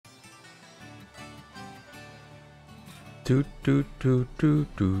Do do do do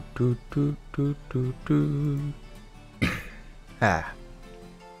do do do do do do. Ah.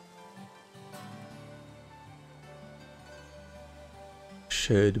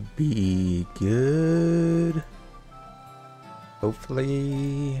 Should be good.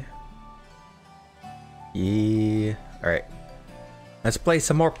 Hopefully. Yeah. Alright. Let's play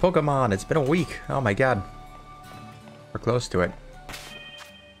some more Pokemon. It's been a week. Oh my god. We're close to it.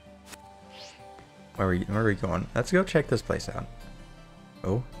 Where are we going? Let's go check this place out.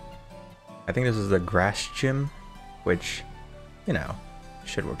 Oh. I think this is the grass gym, which, you know,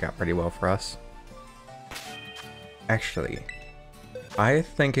 should work out pretty well for us. Actually, I'm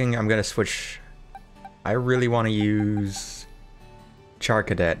thinking I'm gonna switch. I really want to use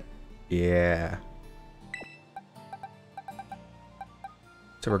Charcadet. Yeah.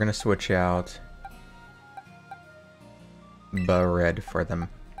 So we're gonna switch out Red for them.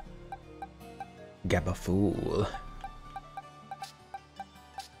 Gabafool.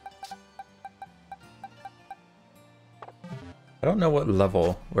 I don't know what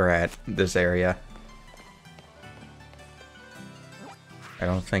level we're at this area. I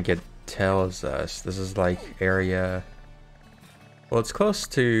don't think it tells us. This is like area... Well, it's close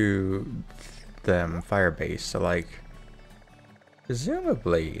to them, Firebase, so like...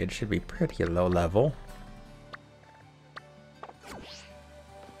 Presumably, it should be pretty low level.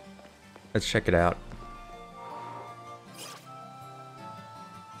 Let's check it out.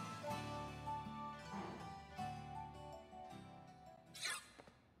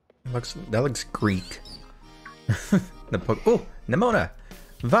 That looks Greek. Oh, Nemona!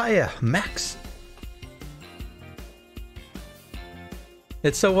 Via Max!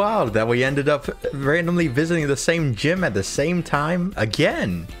 It's so wild that we ended up randomly visiting the same gym at the same time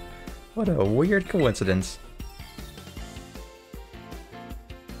again. What a weird coincidence.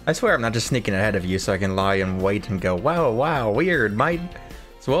 I swear I'm not just sneaking ahead of you so I can lie and wait and go, wow, weird, might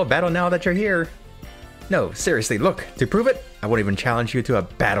as well battle now that you're here. No, seriously, look, to prove it, I won't even challenge you to a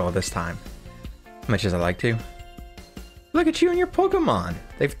battle this time. Much as I like to. Look at you and your Pokemon.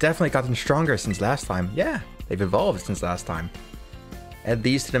 They've definitely gotten stronger since last time. Yeah, they've evolved since last time. Add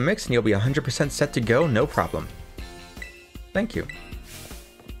these to the mix and you'll be 100% set to go, no problem. Thank you.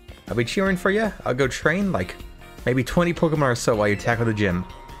 I'll be cheering for you. I'll go train like maybe 20 Pokemon or so while you tackle the gym.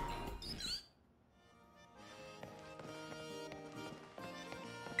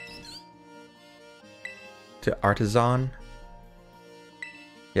 To Artisan.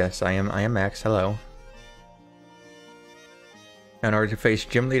 Yes, I am Max. Hello. In order to face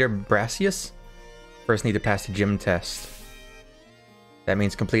Gym Leader Brassius, first need to pass the gym test. That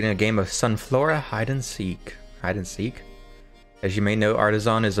means completing a game of Sunflora Hide and Seek. Hide and Seek? As you may know,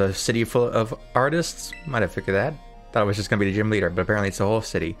 Artisan is a city full of artists. Might have figured that. Thought it was just gonna be the gym leader, but apparently it's a whole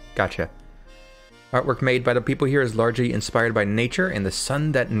city. Gotcha. Artwork made by the people here is largely inspired by nature and the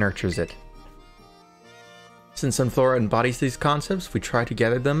sun that nurtures it. Since Sunflora embodies these concepts, we try to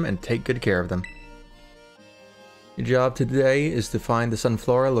gather them and take good care of them. Your job today is to find the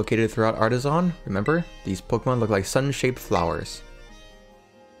Sunflora located throughout Artisan. Remember, these Pokemon look like sun-shaped flowers.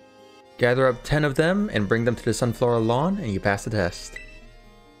 Gather up 10 of them and bring them to the Sunflora lawn and you pass the test.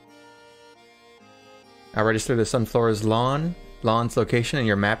 I'll register the Sunflora's lawn's location in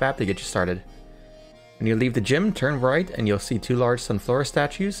your map app to get you started. When you leave the gym, turn right and you'll see 2 large Sunflora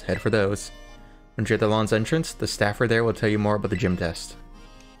statues. Head for those. Once you're at the lawn's entrance, the staffer there will tell you more about the gym test.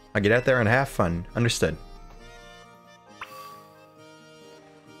 Now get out there and have fun. Understood.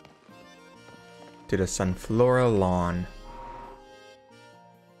 To the Sunflora lawn.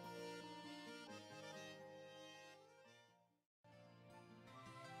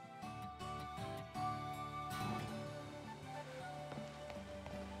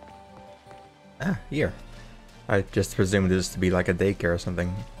 Ah, here. I just presumed this to be like a daycare or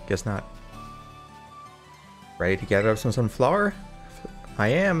something. Guess not. Ready to gather up some Sunflower? I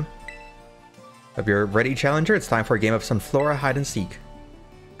am. If you're ready, Challenger, it's time for a game of Sunflora Hide and Seek.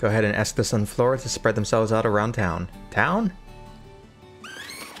 Go ahead and ask the Sunflora to spread themselves out around town. Town?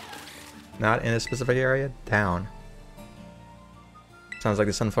 Not in a specific area? Town. Sounds like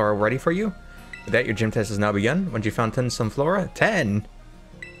the Sunflora ready for you. With that, your gym test has now begun. Once you found 10 Sunflora, 10!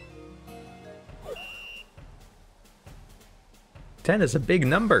 10 is a big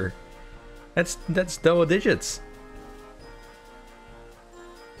number. That's double digits.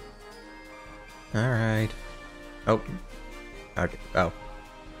 Alright. Oh. Okay. Oh.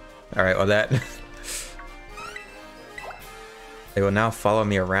 Alright, well that... They will now follow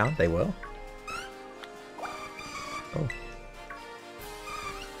me around? They will? Oh.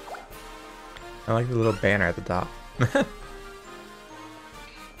 I like the little banner at the top.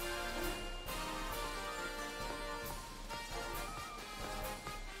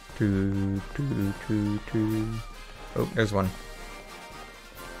 Oh, there's one.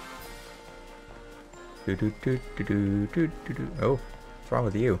 Oh, what's wrong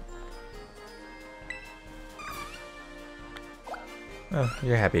with you? Oh,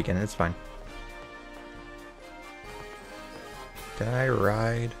 you're happy again. It's fine. Can I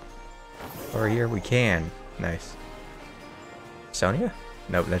ride over here? We can. Nice. Sonia?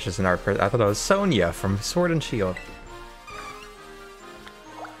 Nope, that's just an art person. I thought that was Sonya from Sword and Shield.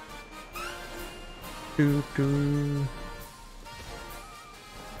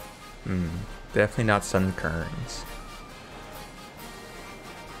 Definitely not Sunkerns.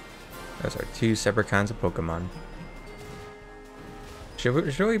 Those are two separate kinds of Pokemon.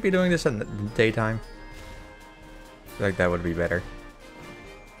 Should we be doing this in the daytime? I feel like that would be better.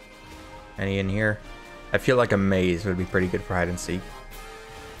 Any in here? I feel like a maze would be pretty good for hide and seek.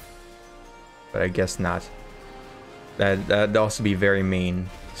 But I guess not. That'd also be very mean.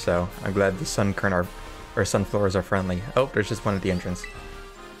 So I'm glad the Sunkern or Sunflowers are friendly. Oh, there's just one at the entrance.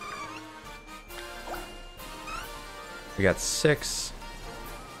 We got 6.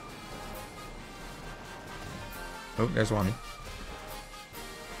 Oh, there's one.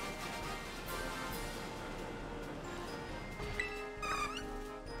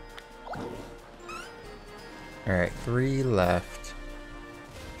 Alright, 3 left.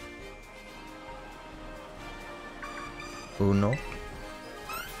 Uno.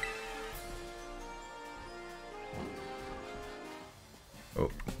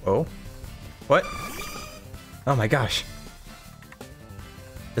 Oh. What? Oh my gosh.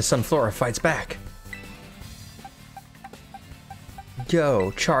 The Sunflora fights back.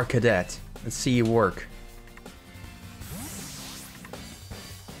 Go, Char Cadet. Let's see you work.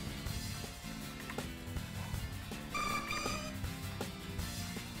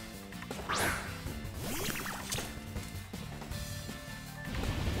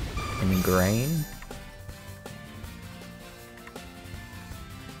 Ingrain.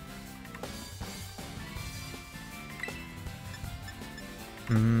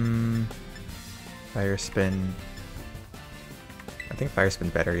 Fire Spin. I think Fire Spin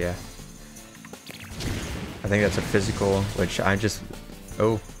better, yeah. I think that's a physical, which I just...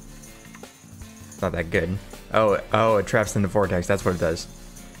 Oh. It's not that good. Oh, it traps in the vortex. That's what it does.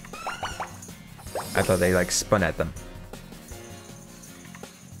 I thought they, like, spun at them.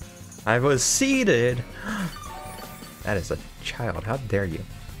 I was seated! That is a child. How dare you?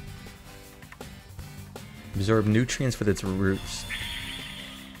 Absorb nutrients with its roots.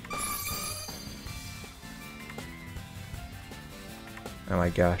 Oh my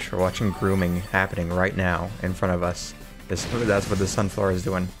gosh, we're watching grooming happening right now in front of us. That's what the Sunflora is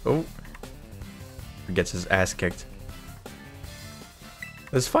doing. Oh! He gets his ass kicked.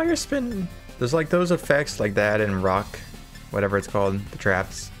 Does Fire Spin... There's like those effects like that in Rock, whatever it's called, the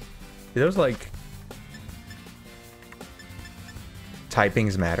traps. Do those like...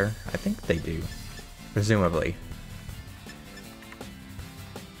 typings matter? I think they do. Presumably.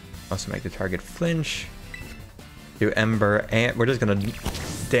 Also make the target flinch. Do Ember, and we're just gonna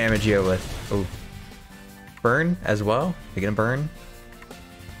damage you with... Oh. Burn as well? You gonna burn?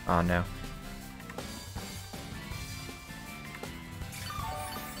 Oh no.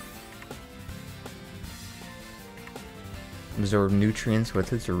 Absorb nutrients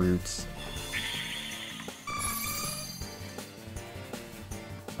with its roots.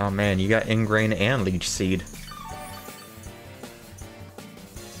 Oh man, you got Ingrain and Leech Seed.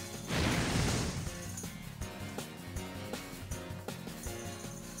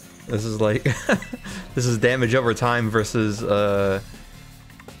 This is like... this is damage over time versus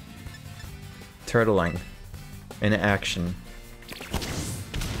turtling in action.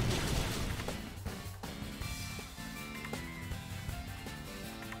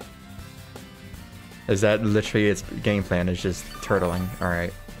 Is that literally its game plan, is just turtling?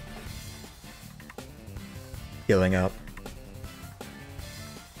 Alright. Healing up.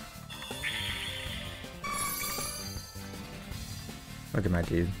 Look at my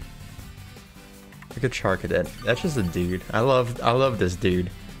dude. Look at Char Cadet. That's just a dude. I love this dude.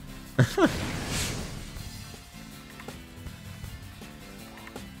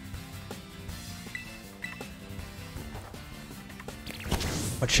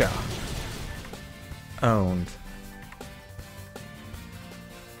 Whatcha? Owned.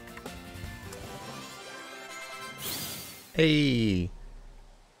 Hey.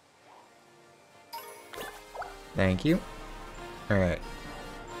 Thank you. All right.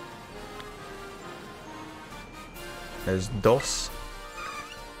 There's Dos.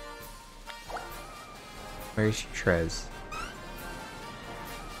 Where's Trez?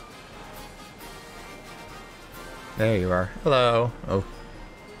 There you are. Hello. Oh.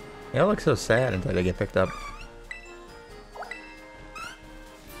 They all look so sad until they get picked up.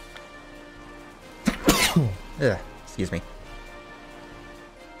 Ugh, excuse me.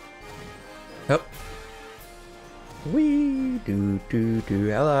 Oh. Wee do.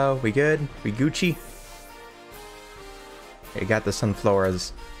 Hello, we good? We Gucci? You got the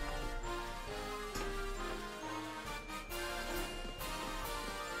Sunfloras.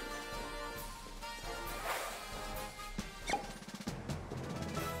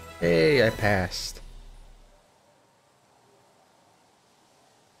 Hey, I passed.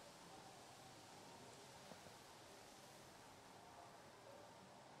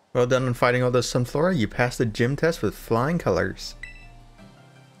 Well done on fighting all those Sunflora. You passed the gym test with flying colors.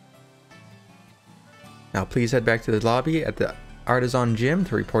 Now please head back to the lobby at the Artisan Gym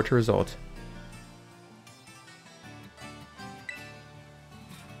to report your result.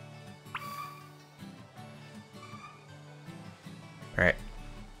 Alright.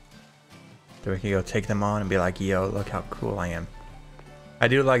 So we can go take them on and be like, yo, look how cool I am. I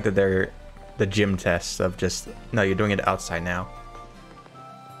do like that they're the gym tests of just, no, you're doing it outside now.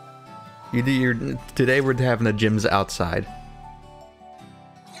 Today we're having the gyms outside.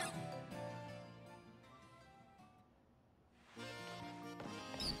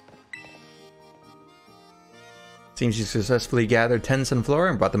 Seems you successfully gathered 10 Sunflora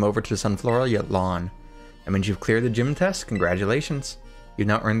and brought them over to the Sunflora lawn. That means you've cleared the gym test. Congratulations. You've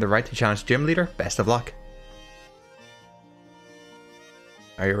now earned the right to challenge Gym Leader. Best of luck.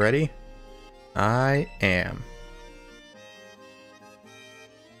 Are you ready? I am.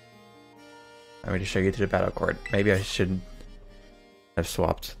 Let me just show you to the battle court. Maybe I should have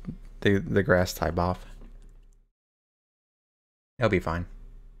swapped the grass type off. It'll be fine.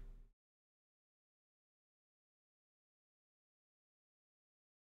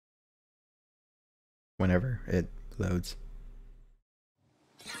 Whenever it loads.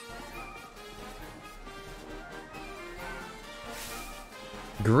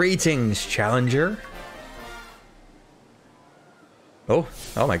 Greetings, challenger. Oh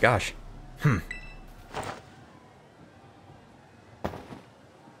my gosh.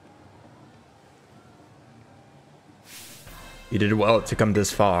 You did well to come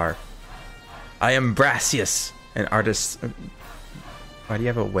this far. I am Brassius, an artist. Why do you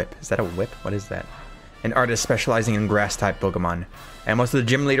have a whip? Is that a whip? What is that? An artist specializing in grass-type Pokemon. I'm also the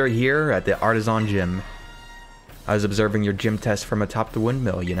gym leader here at the Artisan Gym. I was observing your gym test from atop the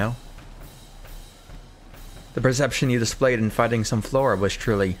windmill, you know? The perception you displayed in fighting Sunflora was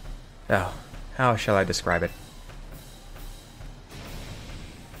truly... Oh, how shall I describe it?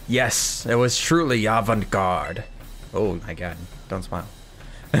 Yes, it was truly avant-garde. Oh my god, don't smile.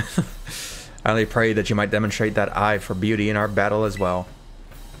 I only pray that you might demonstrate that eye for beauty in our battle as well.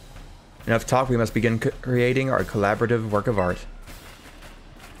 Enough talk, we must begin creating our collaborative work of art.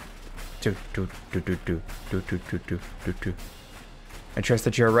 I trust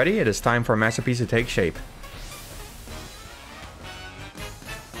that you are ready. It is time for a masterpiece to take shape.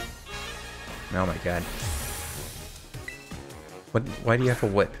 Oh my god. Why do you have a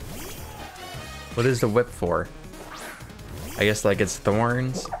whip? What is the whip for? I guess like it's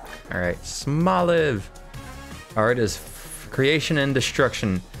thorns? Alright, Smoliv! Art is creation and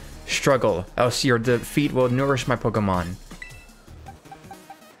destruction. Struggle, else your defeat will nourish my Pokemon.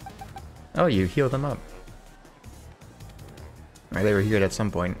 Oh, you heal them up. Alright, they were here at some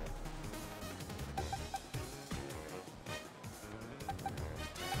point.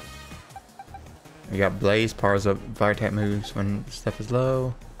 We got Blaze, powers up fire type moves when stuff is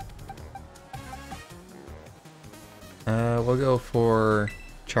low. We'll go for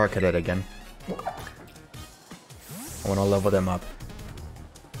Charcadet again. I want to level them up.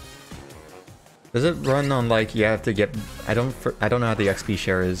 Does it run on like you have to get? I don't know how the XP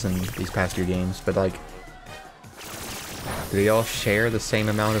share is in these past few games, but like, do they all share the same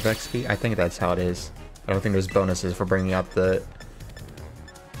amount of XP? I think that's how it is. I don't think there's bonuses for bringing up a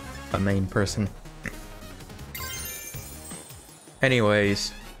main person.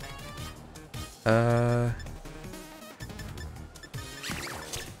 Anyways, we're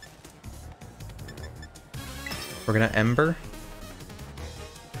gonna Ember.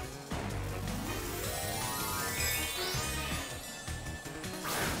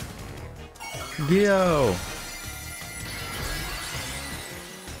 Yo!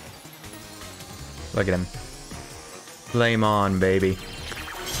 Look at him. Flame on, baby.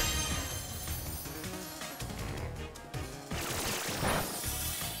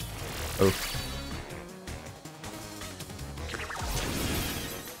 Oh.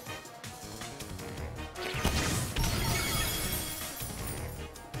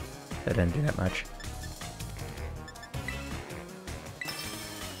 That didn't do that much.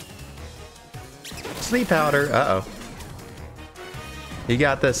 sleep powder. Uh-oh. You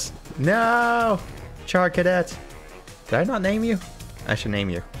got this. No! Char Cadet. Did I not name you? I should name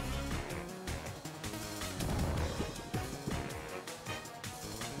you.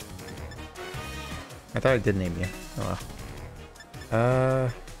 I thought I did name you. Oh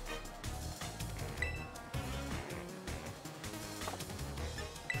well.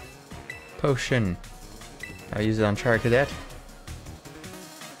 Potion. I'll use it on Char Cadet.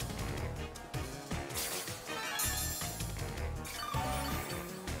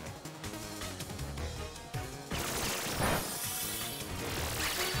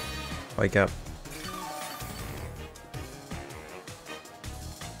 Wake up.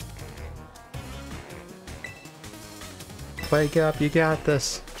 Wake up, you got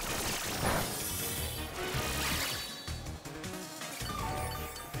this.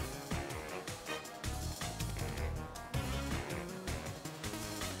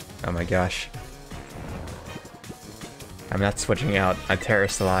 Oh my gosh. I'm not switching out. I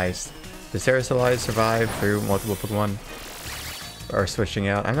Terrastalized. Does Terrastalize survive through multiple Pokemon? Or switching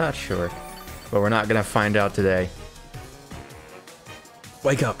out? I'm not sure. But we're not gonna find out today.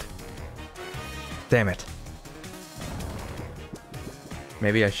 Wake up! Damn it.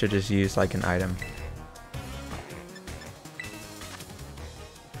 Maybe I should just use like an item.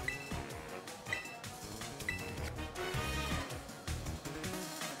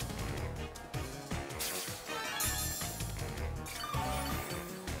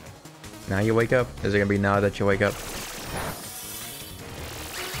 Now you wake up? Is it gonna be now that you wake up?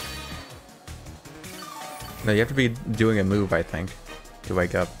 No, you have to be doing a move, I think, to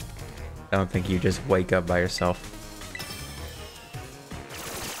wake up. I don't think you just wake up by yourself.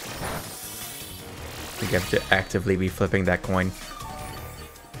 I think you have to actively be flipping that coin.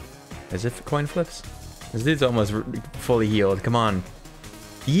 As if coin flips? This dude's almost fully healed. Come on.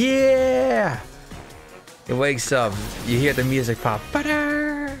 Yeah! It wakes up. You hear the music pop.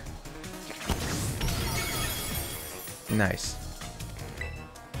 Ba-da! Nice.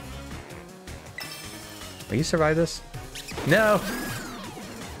 Will you survive this? No!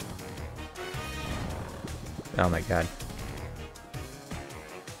 Oh my god.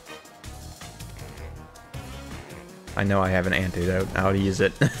 I know I have an antidote. I'll use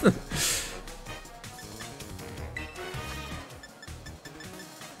it.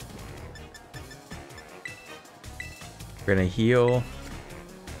 We're gonna heal.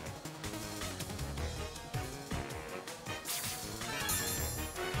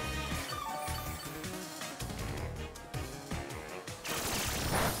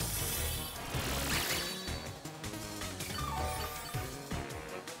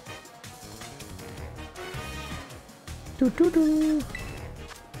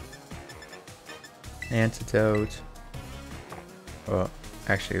 Antidote. Oh,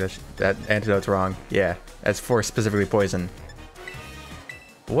 actually, that antidote's wrong. Yeah, that's for specifically poison.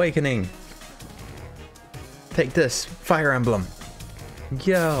 Awakening. Take this, Fire Emblem.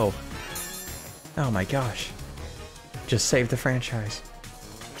 Yo. Oh my gosh. Just save the franchise.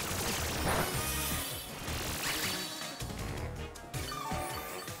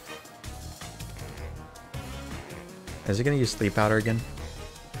 Is it gonna use sleep powder again?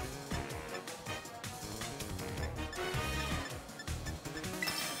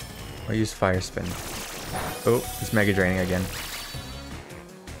 I'll use Fire Spin. Oh, it's Mega Draining again.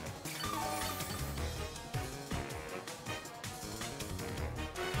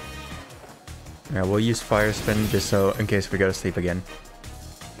 Alright, we'll use Fire Spin just so in case we go to sleep again.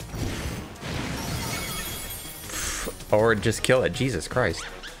 Or just kill it, Jesus Christ.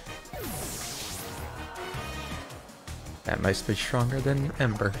 That might be stronger than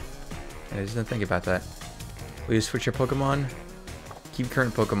Ember. I just didn't think about that. Will you switch your Pokemon? Keep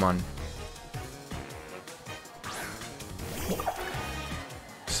current Pokemon.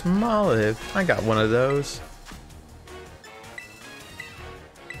 Smoliv. I got one of those.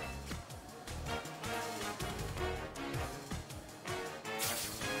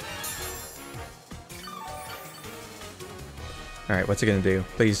 Alright, what's it gonna do?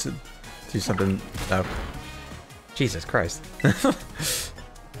 Please do something. Oh. Jesus Christ.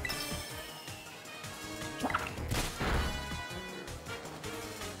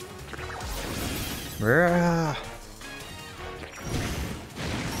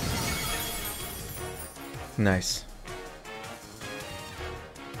 Nice.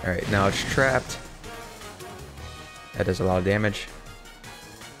 Alright, now it's trapped. That does a lot of damage.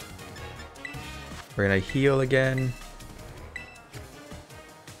 We're gonna heal again.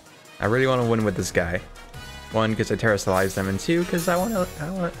 I really want to win with this guy. One, because I Terrastalized them, and two, because I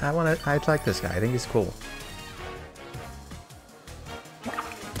like this guy. I think he's cool.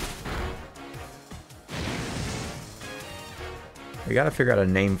 We gotta figure out a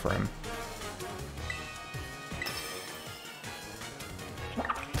name for him.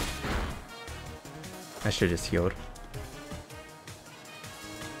 I should have just healed.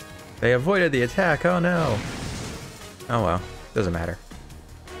 They avoided the attack, oh no! Oh well, doesn't matter.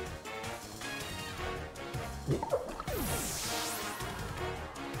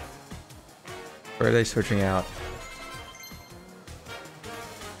 Where are they switching out?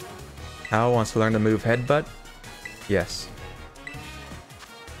 Al wants to learn the move Headbutt? Yes.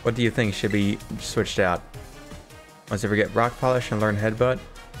 What do you think should be switched out? Wants to forget Rock Polish and learn Headbutt?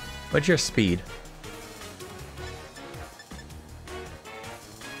 What's your speed?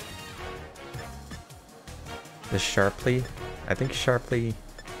 The Sharply? I think Sharply...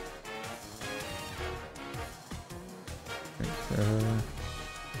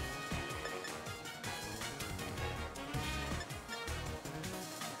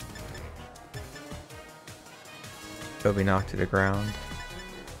 He'll be knocked to the ground.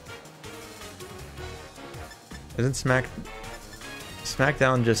 Isn't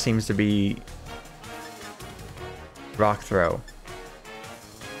Smackdown just seems to be Rock Throw,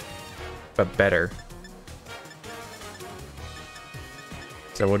 but better.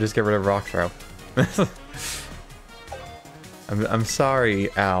 So we'll just get rid of Rock Throw. I'm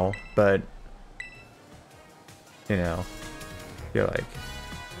sorry, Al, but you know, you're like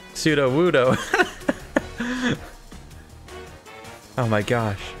Pseudo Wudo. Oh my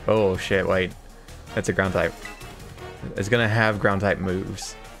gosh. Oh shit, wait. That's a ground type. It's gonna have ground type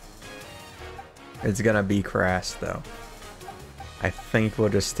moves. It's gonna be Crass though. I think we'll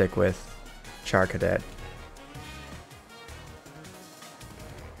just stick with Charcadet.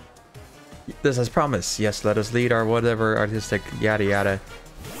 This has promise. Yes, let us lead our whatever artistic yada yada.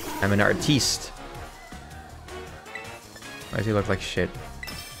 I'm an artiste. Why does he look like shit?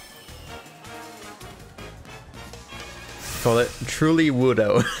 Call it Truly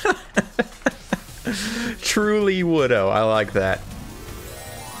Woodo. Truly Woodo. I like that.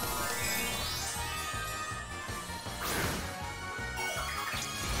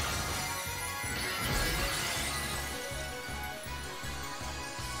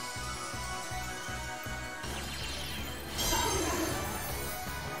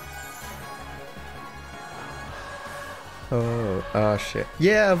 Oh shit.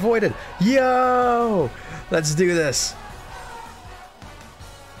 Yeah, avoided. Yo! Let's do this.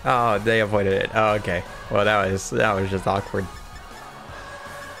 Oh, they avoided it. Oh, okay. Well, that was just awkward.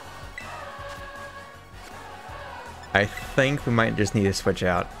 I think we might just need to switch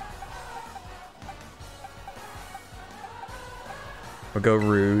out. We'll go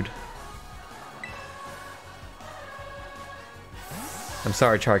Rude. I'm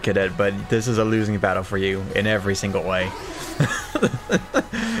sorry, Charcadet, but this is a losing battle for you in every single way.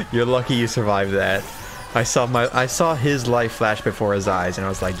 You're lucky you survived that. I saw his life flash before his eyes, and I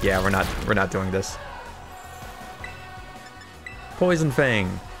was like, yeah, we're not doing this. Poison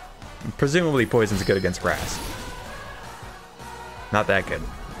Fang. Presumably poison's good against grass. Not that good.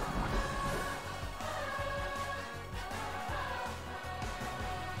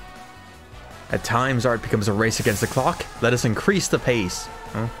 At times, art becomes a race against the clock. Let us increase the pace.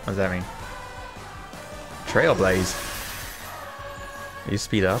 Huh? What does that mean? Trailblaze. You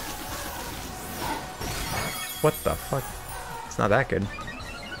speed up. What the fuck? It's not that good.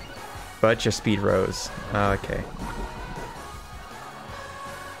 But your speed rose. Okay.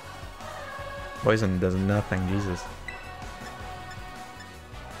 Poison does nothing, Jesus.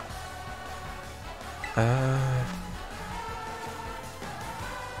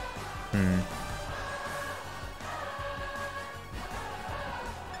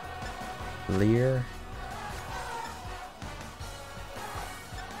 Leer.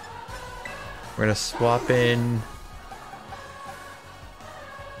 We're gonna swap in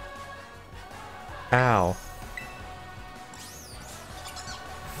Ow.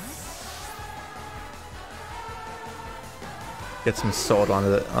 Get some salt on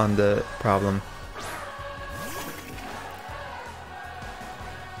the problem.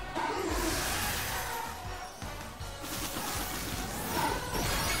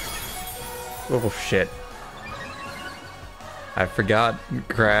 Oh shit. I forgot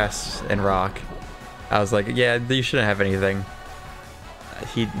grass and rock. I was like, yeah, you shouldn't have anything.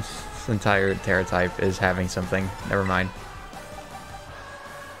 His entire Terra type is having something. Never mind.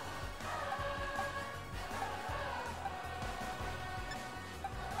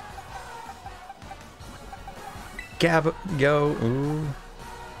 Gab, go, ooh.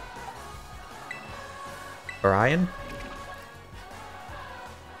 Orion?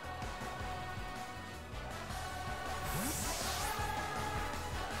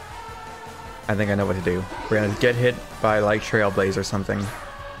 I think I know what to do. We're gonna get hit by like Trailblaze or something.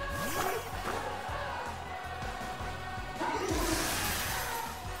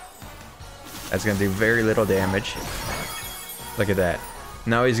 That's gonna do very little damage. Look at that.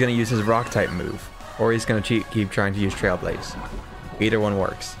 Now he's gonna use his rock type move. Or he's gonna keep trying to use Trailblaze. Either one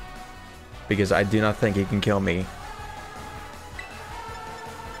works. Because I do not think he can kill me.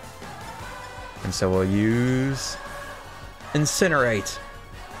 And so we'll use Incinerate.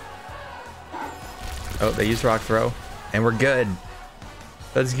 Oh, they use Rock Throw. And we're good.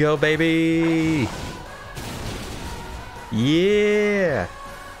 Let's go, baby! Yeah!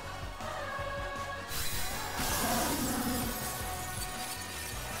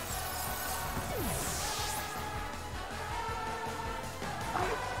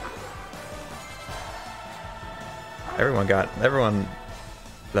 Everyone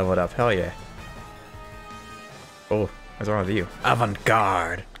leveled up. Hell yeah. Oh, what's wrong with you?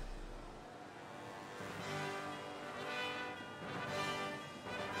 Avant-garde.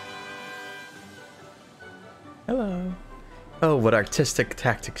 Hello. Oh, what artistic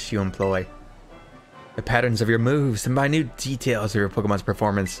tactics you employ. The patterns of your moves, the minute details of your Pokemon's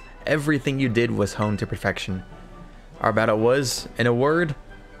performance. Everything you did was honed to perfection. Our battle was, in a word,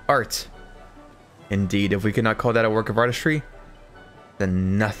 art. Indeed, if we could not call that a work of artistry,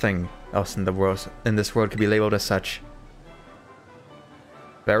 then nothing else in this world could be labeled as such.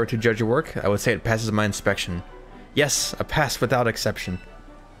 If I were to judge your work, I would say it passes my inspection. Yes, a pass without exception.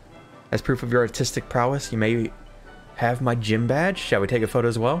 As proof of your artistic prowess, you may have my gym badge. Shall we take a photo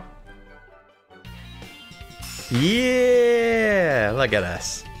as well? Yeah! Look at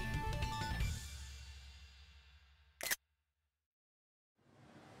us.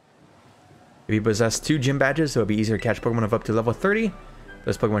 If you possess 2 gym badges, it will be easier to catch Pokemon of up to level 30.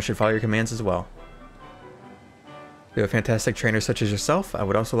 Those Pokemon should follow your commands as well. If you have a fantastic trainer such as yourself, I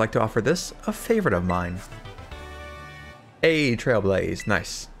would also like to offer this, a favorite of mine. Hey, Trailblaze.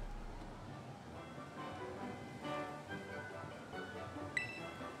 Nice.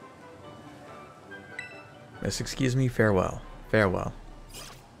 Yes, excuse me, farewell. Farewell.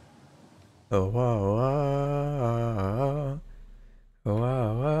 Oh, wow, wow. Oh,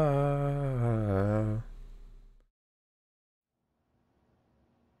 wow, wow.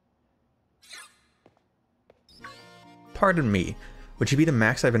 Pardon me, would you be the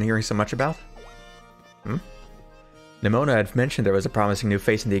Max I've been hearing so much about? Nemona had mentioned there was a promising new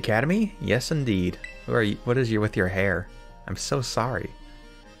face in the academy? Yes, indeed. Who are you? What is you with your hair? I'm so sorry.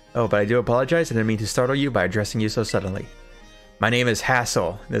 Oh, but I do apologize. I didn't mean to startle you by addressing you so suddenly. My name is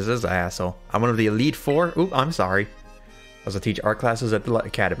Hassel. This is a hassle. I'm one of the Elite Four. Oop, I'm sorry. I also teach art classes at the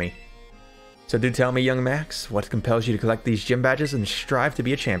academy. So do tell me, young Max, what compels you to collect these gym badges and strive to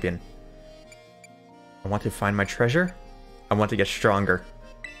be a champion? I want to find my treasure. I want to get stronger.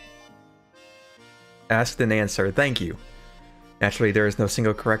 Asked and answered. Thank you. Naturally, there is no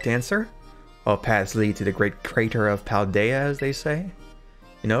single correct answer. All paths lead to the great crater of Paldea, as they say.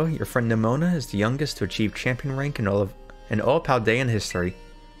 You know, your friend Nemona is the youngest to achieve champion rank in all Paldean history.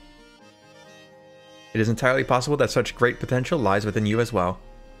 It is entirely possible that such great potential lies within you as well.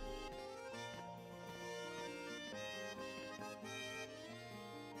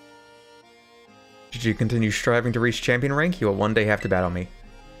 Should you continue striving to reach champion rank, you will one day have to battle me.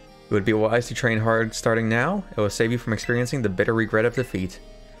 It would be wise to train hard starting now. It will save you from experiencing the bitter regret of defeat.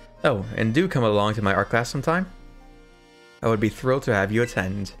 Oh, and do come along to my art class sometime. I would be thrilled to have you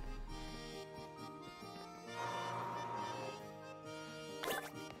attend.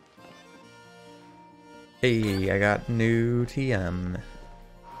 Hey, I got new TM.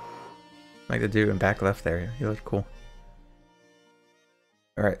 Like the dude in back left there. He looked cool.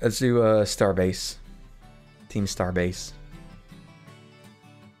 Alright, let's do Starbase. Team Starbase.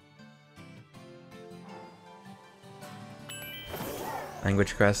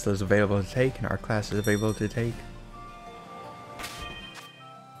 Language class is available to take, and art class is available to take.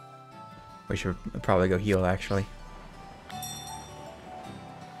 We should probably go heal, actually.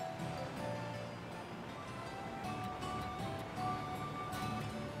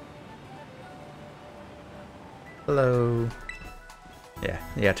 Hello.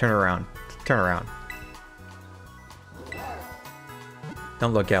 Yeah, turn around. Turn around.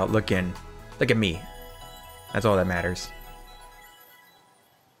 Don't look out, look in. Look at me. That's all that matters.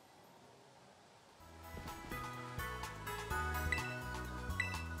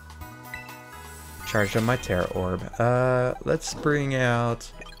 Charged on my Terra Orb. Let's bring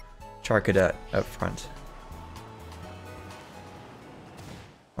out Charcadet up front.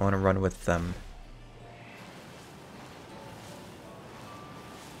 I want to run with them.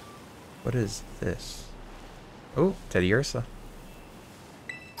 What is this? Oh, Teddiursa.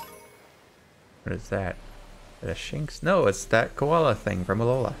 What is that? Is that a Shinx? No, it's that koala thing from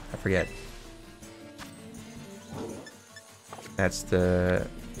Alola. I forget. That's the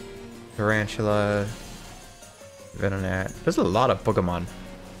Tarantula, Venonat. There's a lot of Pokemon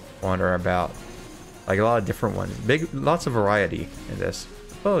wandering about. Like a lot of different ones. Lots of variety in this.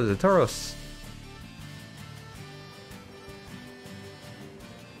 Oh, the Tauros.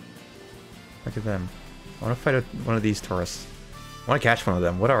 Look at them. I want to fight one of these Tauros. I want to catch one of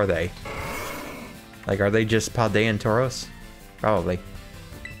them. What are they? Like, are they just Paldean Tauros? Probably.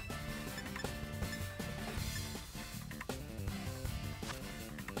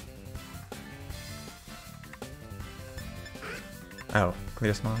 Oh,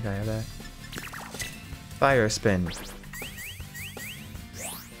 clear smog, I have that. Fire spin.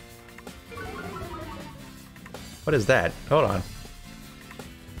 What is that? Hold on.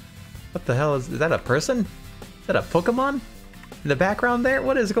 What the hell is that a person? Is that a Pokemon? In the background there?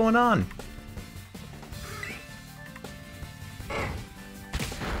 What is going on?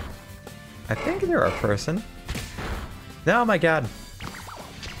 I think they're a person. Oh my god.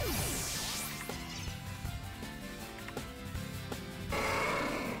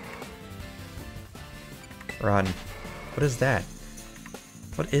 Run. What is that?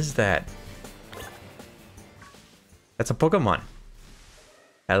 What is that? That's a Pokemon.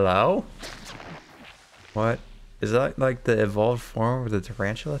 Hello? What? Is that like the evolved form of the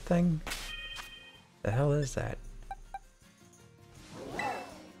tarantula thing? The hell is that?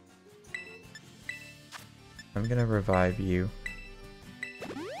 I'm gonna revive you.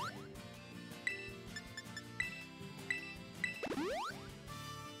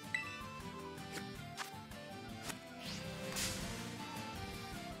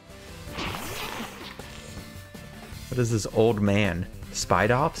 What is this old man?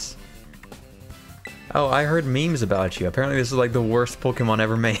 Spidops? Oh, I heard memes about you. Apparently this is like the worst Pokemon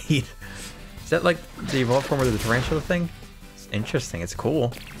ever made. Is that like the evolved form of the tarantula thing? It's interesting. It's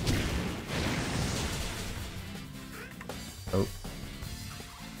cool. Oh.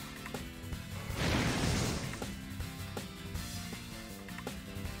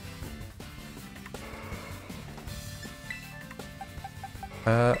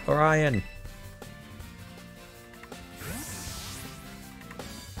 Orion.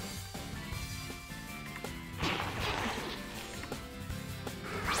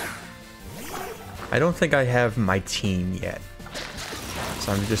 I don't think I have my team yet.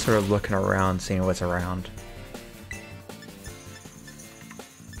 So I'm just sort of looking around, seeing what's around.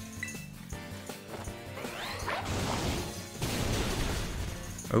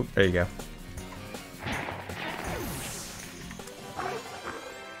 Oh, there you go.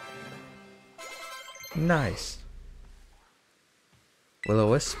 Nice.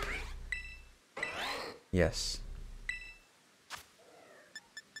 Will-O-Wisp? Yes.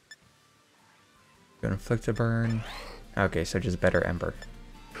 Gonna inflict a burn. Okay, so just better Ember.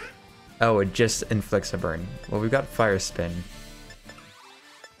 Oh, it just inflicts a burn. Well, we've got Fire Spin.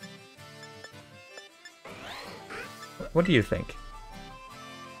 What do you think?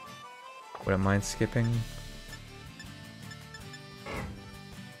 Wouldn't mind skipping.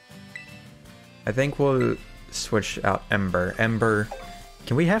 I think we'll switch out Ember. Ember.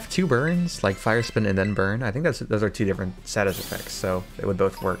 Can we have two burns? Like Fire Spin and then burn? I think those are two different status effects, so they would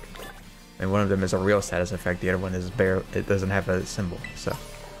both work. And one of them is a real status effect, the other one is it doesn't have a symbol, so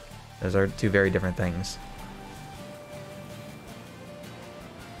those are two very different things.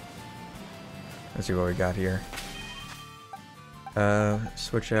 Let's see what we got here.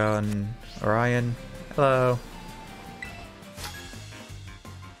 Switch on Orion. Hello.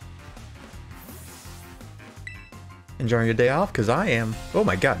 Enjoying your day off? Because I am. Oh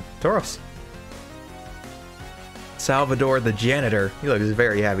my god, Tauros. Salvador the janitor. He looks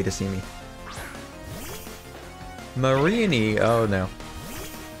very happy to see me. Marini. Oh no.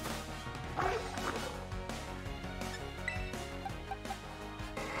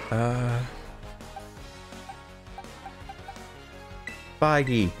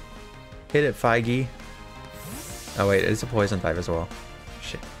 Feige. Hit it, Feige. Oh wait, it's a poison type as well.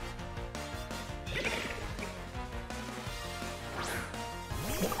 Shit.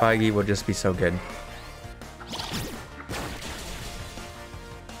 Feige will just be so good.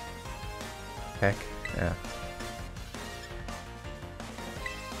 Heck, yeah.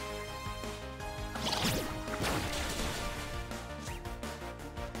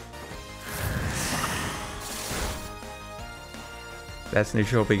 That's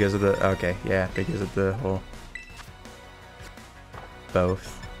neutral because of the... Okay, yeah, because of the whole...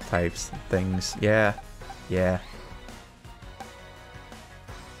 Both types things. Yeah, yeah.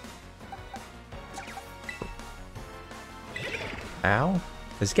 Ow.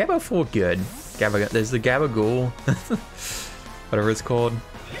 Is Gaboful good? There's the Gabagool. Whatever it's called.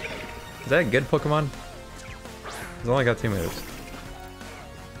 Is that a good Pokemon? It's only got 2 moves.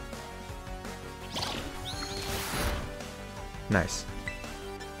 Nice.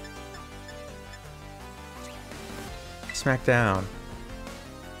 Smackdown.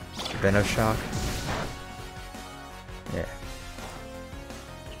 Venoshock. Yeah.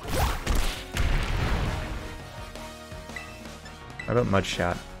 How about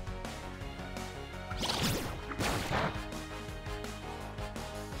Mudshot?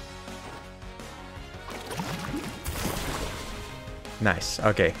 Nice.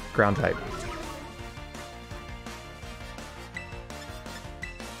 Okay, ground type.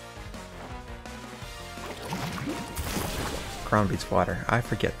 Ground beats water. I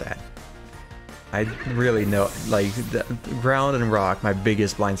forget that. I really know, like, the ground and rock, my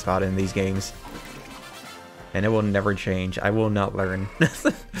biggest blind spot in these games. And it will never change. I will not learn.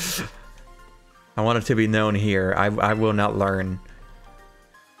 I want it to be known here. I will not learn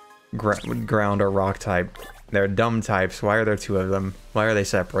ground or rock type. They're dumb types. Why are there 2 of them? Why are they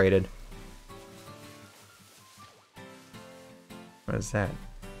separated? What is that?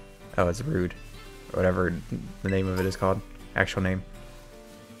 Oh, it's Rude. Or whatever the name of it is called. Actual name.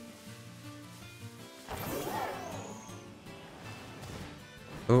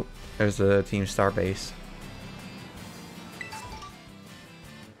 Oh, there's the Team Star base.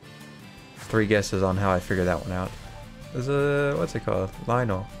 3 guesses on how I figured that one out. There's a, what's it called?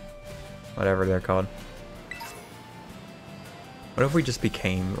 Lionel. Whatever they're called. What if we just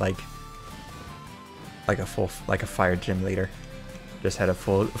became like a fire gym leader? Just had a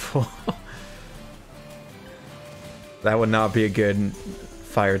full That would not be a good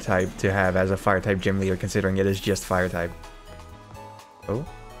fire type to have as a fire type gym leader, considering it is just fire type. Oh.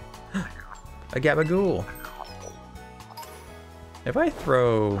 A Gabagool. If I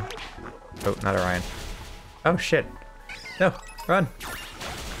throw... Oh, not Orion. Oh, shit. No, run.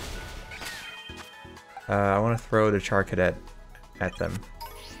 I want to throw the Charcadet at them.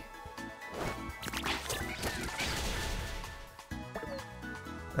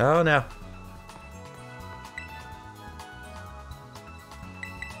 Oh, no.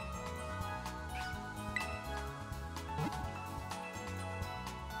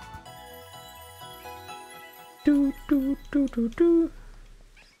 Do, do, do, do, do.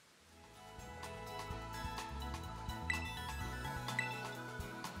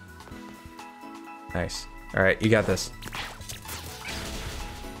 Nice. Alright, you got this.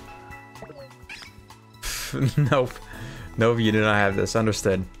 Nope. Nope, you do not have this.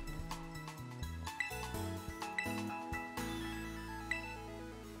 Understood.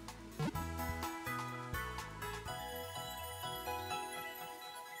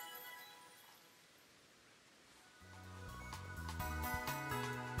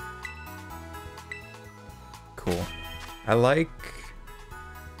 Cool. I like...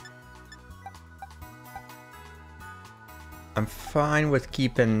 I'm fine with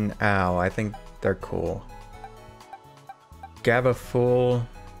keeping Owl. I think they're cool. Gabafool,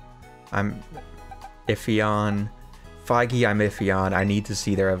 I'm iffy on. Feige, I'm iffy on. I need to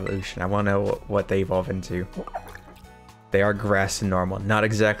see their evolution. I want to know what they evolve into. They are grass and normal. Not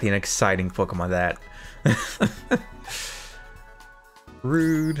exactly an exciting Pokemon, that.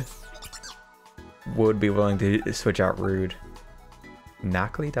 Rude. Would be willing to switch out Rude.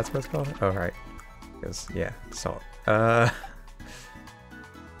 Knockley, that's what it's called? Oh, right. Because, yeah, salt.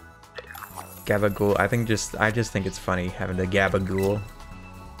 Gabagool. I just think it's funny having the Gabagool.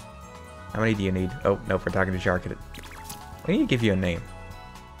 How many do you need? Oh, nope, we're talking to Charcadet. We need to give you a name.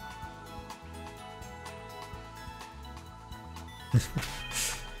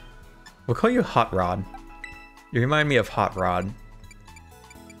 We'll call you Hot Rod. You remind me of Hot Rod.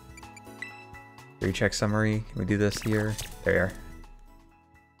 Recheck summary. Can we do this here? There you are.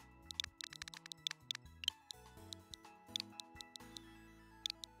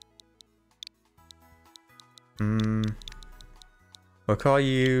 We'll call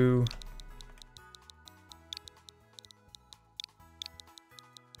you...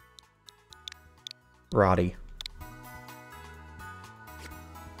 Roddy.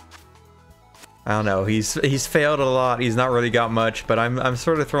 I don't know. He's failed a lot. He's not really got much, but I'm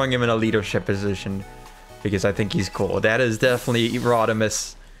sort of throwing him in a leadership position because I think he's cool. That is definitely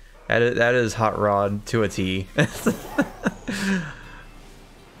Rodimus. That is Hot Rod to a T.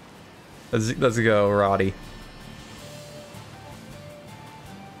 Let's go, Roddy.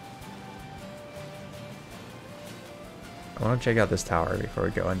 I want to check out this tower before we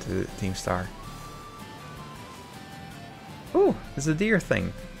go into Team Star. Ooh, it's a deer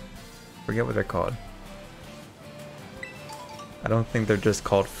thing. Forget what they're called. I don't think they're just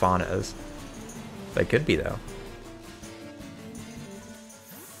called faunas. They could be, though.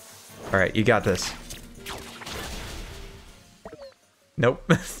 Alright, you got this. Nope,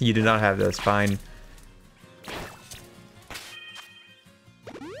 you do not have this. Fine.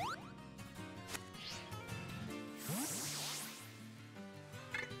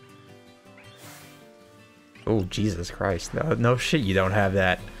 Oh, Jesus Christ. No, no shit, you don't have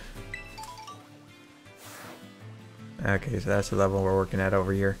that. Okay, so that's the level we're working at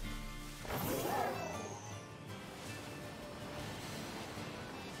over here.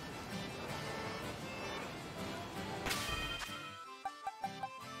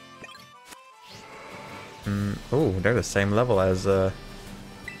 Oh, they're the same level as, Oh,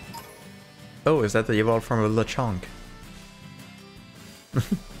 is that the evolved form of Lechonk?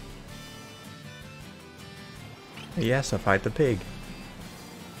 Yes, to fight the pig.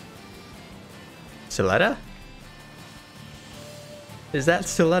 Suletta? Is that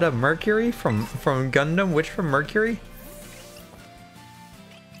Suletta Mercury from Gundam? Which from Mercury?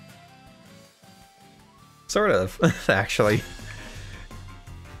 Sort of, actually.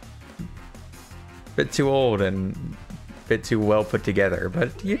 Bit too old and bit too well put together,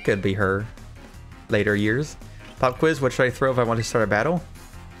 but you could be her later years. Pop quiz, what should I throw if I want to start a battle?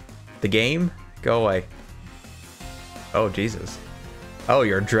 The game? Go away. Oh, Jesus. Oh,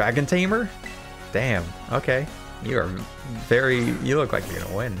 you're a dragon tamer? Damn, okay. You are you look like you're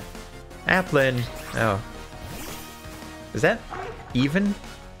gonna win. Applin! Oh. Is that even?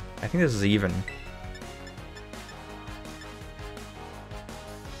 I think this is even.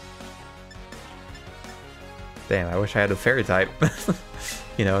 Damn, I wish I had a fairy type.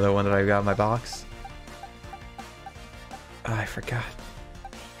 You know, the one that I got in my box. Oh, I forgot.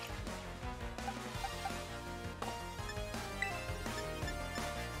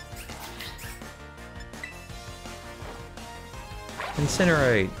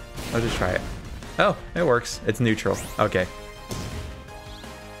 Incinerate. I'll just try it. Oh, it works. It's neutral. Okay.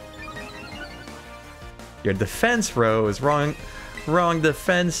 Your defense row is wrong. Wrong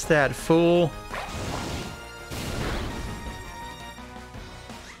defense stat, fool.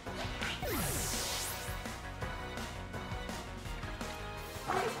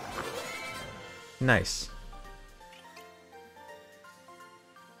 Nice.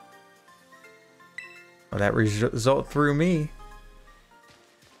 Well, that result threw me.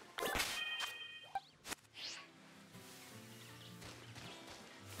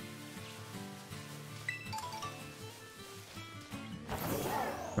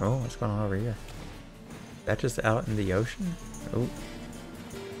 Oh, what's going on over here? Is that just out in the ocean? Oh.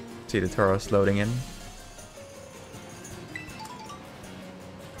 See the Tauros loading in.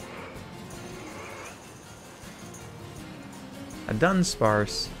 A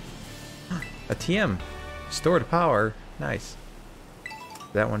Dunsparce. A TM. Stored power. Nice.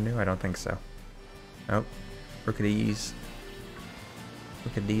 Is that one new? I don't think so. Oh. Look at these.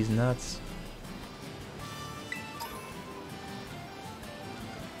 Look at these nuts.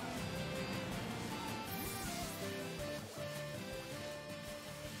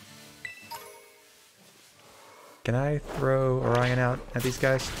 Can I throw Orion out at these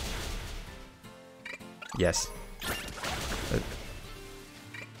guys? Yes.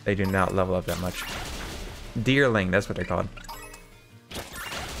 They do not level up that much. Deerling, that's what they're called.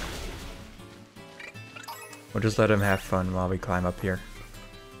 We'll just let them have fun while we climb up here.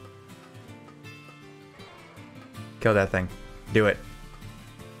 Kill that thing. Do it.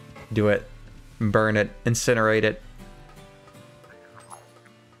 Do it. Burn it. Incinerate it.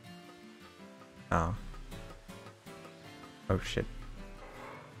 Oh. Oh shit.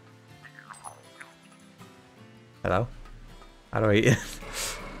 Hello? How do I...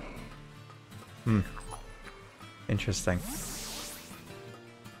 Interesting.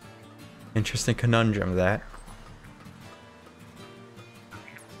 Interesting conundrum, that.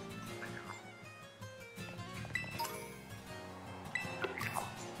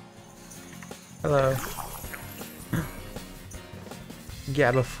 Hello.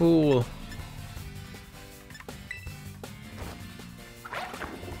 Gabba fool.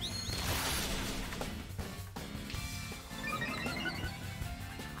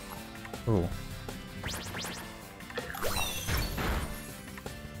 Ooh.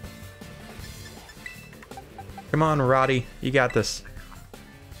 Come on, Roddy. You got this.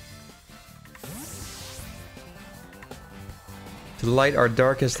 To light our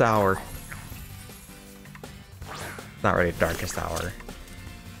darkest hour. Not really darkest hour.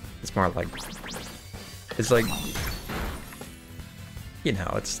 It's more like... It's like... You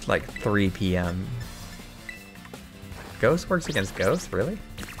know, it's like 3 p.m. Ghost works against Ghost? Really?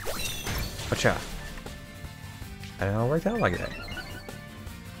 Whatcha? I don't know, it worked out like that.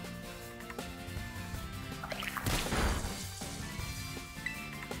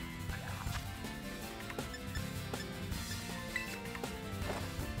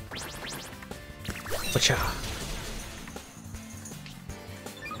 Wacha.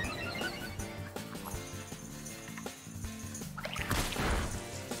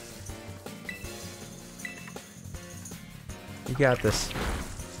 You got this.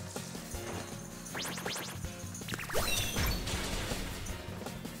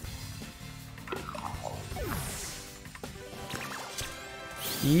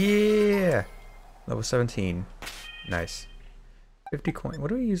 Yeah! Level 17. Nice. 50 coin. What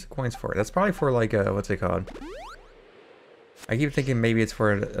do we use the coins for? That's probably for like a, what's it called? I keep thinking maybe it's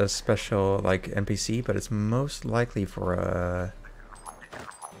for a special like NPC, but it's most likely for a...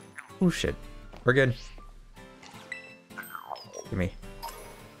 Oh shit. We're good. Give me.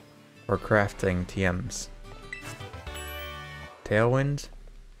 For crafting TMs. Tailwind.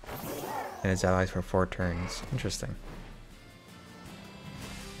 And its allies for 4 turns. Interesting.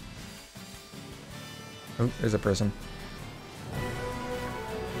 Oh, there's a person.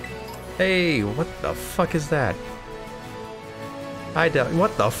 Hey, what the fuck is that? Hi,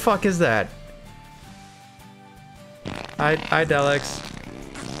 what the fuck is that? Hi, Delix.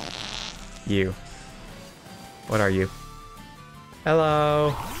 You. What are you?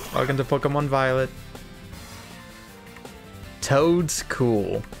 Hello. Welcome to Pokemon Violet. Toad's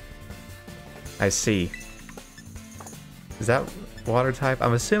cool. I see. Is that water type?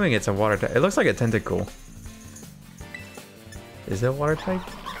 I'm assuming it's a water type. It looks like a tentacle. Is it a water type?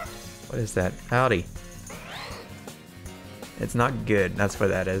 What is that? Howdy. It's not good. That's what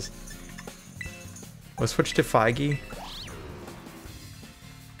that is. We'll switch to Feige.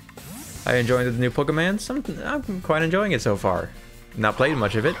 I enjoyed the new Pokemon. I'm quite enjoying it so far. Not played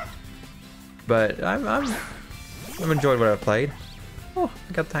much of it, but I've enjoyed what I've played. Oh,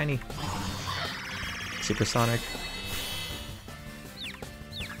 I got tiny. Supersonic.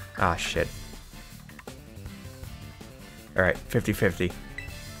 Ah, shit. Alright, 50-50.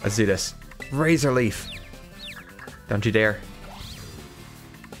 Let's do this. Razor Leaf. Don't you dare.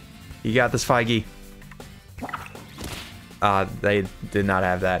 You got this, Feige. They did not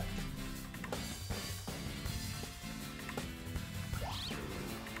have that.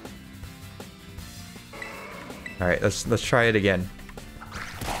 Alright, let's try it again.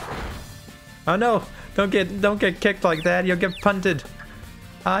 Oh no! Don't get kicked like that, you'll get punted.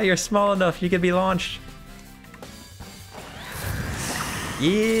 Ah, you're small enough, you can be launched.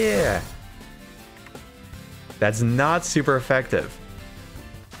 Yeah! That's not super effective.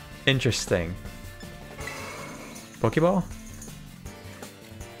 Interesting. Pokeball?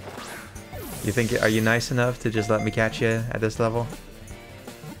 You think, are you nice enough to just let me catch you at this level?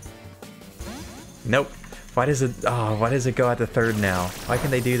 Nope. Why does it go at the 3rd now? Why can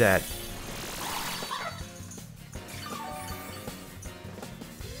they do that?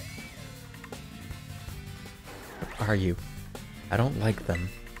 What are you? I don't like them.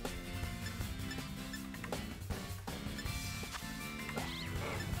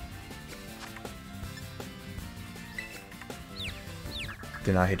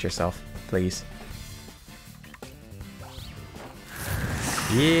 Do not hit yourself, please.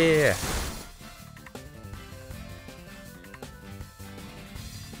 Yeah!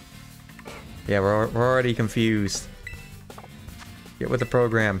 Yeah, we're already confused. Get with the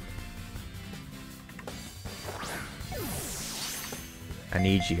program. I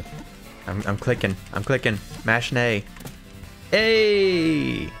need you. I'm clicking. I'm clicking. Mash an A.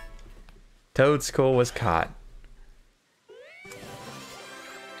 Hey! Toadskull was caught.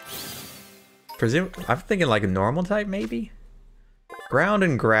 I'm thinking like a normal type, maybe? Ground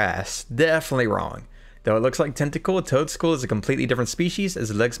and grass. Definitely wrong. Though it looks like Tentacle, Toadskull is a completely different species, as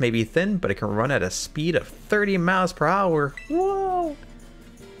its legs may be thin, but it can run at a speed of 30 miles per hour. Whoa!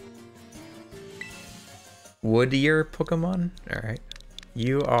 Woodier Pokemon? Alright.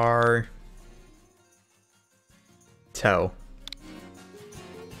 You are... Toe.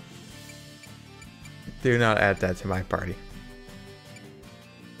 Do not add that to my party.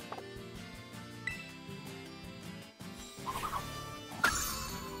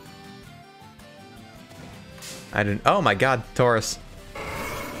 I didn't. Oh my god, Taurus.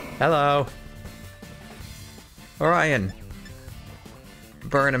 Hello. Orion.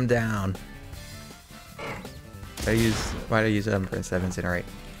 Burn him down. Why do I use Ember instead of Incinerate?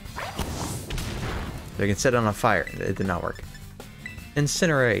 So you can set it on fire. It did not work.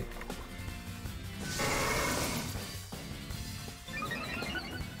 Incinerate.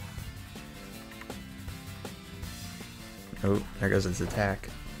 Oh, there goes its attack.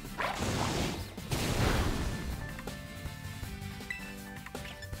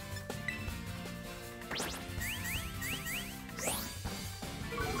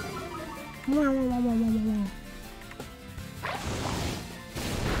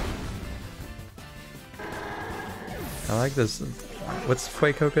 I like this. What's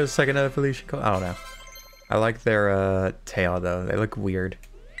Fuecoco's second evolution called? I don't know. I like their tail though. They look weird.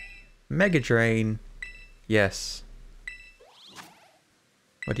 Mega Drain. Yes.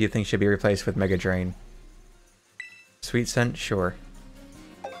 What do you think should be replaced with Mega Drain? Sweet Scent? Sure.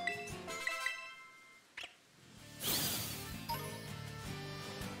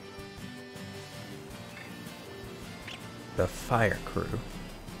 The Fire Crew.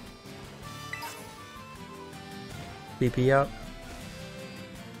 PP up.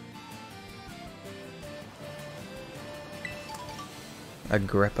 A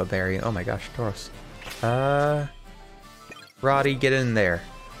Greppa Berry. Oh my gosh, Tauros. Roddy, get in there.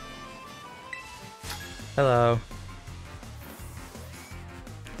 Hello.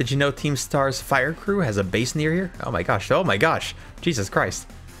 Did you know Team Star's Fire Crew has a base near here? Oh my gosh, oh my gosh. Jesus Christ.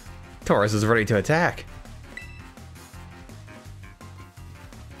 Tauros is ready to attack.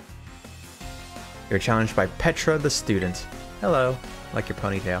 You're challenged by Petra the student. Hello. Like your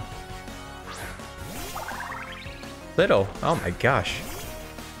ponytail. Little. Oh my gosh.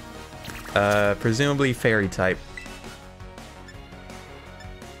 Presumably fairy type.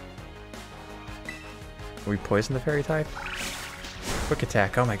 We poison the fairy type? Quick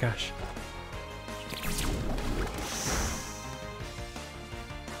attack. Oh my gosh.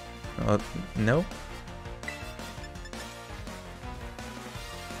 No.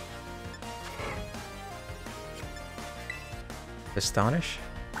 Astonish?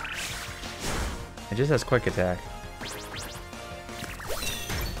 It just has quick attack.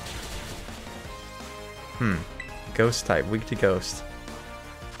 Ghost type, weak to ghost.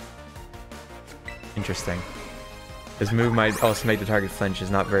 Interesting. This move might also make the target flinch, is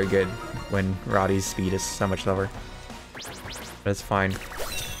not very good when Roddy's speed is so much lower. But it's fine.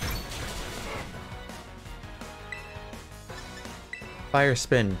 Fire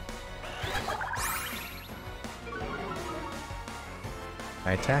spin.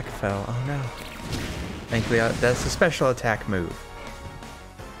 My attack fell. Oh no. Thankfully, that's a special attack move.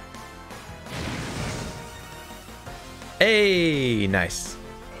 Hey, nice.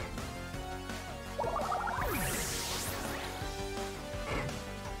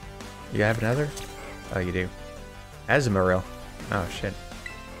 You have another? Oh, you do. Azumarill. Oh shit.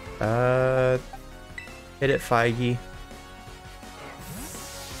 Hit it, Feige.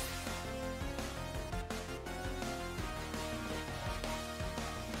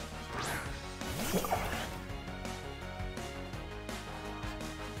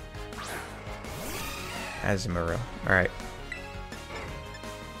 Azumarill. Alright.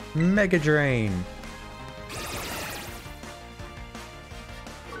 Mega Drain.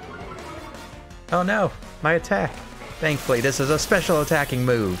 Oh no, my attack. Thankfully, this is a special attacking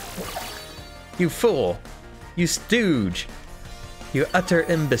move. You fool. You stooge. You utter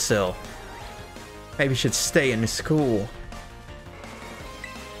imbecile. Maybe you should stay in school.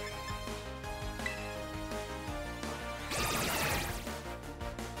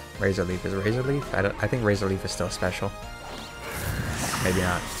 Razor Leaf is Razor Leaf? I think Razor Leaf is still special. Maybe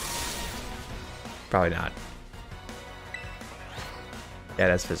not. Probably not. Yeah,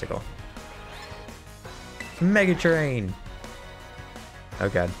 that's physical. Mega Drain! Oh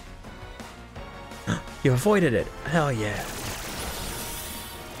god. You avoided it! Hell yeah!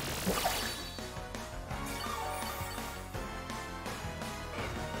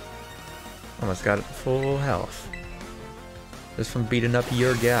 Almost got full health. Just from beating up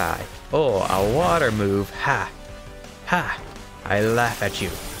your guy. Oh, a water move. Ha! Ha! I laugh at you.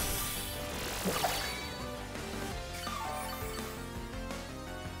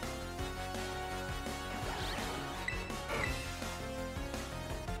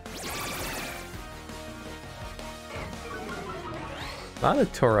 A lot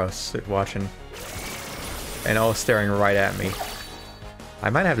of Tauros watching. And all staring right at me. I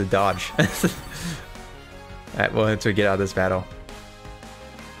might have to dodge. Well, until we get out of this battle.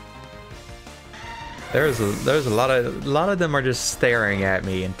 There's a lot of them are just staring at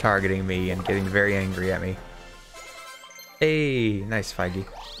me and targeting me and getting very angry at me. Hey, nice Feige.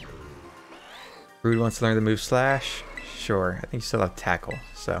 Rude wants to learn the move Slash. Sure, I think you still have Tackle,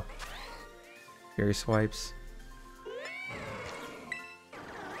 so. Fury Swipes.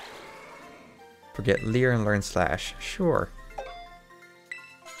 Forget Leer and learn Slash. Sure.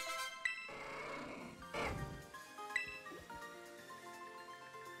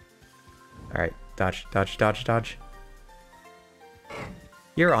 Alright, dodge, dodge, dodge, dodge.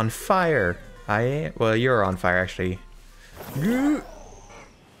 You're on fire! Well, you're on fire, actually. We're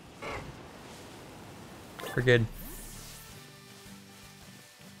good.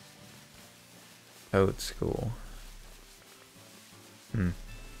 Old school.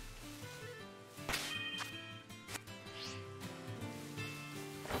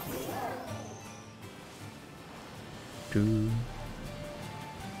 do.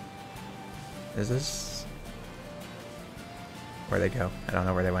 Is this... Where'd they go? I don't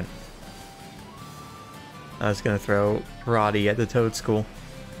know where they went. I was gonna throw Roddy at the Toad School.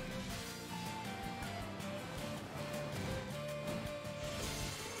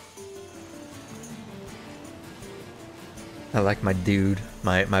 I like my dude,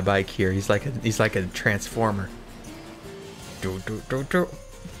 my bike here. He's like a transformer. Do.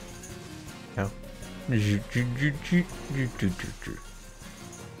 No.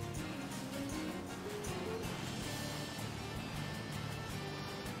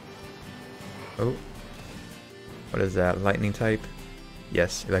 Oh. What is that? Lightning type?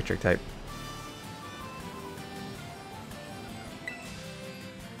 Yes, electric type.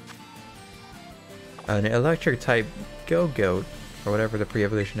 An electric type Go-Goat, or whatever the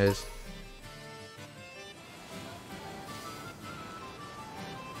pre-evolution is.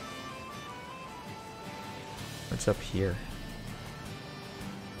 What's up here?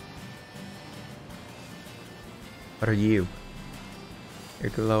 What are you?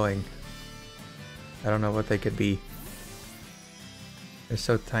 You're glowing. I don't know what they could be. They're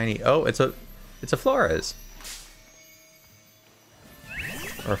so tiny. Oh, it's a Flores.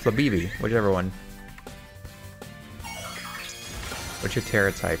 Or Flabibi, whichever one. What's your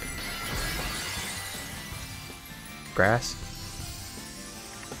Terra type? Grass?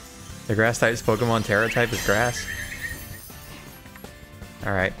 The grass type's Pokemon Terra type is grass?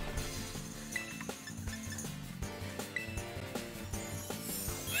 Alright.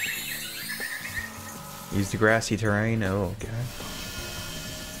 Use the grassy terrain. Oh, god.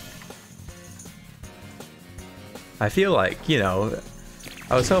 I feel like, you know,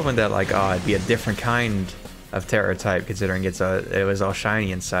 I was hoping that, like, oh, it'd be a different kind of Terra type, considering it was all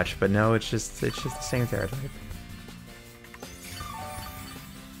shiny and such, but no, it's just the same Terra type.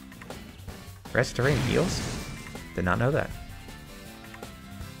 Grassy terrain heals? Did not know that.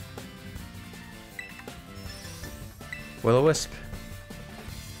 Will-O-Wisp.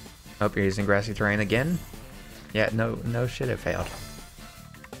 Hope you're using grassy terrain again. Yeah, no shit, it failed.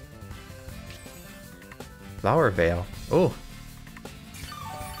 Flower Veil. Oh.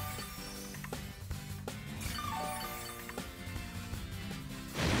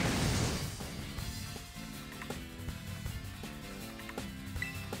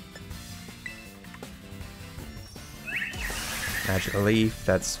 Magical Leaf,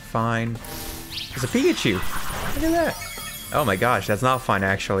 that's fine. There's a Pikachu! Look at that! Oh my gosh, that's not fine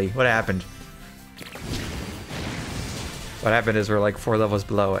actually. What happened? What happened is we're like 4 levels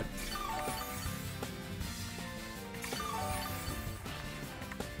below it.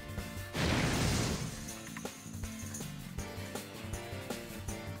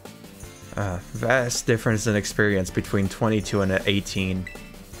 Vast difference in experience between 22 and 18.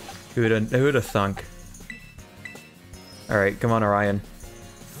 Who'd have thunk? Alright, come on, Orion.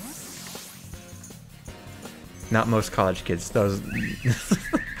 Not most college kids. Those...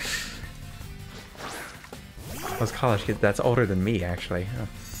 Those college kids, that's older than me, actually. Oh.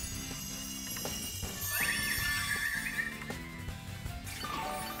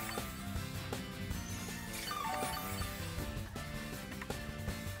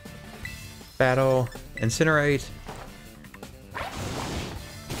 Battle. Incinerate.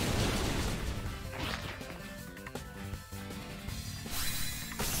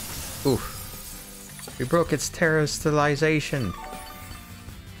 Oof. We broke its terrestrialization.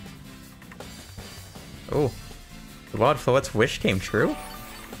 Oh. The Wild Floette's wish came true?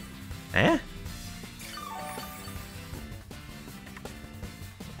 Eh?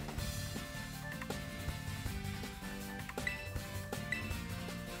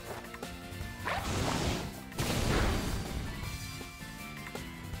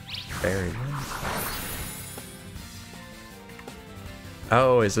 Fairy.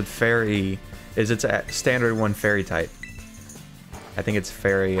 Oh, is it fairy? Is it a standard 1 fairy type? I think it's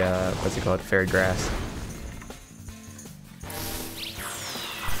fairy, what's it called? Fairy grass.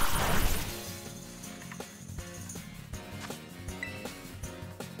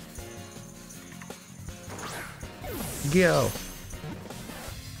 Go.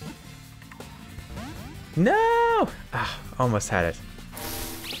 No! Ah, almost had it.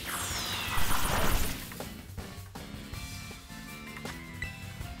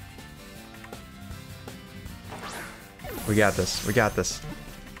 We got this. We got this.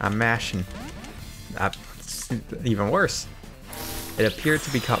 I'm mashing. Even worse. It appeared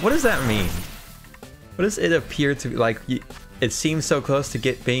to be caught. What does that mean? What does it appear to be? Like, it seems so close to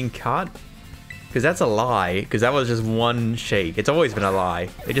being caught? Because that's a lie. Because that was just one shake. It's always been a lie.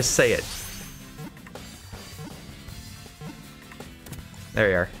 They just say it. There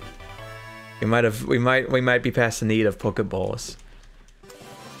you are. We might be past the need of Pokeballs.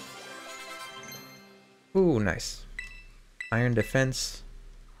 Ooh, nice. Iron defense.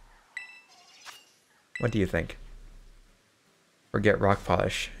 What do you think? Forget rock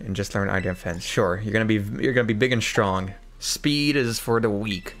polish and just learn iron defense. Sure, you're gonna be big and strong. Speed is for the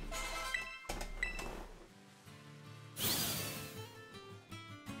weak.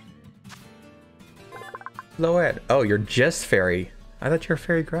 Floette. Oh, you're just fairy. I thought you were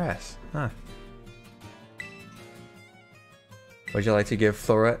fairy grass. Huh. Would you like to give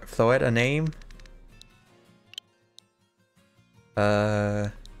Floette a name? I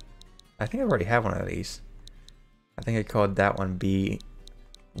think I already have one of these. I think I called that one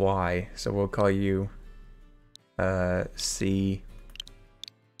B-Y, so we'll call you C-X.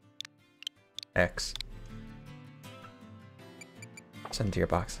 Send to your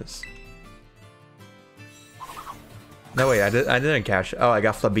boxes. No, wait, I didn't catch. Oh, I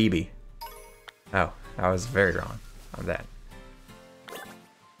got Flabibi. Oh, I was very wrong on that.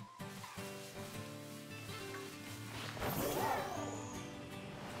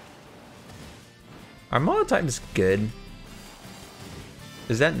 Our monotype is good.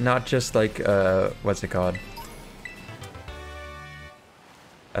 Is that not just like, what's it called?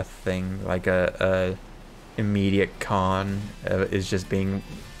 A thing, like a immediate con is just being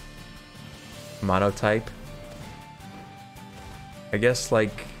monotype? I guess,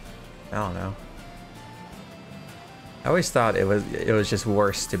 like, I don't know. I always thought it was just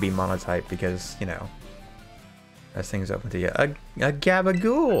worse to be monotype because, you know, as things open to you. A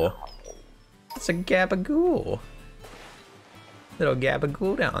Gabagool! It's a Gabagool! Little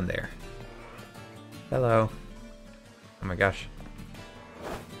Gabagool down there. Hello. Oh my gosh.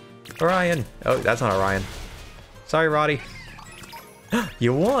 Orion! Oh, that's not Orion. Sorry, Roddy.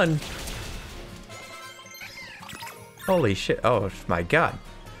 You won! Holy shit. Oh my god.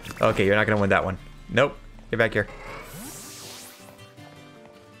 Okay, you're not gonna win that one. Nope. Get back here.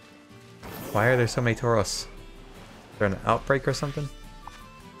 Why are there so many Tauros? Is there an outbreak or something?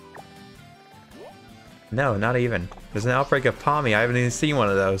 No, not even. There's an outbreak of Pawmi. I haven't even seen one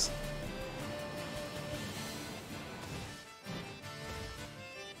of those.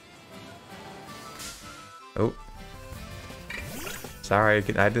 Oh. Sorry,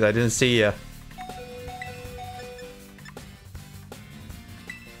 I didn't see ya.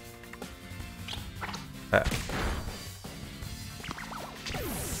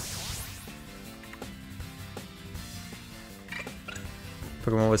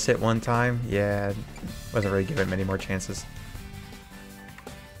 Pokemon was hit one time. Yeah, wasn't really given many more chances.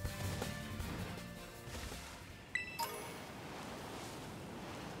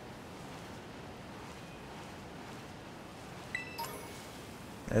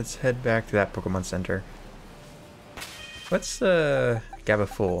 Let's head back to that Pokemon Center. What's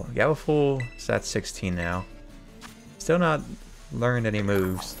Gabaful? Gabaful's at 16 now. Still not learned any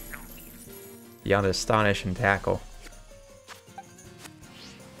moves beyond Astonish and Tackle.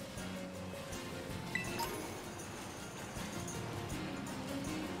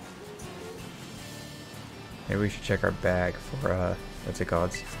 Maybe we should check our bag for, what's it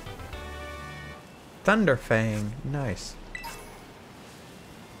called? Thunderfang! Nice.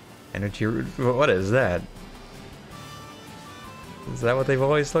 Energy root. What is that? Is that what they've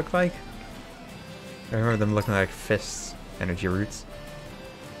always looked like? I remember them looking like fists. Energy roots.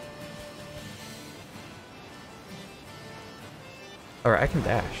 Alright, I can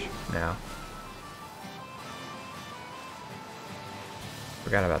dash now.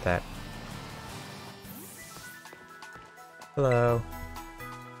 Forgot about that. Hello.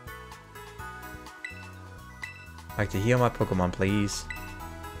 I'd like to heal my Pokemon, please.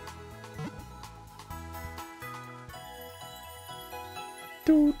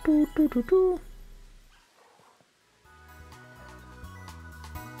 Do, do, do, do, do.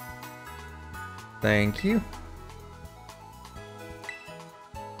 Thank you.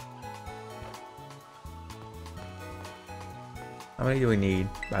 How many do we need,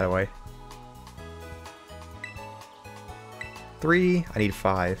 by the way? 3. I need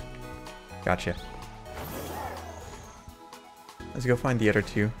 5. Gotcha. Let's go find the other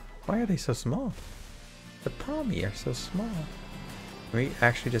 2. Why are they so small? The Pawmi are so small. Can we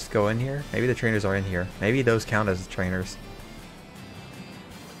actually just go in here? Maybe the trainers are in here. Maybe those count as trainers.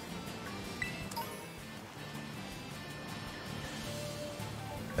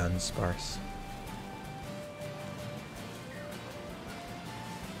 Dunsparce.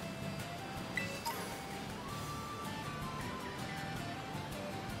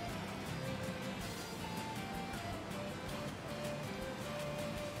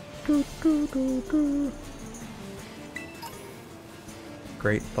 Do, do, do, do.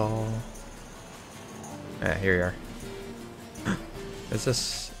 Great Ball. Ah, here you are. It's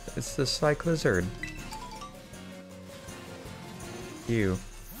this Cyclizard. You.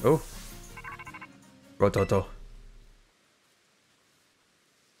 Oh. Rototo.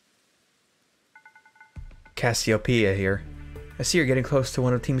 Cassiopeia here. I see you're getting close to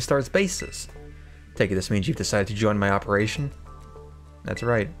one of Team Star's bases. Take it this means you've decided to join my operation? That's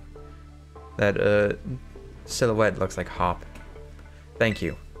right. That, silhouette looks like Hop. Thank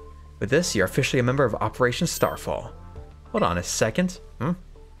you. With this, you're officially a member of Operation Starfall. Hold on a second.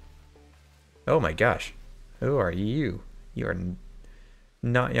 Oh my gosh. Who are you? You are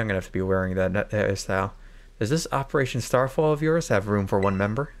not young enough to be wearing that hairstyle. Does this Operation Starfall of yours have room for one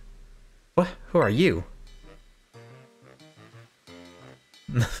member? What? Who are you?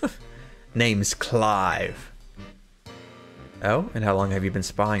 Name's Clive. Oh, and how long have you been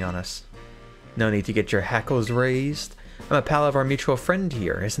spying on us? No need to get your hackles raised. I'm a pal of our mutual friend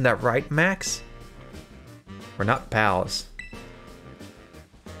here. Isn't that right, Max? We're not pals.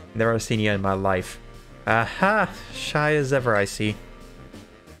 Never seen you in my life. Aha! Shy as ever, I see.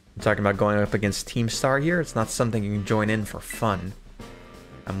 I'm talking about going up against Team Star here. It's not something you can join in for fun.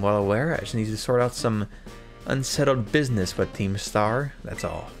 I'm well aware. I just need to sort out some unsettled business with Team Star. That's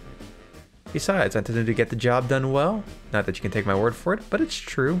all. Besides, I intend to get the job done well. Not that you can take my word for it, but it's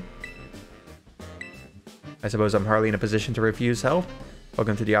true. I suppose I'm hardly in a position to refuse help.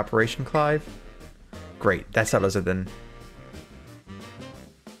 Welcome to the operation, Clive. Great, that settles it then.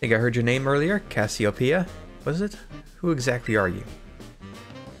 Think I heard your name earlier? Cassiopeia? Was it? Who exactly are you?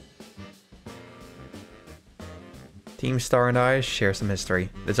 Team Star and I share some history.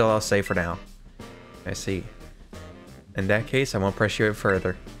 That's all I'll say for now. I see. In that case, I won't press you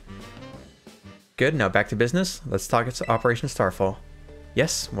further. Good, now back to business. Let's talk Operation Starfall.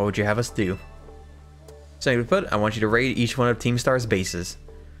 Yes, what would you have us do? Simply put, I want you to raid each one of Team Star's bases.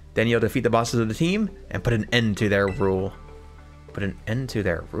 Then you'll defeat the bosses of the team and put an end to their rule. Put an end to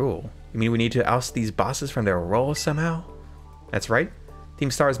their rule? You mean we need to oust these bosses from their role somehow? That's right.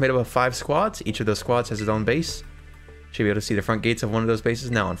 Team Star is made up of 5 squads. Each of those squads has its own base. Should be able to see the front gates of one of those bases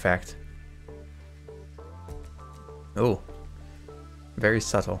now, in fact. Oh. Very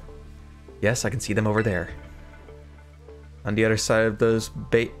subtle. Yes, I can see them over there. On the other side of those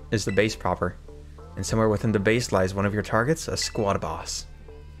is the base proper. And somewhere within the base lies one of your targets, a squad boss.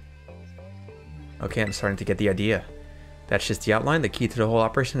 Okay, I'm starting to get the idea. That's just the outline. The key to the whole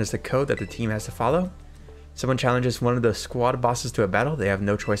operation is the code that the team has to follow. Someone challenges one of the squad bosses to a battle, they have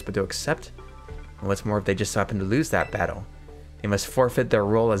no choice but to accept. And what's more, if they just happen to lose that battle, they must forfeit their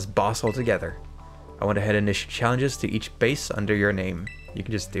role as boss altogether. I went ahead and issued challenges to each base under your name. You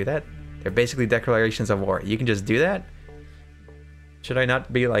can just do that? They're basically declarations of war. You can just do that? Should I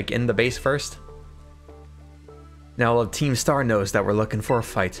not be like in the base first? Now all of Team Star knows that we're looking for a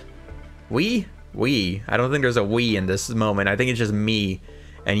fight. We? I don't think there's a we in this moment. I think it's just me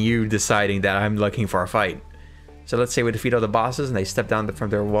and you deciding that I'm looking for a fight. So let's say we defeat all the bosses and they step down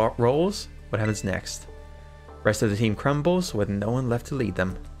from their roles. What happens next? Rest of the team crumbles with no one left to lead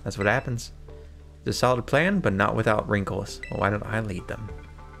them. That's what happens. It's a solid plan, but not without wrinkles. Well, why don't I lead them?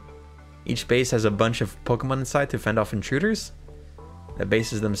 Each base has a bunch of Pokemon inside to fend off intruders. The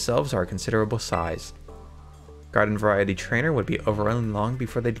bases themselves are a considerable size. Garden Variety Trainer would be overrun long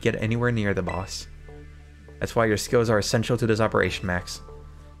before they'd get anywhere near the boss. That's why your skills are essential to this operation, Max.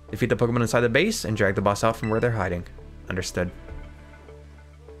 Defeat the Pokemon inside the base and drag the boss out from where they're hiding. Understood.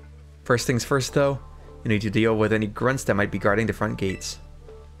 First things first though, you need to deal with any grunts that might be guarding the front gates.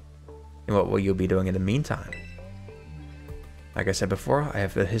 And what will you be doing in the meantime? Like I said before, I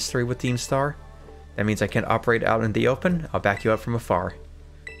have a history with Team Star. That means I can't operate out in the open. I'll back you up from afar.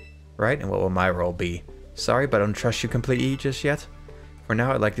 Right? And what will my role be? Sorry, but I don't trust you completely just yet. For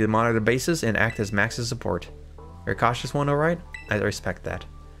now, I'd like you to monitor the bases and act as Max's support. You're a cautious one, alright? I respect that.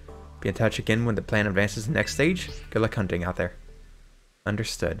 Be in touch again when the plan advances to the next stage. Good luck hunting out there.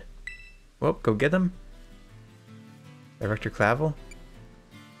 Understood. Well, go get them. Director Clavel?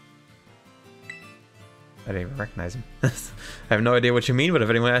 I didn't even recognize him. I have no idea what you mean, but if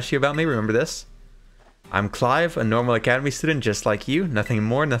anyone asks you about me, remember this. I'm Clive, a normal academy student just like you. Nothing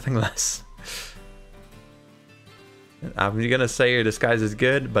more, nothing less. I'm gonna say your disguise is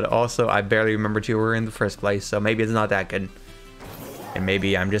good, but also I barely remembered you were in the first place, so maybe it's not that good. And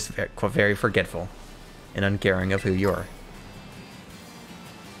maybe I'm just very forgetful and uncaring of who you are.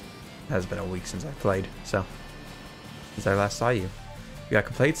 It has been a week since I played, so since I last saw you. You got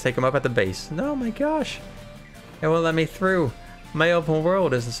complaints? Take them up at the base. No, my gosh. They won't let me through. My open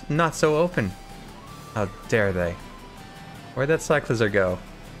world is not so open. How dare they? Where'd that Cyclizard go?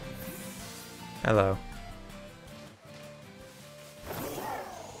 Hello.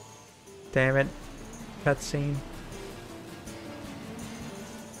 Damn it. cutscene.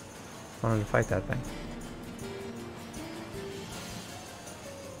 I wanted to fight that thing.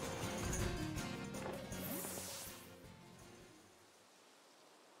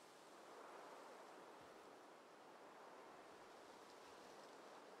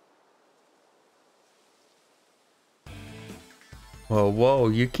 Whoa, whoa,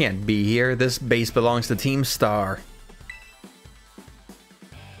 you can't be here. This base belongs to Team Star.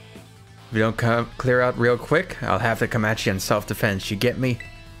 If you don't clear out real quick, I'll have to come at you in self-defense. You get me?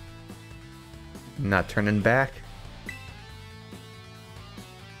 Not turning back.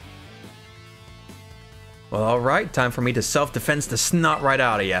 Well, alright. Time for me to self-defense the snot right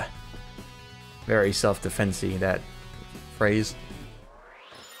out of ya. Very self-defense-y, that phrase.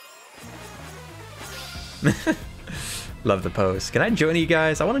 Love the pose. Can I join you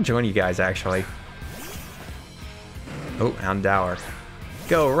guys? I want to join you guys, actually. Oh, Houndour.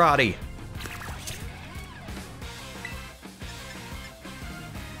 Go, Roddy!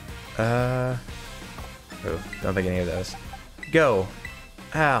 Oh, don't think any of those. Go!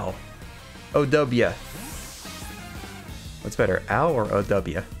 Ow! OW. What's better, ow or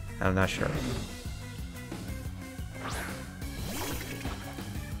OW? I'm not sure.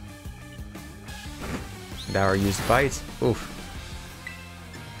 Houndour used bites. Oof.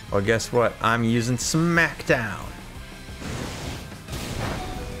 Well, guess what? I'm using Smackdown.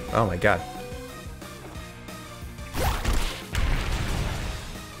 Oh my god.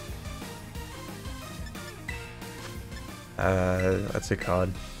 What's it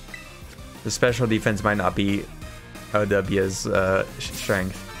called? The special defense might not be OW's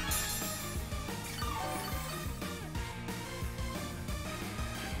strength.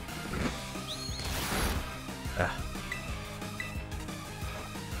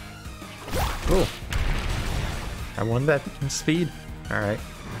 Cool. I won that in speed. Alright.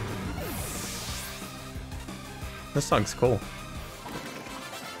 This song's cool.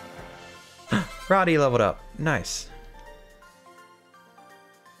 Roddy leveled up. Nice.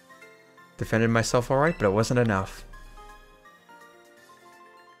 Defended myself alright, but it wasn't enough.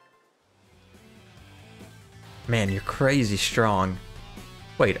 Man, you're crazy strong.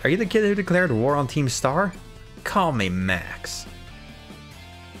 Wait, are you the kid who declared war on Team Star? Call me Max.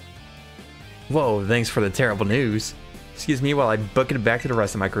 Whoa, thanks for the terrible news. Excuse me while I book it back to the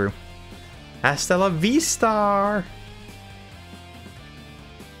rest of my crew. Hasta la vista!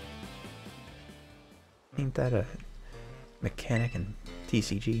 Ain't that a mechanic in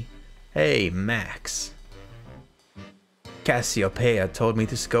TCG? Hey, Max. Cassiopeia told me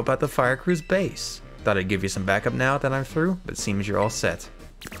to scope out the fire crew's base. Thought I'd give you some backup now that I'm through, but seems you're all set.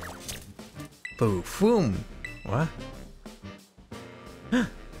 Boo-foom. What?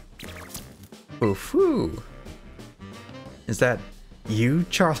 Boo-foo. Is that you,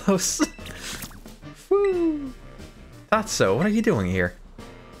 Charlos? Foo. Thought so. What are you doing here?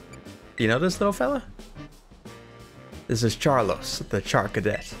 Do you know this little fella? This is Charlos, the Char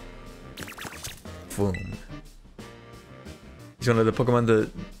Cadet. Boom. He's one of the Pokemon the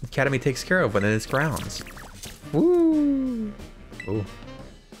Academy takes care of when in its grounds. Woo! Ooh.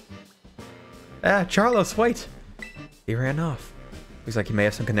 Ah, Charlos, wait! He ran off. Looks like he may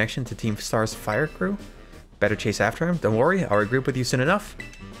have some connection to Team Star's fire crew. Better chase after him. Don't worry, I'll regroup with you soon enough.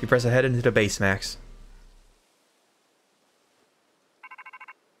 You press ahead into the base, Max.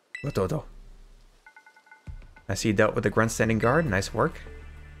 What? I see you dealt with the grunt standing guard. Nice work.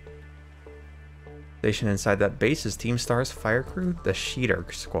 Stationed inside that base is Team Star's fire crew, the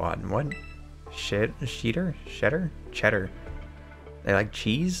Sheeter Squad. What? Sheeter? Cheddar. They like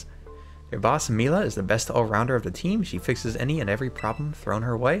cheese? Their boss, Mila, is the best all-rounder of the team. She fixes any and every problem thrown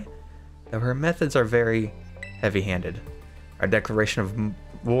her way, though her methods are very heavy-handed. Our declaration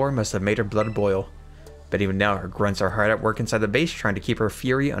of war must have made her blood boil, but even now her grunts are hard at work inside the base trying to keep her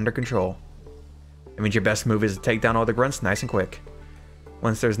fury under control. That means your best move is to take down all the grunts nice and quick.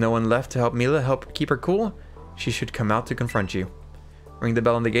 Once there's no one left to help Mila keep her cool, she should come out to confront you. Ring the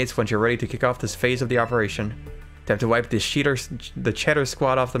bell on the gates once you're ready to kick off this phase of the operation. Time to wipe the Cheddar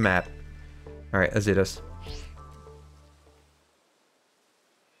Squad off the map. Alright, let's do this.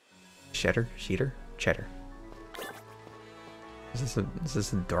 Cheddar? Cheddar. Is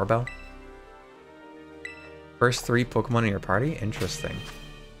this a doorbell? First 3 Pokemon in your party? Interesting.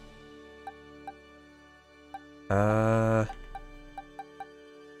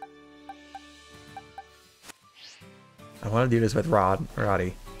 I want to do this with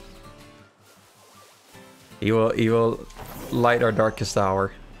Roddy. He will light our darkest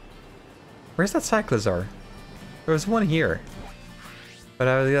hour. Where's that Cyclizar? There was one here. But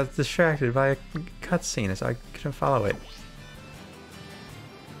I got distracted by a cutscene, so I couldn't follow it.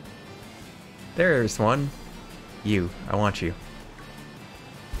 There's one. You. I want you.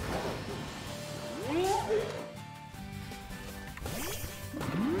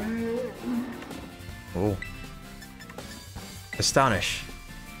 Oh. Astonish.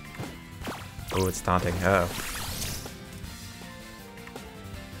 Oh, it's taunting. Uh oh.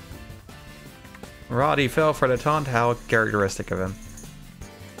 Roddy fell for the taunt. How characteristic of him.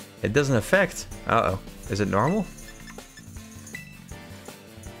 It doesn't affect. Uh oh. Is it normal?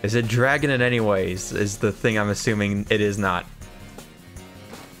 Is it dragon in any ways? Is the thing I'm assuming it is not.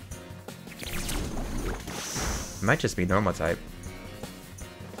 It might just be normal type.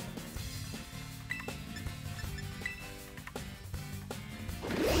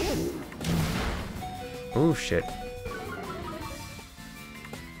 Oh shit.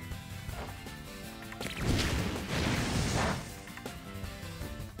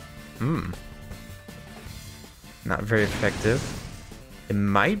 Not very effective. It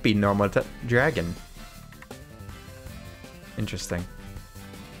might be normal dragon. Interesting.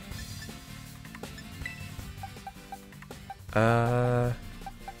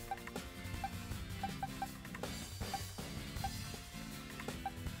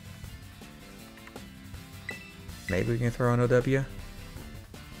 Maybe we can throw an OW.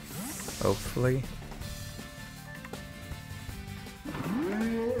 Hopefully.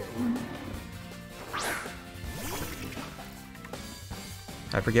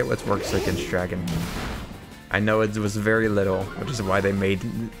 I forget what works against dragon. I know it was very little, which is why they made,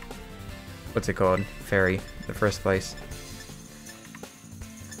 what's it called? Fairy, in the first place.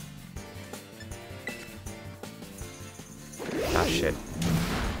 Ah, shit.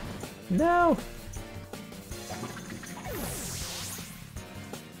 No!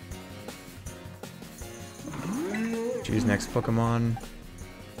 Choose next Pokemon.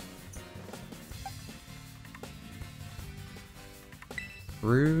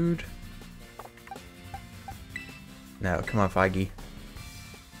 Rude. No, come on, Feige.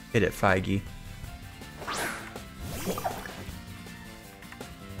 Hit it, Feige.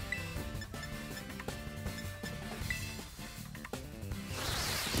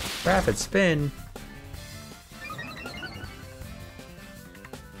 Rapid spin.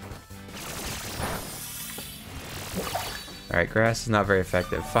 Alright, grass is not very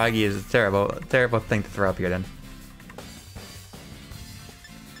effective. Feige is a terrible thing to throw up here then.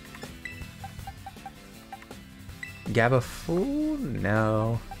 Gabafool?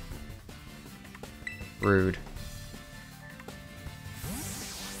 No. Rude.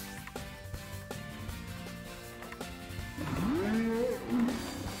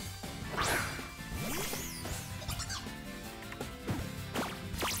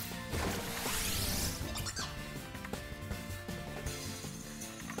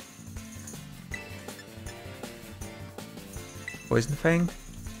 Poison Fang?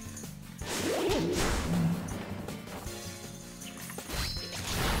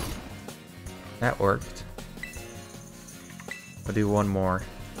 That worked. I'll do one more.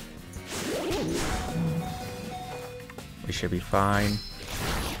 We should be fine.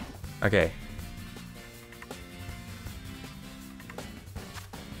 Okay.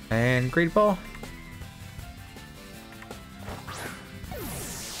 And Great Ball.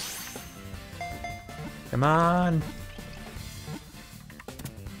 Come on.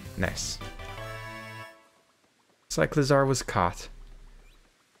 Nice. Cyclizar was caught.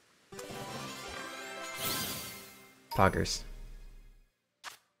 Poggers.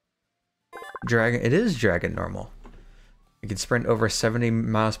 Dragon. It is dragon normal. You can sprint over 70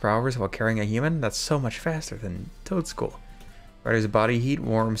 miles per hour while carrying a human. That's so much faster than Toadstool. Rider's body heat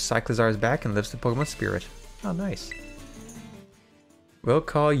warms Cyclizar's back and lifts the Pokemon spirit. Oh, nice. We'll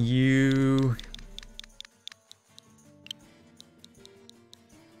call you...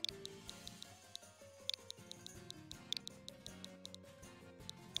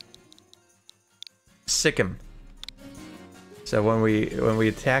 Sikkim. So when we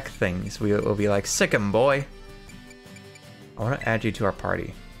attack things, we'll be like, Sikkim, boy. I want to add you to our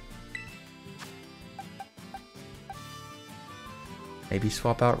party. Maybe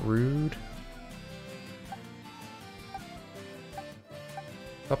swap out Rude.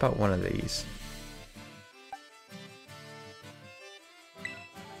 Swap out one of these.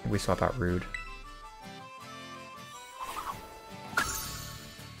 We swap out Rude.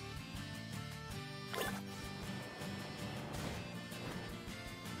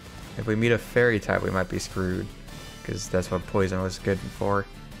 If we meet a fairy type, we might be screwed. Because that's what poison was good for.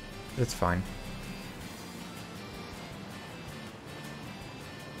 But it's fine.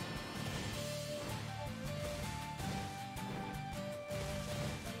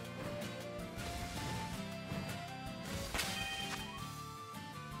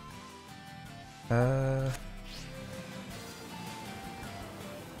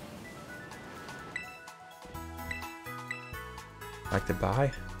 Like to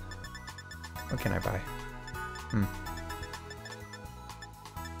buy? What can I buy?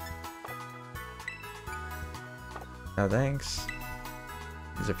 No thanks.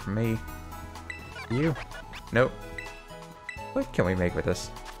 Is it for me? You? Nope. What can we make with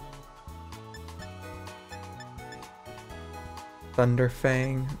this?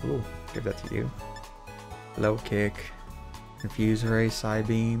 Thunderfang. Ooh, give that to you. Low kick. Confuse ray,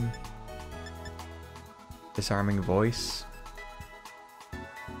 Psybeam. Disarming voice.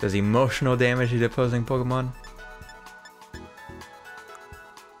 Does emotional damage to opposing Pokemon.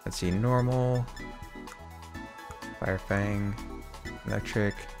 Let's see, normal. Fire Fang.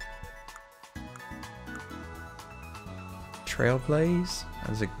 Electric. Trailblaze?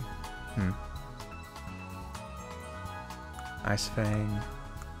 That's a Ice Fang.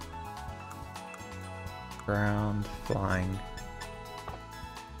 Ground. Flying.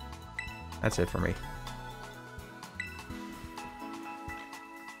 That's it for me.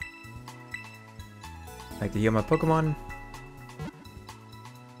 Like to heal my Pokemon.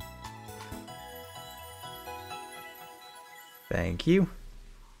 Thank you.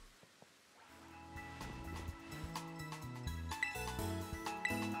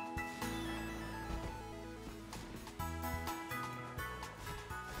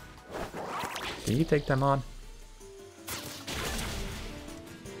 Can you take them on?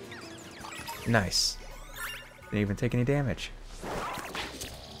 Nice. Didn't even take any damage.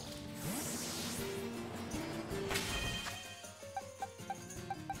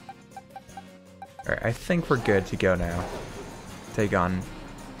 Alright, I think we're good to go now. Take on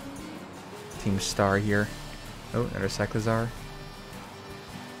Team Star here. Oh, another Cyclizar.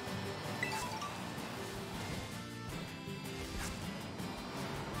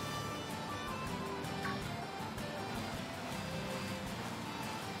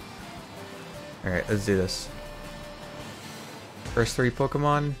 Alright, let's do this. First 3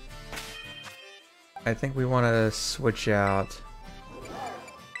 Pokemon. I think we want to switch out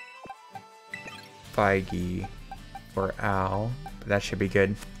Feige for Owl, but that should be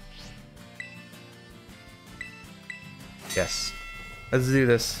good. Yes. Let's do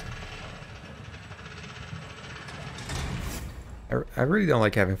this. I really don't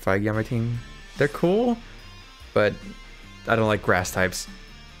like having Feige on my team. They're cool, but I don't like grass types.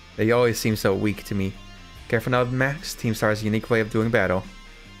 They always seem so weak to me. Careful now, Max. Team Star's unique way of doing battle.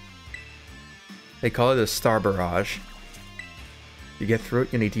 They call it a Star Barrage. To get through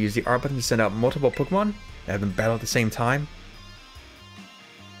it, you need to use the R button to send out multiple Pokemon and have them battle at the same time.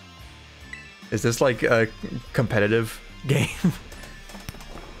 Is this like a competitive game?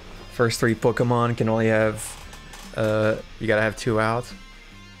 First 3 Pokemon can only have... you gotta have 2 out?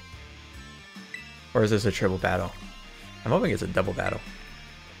 Or is this a triple battle? I'm hoping it's a double battle.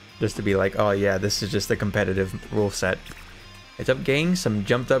 Just to be like, oh yeah, this is just a competitive rule set. It's up, gang. Some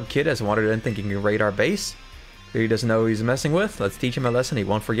jumped up kid has wandered in thinking he can raid our base. He doesn't know who he's messing with. Let's teach him a lesson he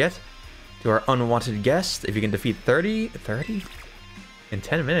won't forget. To our unwanted guest, if you can defeat 30 in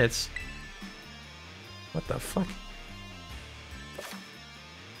 10 minutes. What the fuck?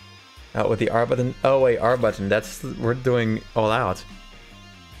 Out with the R button. Oh wait, R button. That's, we're doing all out.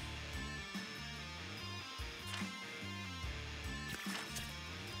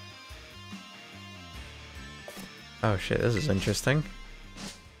 Oh shit, this is interesting.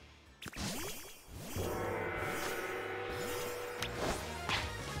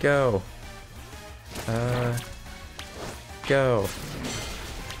 Go. Go.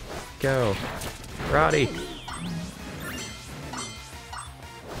 Go. Roddy.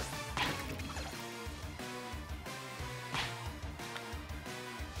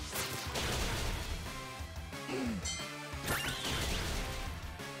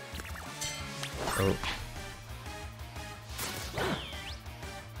 Oh.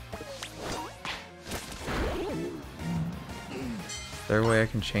 Is there a way I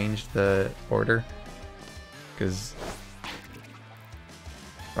can change the order? Because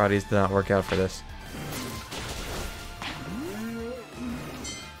Roddy's did not work out for this.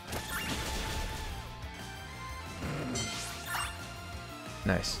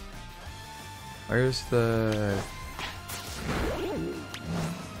 Nice. Where's the...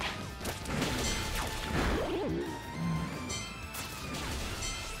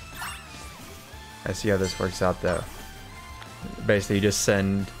 I see how this works out though. Basically you just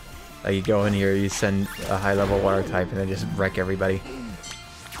send, like you go in here, you send a high level water type and then just wreck everybody.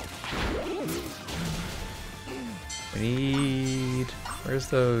 We need... where's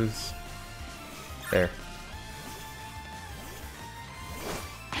those? There.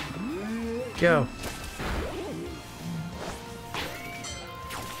 Go.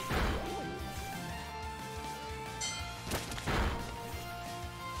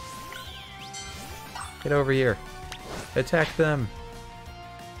 Get over here. Attack them.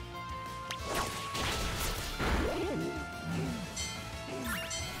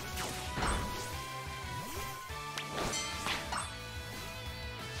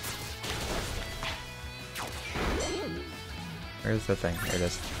 Where's the thing? There it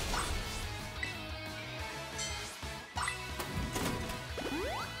is.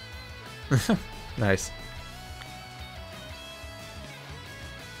 Nice.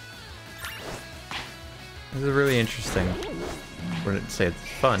 This is really interesting. I wouldn't say it's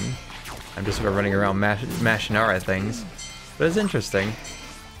fun. I'm just sort of running around mashing R at things. But it's interesting.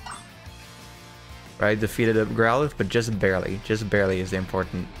 I defeated a Growlithe, but just barely. Just barely is the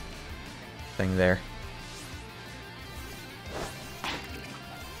important thing there.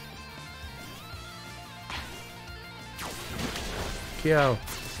 Go.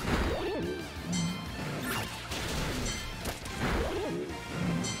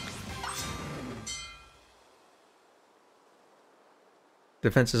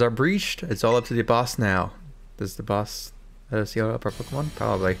 Defenses are breached. It's all up to the boss now. Does the boss let us heal up our Pokemon?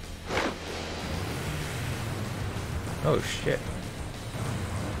 Probably. Oh shit.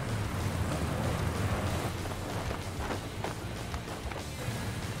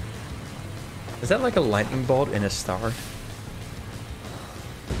 Is that like a lightning bolt in a star?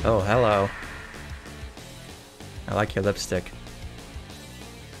 Oh, hello. I like your lipstick.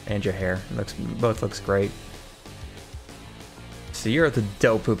 And your hair. Both looks great. So you're the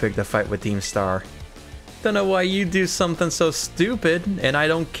dope who picked the fight with Team Star. Don't know why you do something so stupid, and I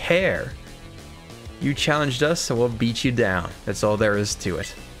don't care. You challenged us, so we'll beat you down. That's all there is to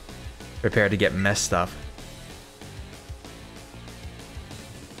it. Prepare to get messed up.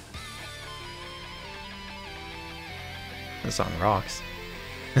 This song rocks.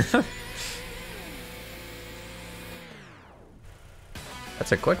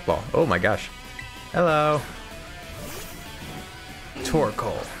 That's a quick ball. Oh my gosh. Hello.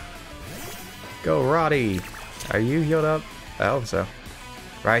 Torkoal. Go, Roddy. Are you healed up? I hope so.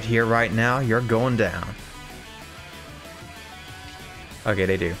 Right here, right now, you're going down. Okay,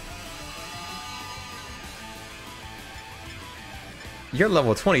 they do. You're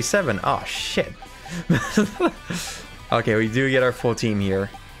level 27. Oh, shit. Okay, we do get our full team here.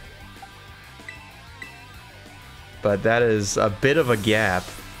 But that is a bit of a gap.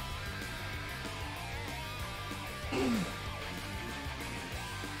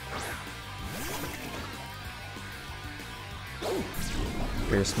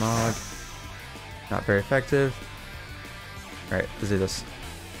 Fear Smog. Not very effective. Alright, let's do this.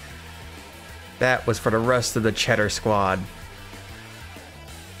 That was for the rest of the Cheddar squad.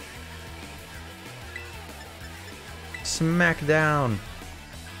 Smack down.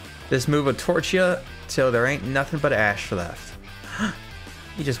 This move will torch you till there ain't nothing but ash left.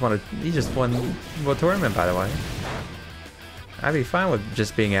 He just won a tournament, by the way. I'd be fine with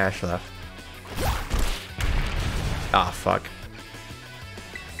just being ash left. Ah, fuck.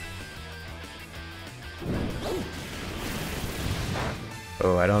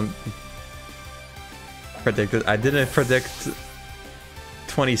 Oh, I don't predict it. I didn't predict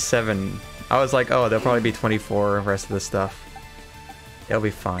 27. I was like, oh, there'll probably be 24 the rest of the stuff. It'll be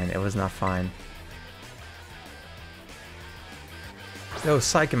fine. It was not fine. No,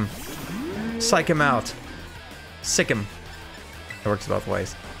 psych him. Psych him out. Sick him. It works both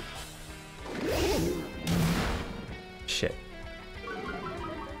ways. Shit.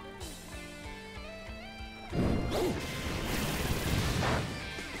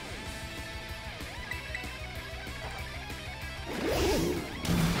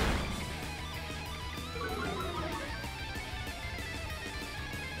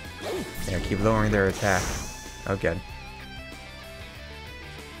 Yeah, keep lowering their attack. Oh, good.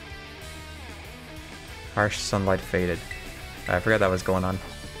 Harsh sunlight faded. I forgot that was going on.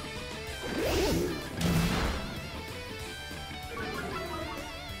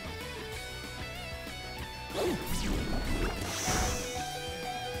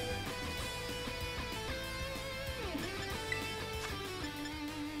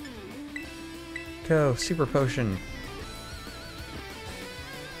 Go, super potion.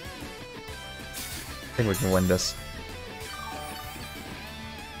 I think we can win this.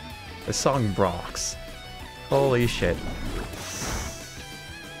 The song rocks. Holy shit.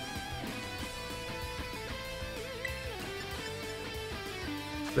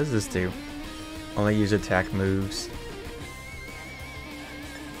 What does this do? Only use attack moves.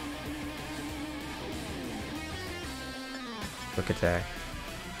 Quick attack.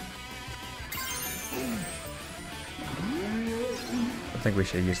 don't think we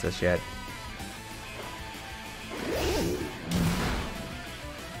should use this yet.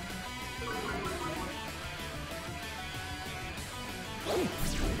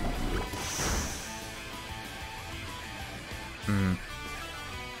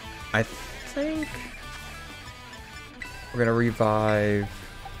 I think we're gonna revive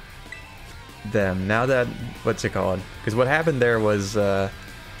them now that, what's it called? Because what happened there was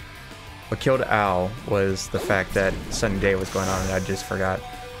what killed Al was the fact that Sunny Day was going on and I just forgot.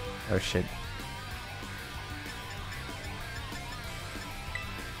 Oh shit.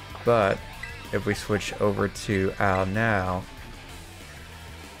 But if we switch over to Al now,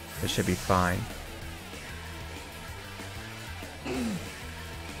 it should be fine.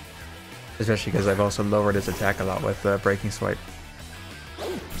 Especially because I've also lowered his attack a lot with Breaking Swipe.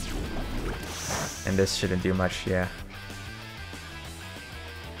 And this shouldn't do much, yeah.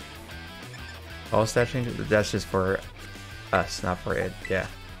 All stat changes? That's just for us, not for it, yeah.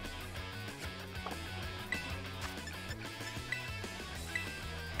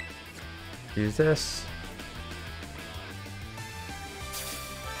 Use this.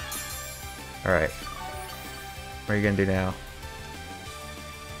 Alright. What are you gonna do now?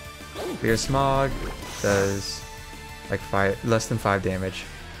 Your Smog does like less than 5 damage.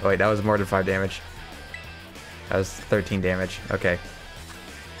 Oh wait, that was more than 5 damage. That was 13 damage. Okay.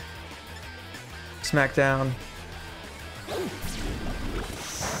 Smackdown.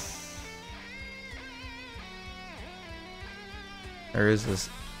 There is this.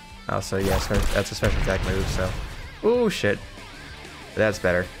 Also, yes, that's a special attack move. So, oh shit, that's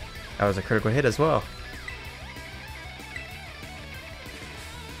better. That was a critical hit as well.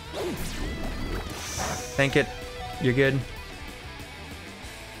 Tank it. You're good.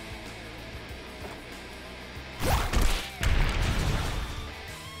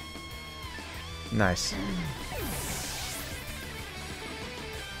 Nice.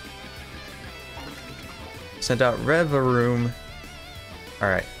 Sent out Revaroom.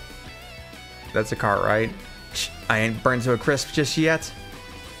 Alright. That's a cart, right? I ain't burned to a crisp just yet.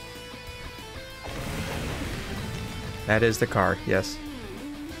 That is the cart, yes.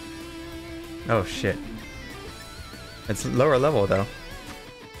 Oh shit. It's lower level though.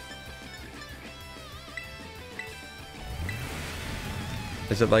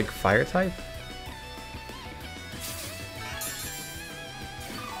 Is it like fire type?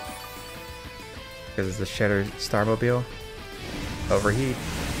 Because it's the Shatter Starmobile. Overheat.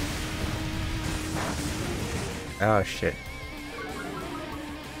 Oh shit.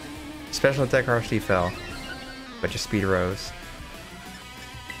 Special attack harshly fell, but your speed rose.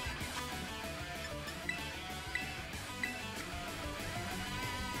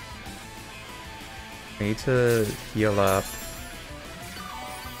 We need to heal up.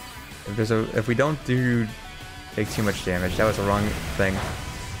 If we don't take too much damage, that was the wrong thing.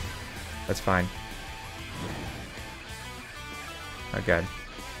 That's fine. Oh god.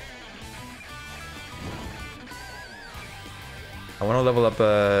 I want to level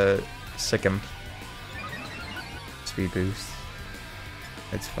up Sikkim. Speed boost.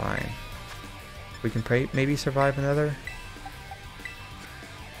 It's fine. We can maybe survive another.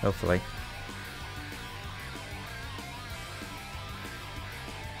 Hopefully.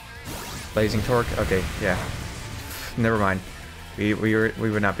 Blazing Torque. Okay, yeah. Never mind. We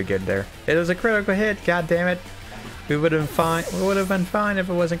would not be good there. It was a critical hit. God damn it. We would have fine. We would have been fine if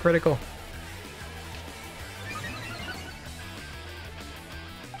it wasn't critical.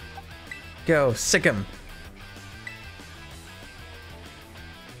 Go, Sikkim.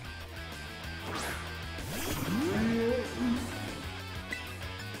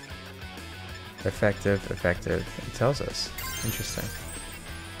 Effective, effective. It tells us. Interesting.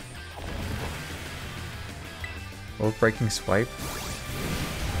 Will Breaking Swipe?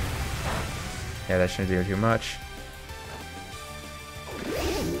 Yeah, that shouldn't do too much.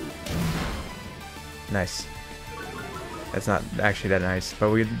 Nice. That's not actually that nice,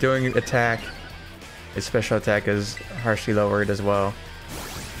 but we're doing attack. His special attack is harshly lowered as well.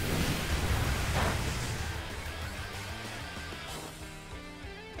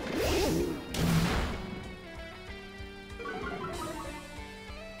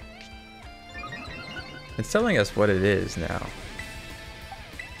 It's telling us what it is now.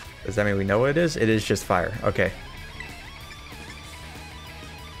 Does that mean we know what it is? It is just fire. Okay.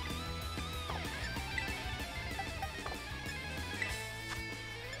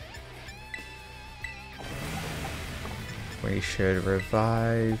 We should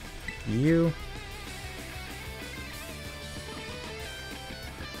revive you.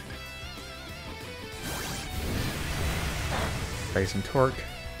 Play some torque.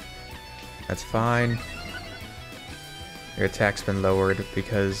 That's fine. Your attack's been lowered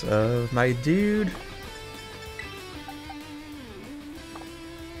because of my dude.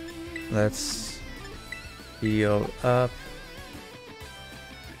 Let's heal up.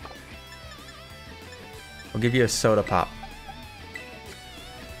 I'll give you a soda pop.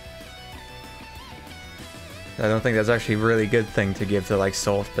 I don't think that's actually a really good thing to give to like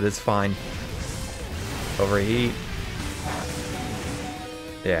Salt, but it's fine. Overheat.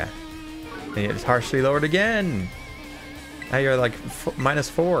 Yeah. And it's harshly lowered again. Now you're like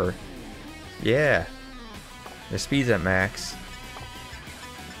 -4. Yeah. Your speed's at max.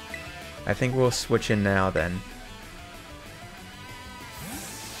 I think we'll switch in now then.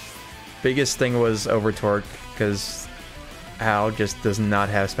 Biggest thing was over torque because Hal just does not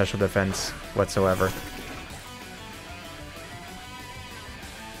have special defense whatsoever.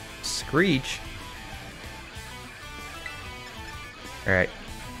 Screech. Alright.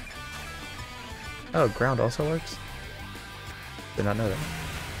 Oh, ground also works? Did not know that.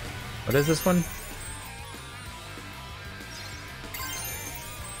 What is this one?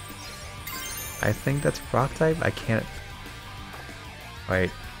 I think that's rock type? I can't...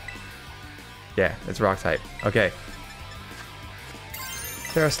 Wait. Yeah, it's rock type. Okay.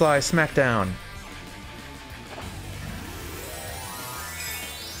 Terrasly, Smackdown.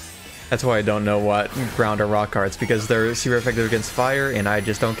 That's why I don't know what ground or rock cards, because they're super effective against fire, and I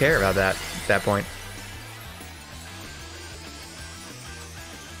just don't care about that at that point.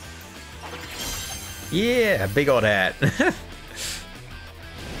 Yeah, big old hat.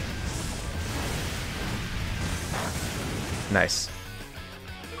 Nice.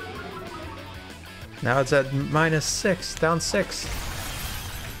 Now it's at -6, down 6.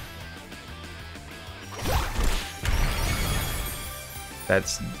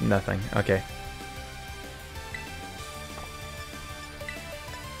 That's nothing. Okay.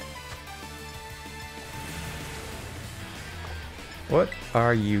 What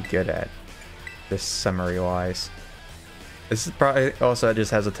are you good at? This summary wise. This is probably also it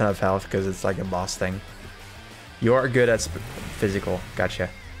just has a ton of health because it's like a boss thing. You are good at physical. Gotcha.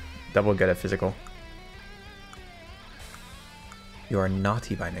 Double good at physical. You are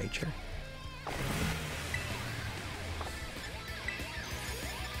naughty by nature.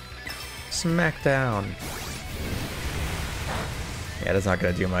 Smackdown. Yeah, that's not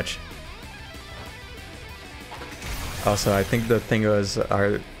gonna do much. Also, I think the thing was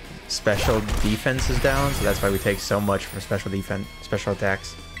our special defense is down, so that's why we take so much for special defense, special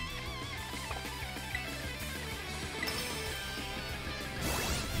attacks.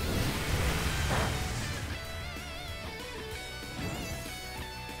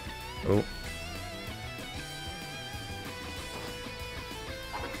 Oh.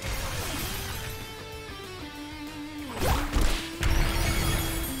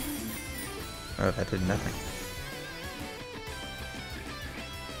 Oh, that did nothing.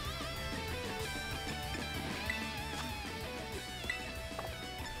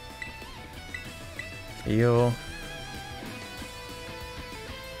 Heal.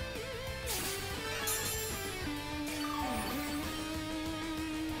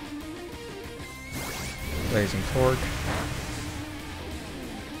 Blazing torque.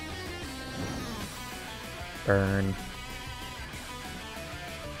 Burn.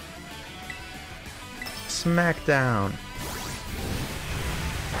 Smackdown.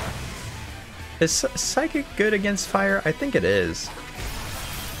 Is Psychic good against fire? I think it is.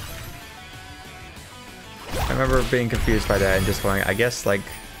 I remember being confused by that and just going, I guess like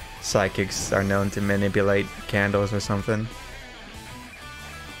psychics are known to manipulate candles or something.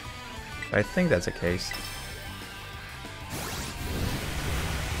 I think that's the case.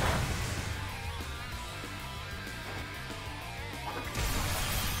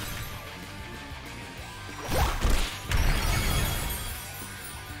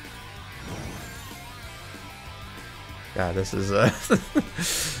 God, this is a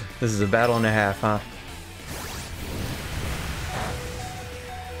this is a battle and a half, huh?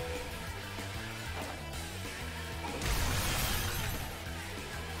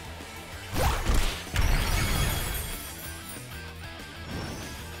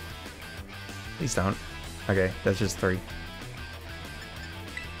 Please don't. Okay, that's just 3.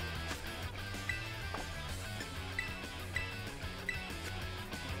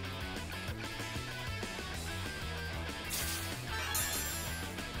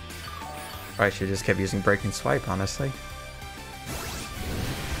 I should just kept using Breaking Swipe, honestly.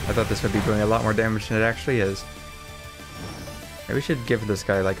 I thought this would be doing a lot more damage than it actually is. Maybe we should give this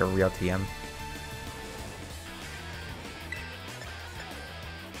guy like a real TM.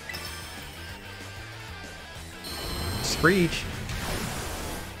 Screech!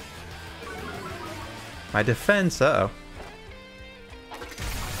 My defense, uh-oh.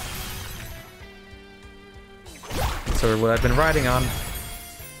 also what I've been riding on.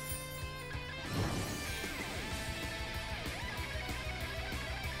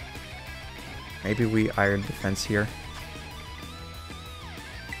 Maybe we iron defense here.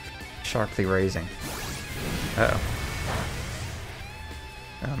 Sharply raising. Uh-oh.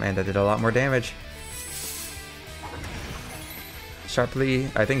 Oh man, that did a lot more damage. Sharply,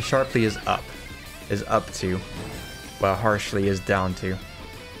 I think Sharply is up. Is up to. While Harshly is down to.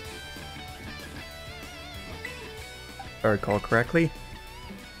 If I recall correctly.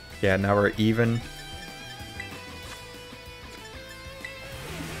 Yeah, now we're even.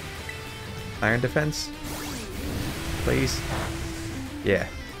 Iron defense? Please? Yeah.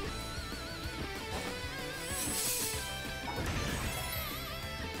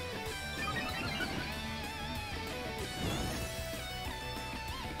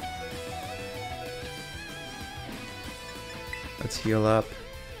 Let's heal up.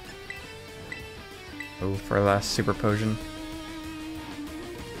 Oh, for our last super potion.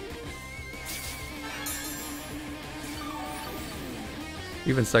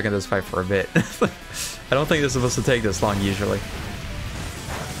 We've been stuck in this fight for a bit. I don't think this is supposed to take this long usually.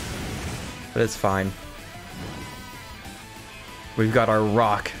 But it's fine. We've got our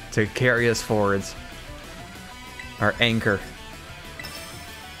rock to carry us forwards. Our anchor.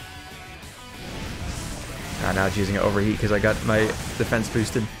 Ah, now it's using an overheat because I got my defense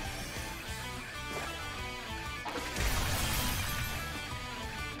boosted.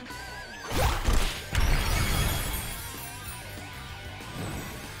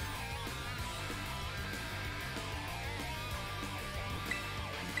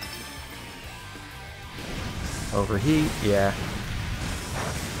 Overheat, yeah.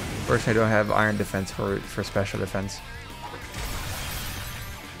 First, I don't have iron defense for special defense.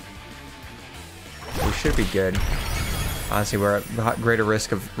 We should be good. Honestly, we're at greater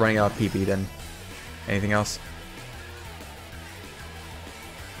risk of running out of PP than anything else.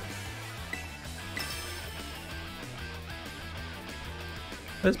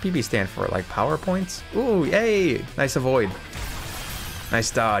 What does PP stand for? Like power points? Ooh, yay! Nice avoid.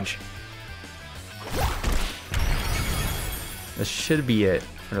 Nice dodge. This should be it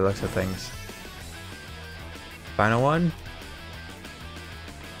for the looks of things. Final one.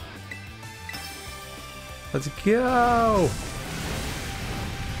 Let's go!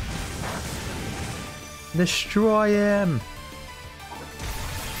 Destroy him!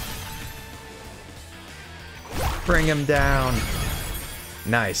 Bring him down!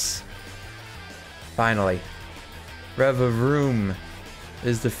 Nice. Finally. Revavroom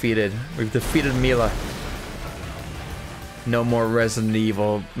is defeated. We've defeated Mila. No more Resident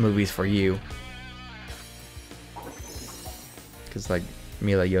Evil movies for you. Because, like,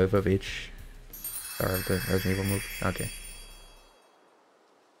 Mila Jovovich. Or the Resident Evil movie. Okay.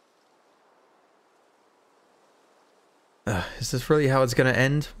 Is this really how it's gonna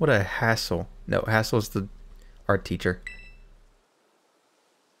end? What a hassle. No, Hassel's the art teacher.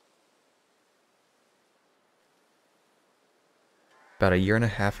 About a year and a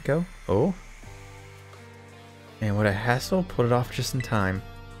half ago? Oh. And what a hassle, put it off just in time.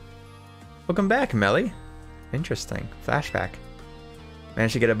 Welcome back, Melly. Interesting. Flashback.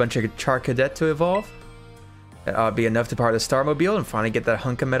 Managed to get a bunch of Char Cadet to evolve. That ought to be enough to power the Starmobile and finally get that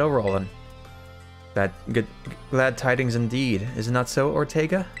hunk of metal rolling. That good, glad tidings indeed. Is it not so,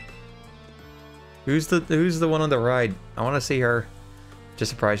 Ortega? Who's the one on the ride? I want to see her. Just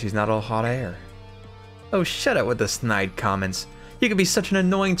surprised she's not all hot air. Oh, shut up with the snide comments. You could be such an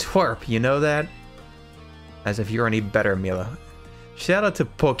annoying twerp, you know that? As if you're any better, Mila. Shout out to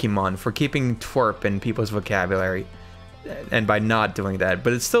Pokemon for keeping twerp in people's vocabulary. And by not doing that,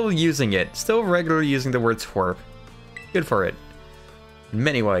 but it's still using it. Still regularly using the word twerp. Good for it. In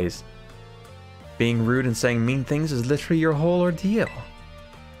many ways. Being rude and saying mean things is literally your whole ordeal.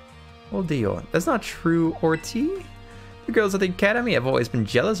 That's not true, Orti. The girls at the academy have always been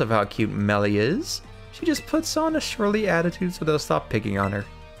jealous of how cute Melly is. She just puts on a surly attitude so they'll stop picking on her.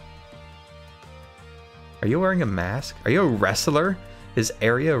 Are you wearing a mask? Are you a wrestler? Is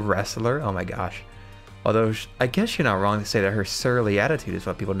Aria a wrestler? Oh my gosh. Although, I guess you're not wrong to say that her surly attitude is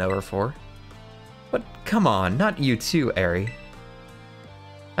what people know her for. But come on, not you too, Ari.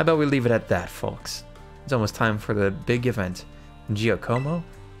 How about we leave it at that, folks? It's almost time for the big event. Giacomo?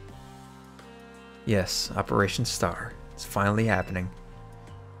 Yes, Operation Star. It's finally happening.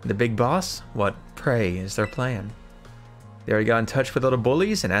 The big boss? What, pray, is their plan? They already got in touch with all the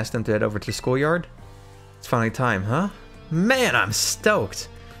bullies and asked them to head over to the schoolyard? It's finally time, huh? Man, I'm stoked!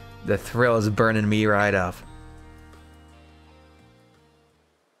 The thrill is burning me right up.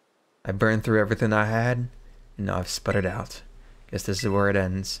 I burned through everything I had, and now I've sputtered out. Guess this is where it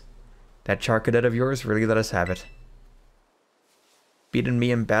ends. That Char Cadet of yours really let us have it. Beating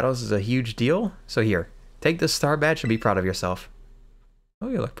me in battles is a huge deal. So here, take this star badge and be proud of yourself. Oh,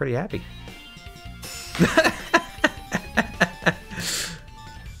 you look pretty happy.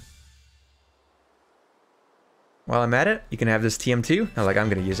 While I'm at it, you can have this TM2, not like I'm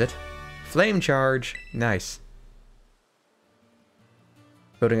gonna use it. Flame charge, nice.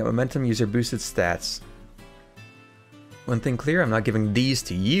 Building up momentum, user boosted stats. One thing clear, I'm not giving these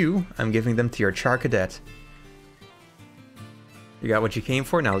to you, I'm giving them to your Char Cadet. You got what you came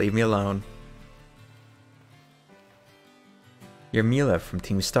for, now leave me alone. You're Mila from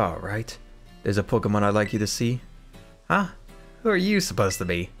Team Star, right? There's a Pokemon I'd like you to see. Huh? Who are you supposed to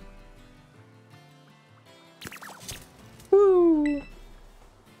be? Woo!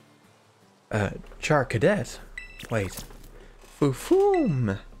 Char Cadet? Wait.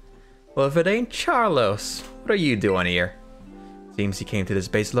 Foofoom! Well, if it ain't Charlos, what are you doing here? Seems he came to this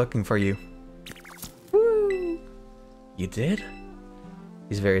base looking for you. Woo! You did?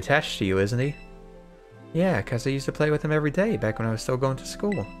 He's very attached to you, isn't he? Yeah, cause I used to play with him every day back when I was still going to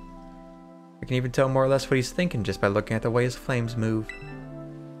school. I can even tell more or less what he's thinking just by looking at the way his flames move.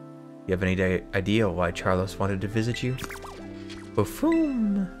 You have any idea why Charlos wanted to visit you?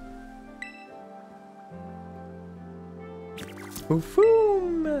 Boofoom!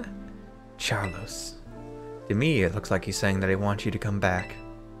 Boofoom! Charlos. To me, it looks like he's saying that he wants you to come back.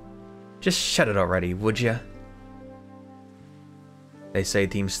 Just shut it already, would ya? They say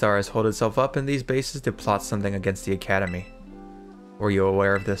Team Star has holed itself up in these bases to plot something against the Academy. Were you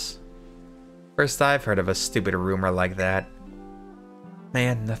aware of this? First I've heard of a stupid rumor like that.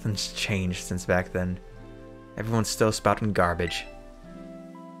 Man, nothing's changed since back then. Everyone's still spouting garbage.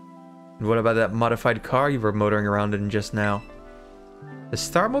 And what about that modified car you were motoring around in just now? The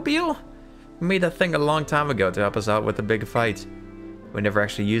Starmobile? We made that thing a long time ago to help us out with the big fight. We never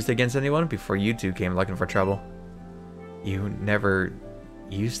actually used it against anyone before you two came looking for trouble. You never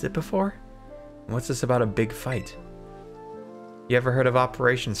used it before? What's this about a big fight? You ever heard of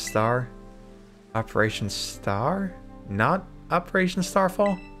Operation Star? Operation Star? Not Operation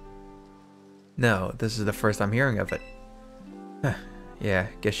Starfall? No, this is the first I'm hearing of it. Yeah,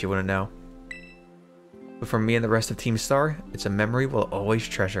 guess you wouldn't know. But for me and the rest of Team Star, it's a memory we'll always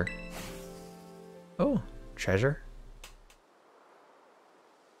treasure. Oh, treasure?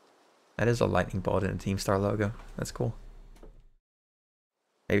 That is a lightning bolt in a Team Star logo. That's cool.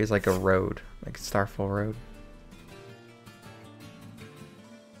 Maybe it's like a road, like Starfall Road.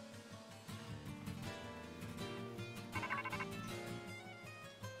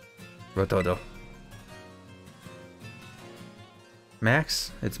 Rotodo.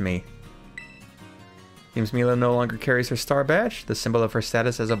 Max, it's me. Seems Mila no longer carries her star badge, the symbol of her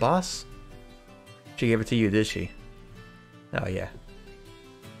status as a boss. She gave it to you, did she? Oh yeah.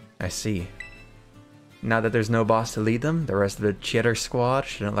 I see. Now that there's no boss to lead them, the rest of the Cheddar squad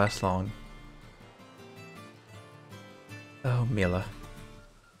shouldn't last long. Oh, Mila.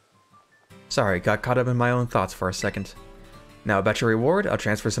 Sorry, got caught up in my own thoughts for a second. Now about your reward, I'll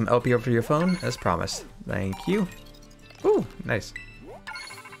transfer some LP over to your phone, as promised. Thank you. Ooh, nice.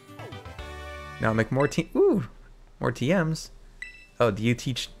 Now I'll make more more TMs. Oh, do you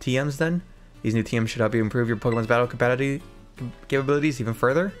teach TMs then? These new TMs should help you improve your Pokemon's battle capabilities even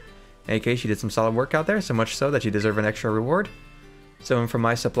further. In any case, you did some solid work out there, so much so that you deserve an extra reward. Someone from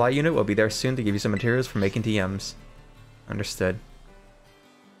my supply unit will be there soon to give you some materials for making TMs. Understood.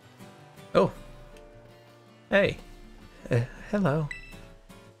 Oh. Hey. Hello.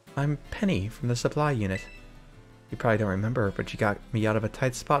 I'm Penny from the supply unit. You probably don't remember, but you got me out of a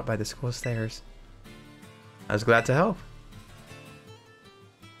tight spot by the school stairs. I was glad to help.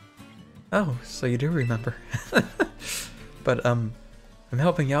 Oh, so you do remember. But, I'm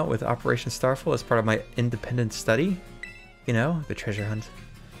helping out with Operation Starfall as part of my independent study. You know, the treasure hunt.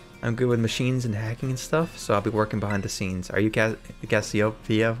 I'm good with machines and hacking and stuff, so I'll be working behind the scenes. Are you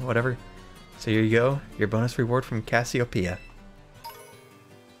Cassiopeia, whatever? So here you go, your bonus reward from Cassiopeia.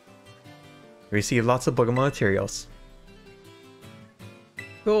 You receive lots of Pokemon materials.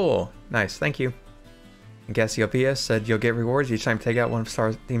 Cool, nice, thank you. And Cassiopeia said you'll get rewards each time you take out one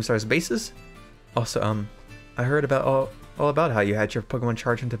of Team Star's bases. Also, I heard about all about how you had your Pokemon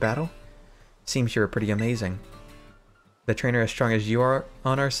charge into battle. Seems you were pretty amazing. The trainer as strong as you are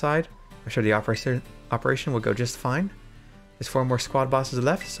on our side, I'm sure the operation will go just fine. There's 4 more squad bosses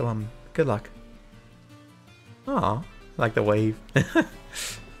left, so good luck. Aw, I like the wave.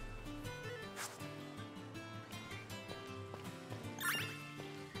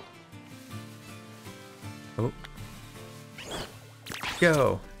 Oh.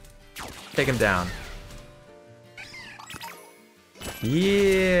 Go. Take him down.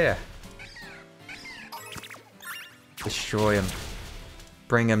 Yeah. Destroy him.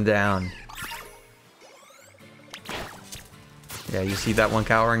 Bring him down. Yeah, you see that one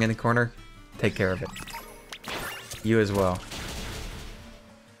cowering in the corner? Take care of it. You as well.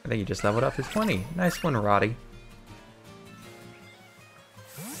 I think you just leveled up to 20. Nice one, Roddy.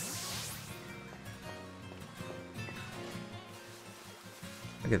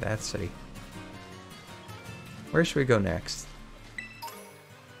 Look at that city. Where should we go next?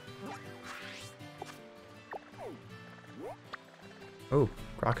 Oh,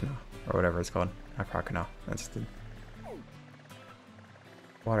 Crocodile. Or whatever it's called. Not Crocodile. That's the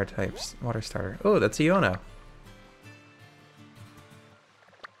water types. Water starter. Oh, that's Iono.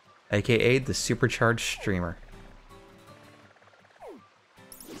 AKA the supercharged streamer.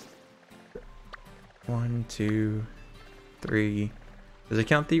 1, 2, 3. Does it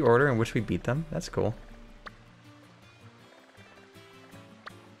count the order in which we beat them? That's cool.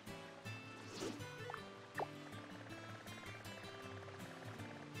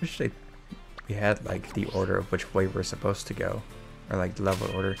 Wish we had like the order of which way we're supposed to go, or like the level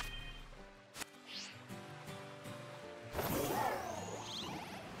order.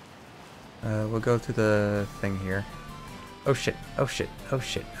 We'll go to the thing here. Oh shit! Oh shit! Oh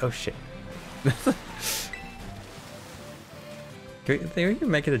shit! Oh shit! Think we can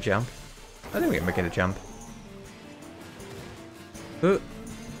make it a jump? I think we can make it a jump. Ooh.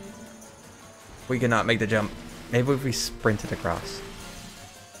 We cannot make the jump. Maybe if we sprinted across.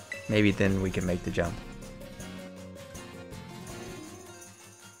 Maybe then we can make the jump.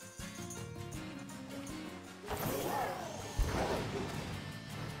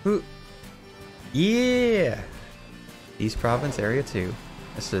 Ooh. Yeah! East Province Area 2.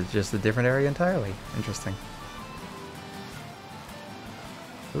 This is just a different area entirely. Interesting.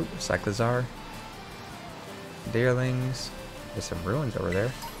 Ooh, Cyclizar. Deerlings. There's some ruins over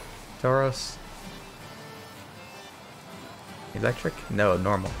there. Tauros. Electric? No,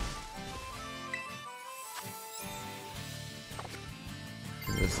 normal.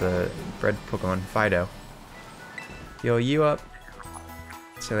 This is the bred Pokemon, Fido. Heal you up.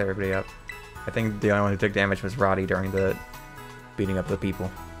 Heal everybody up. I think the only one who took damage was Roddy during the beating up the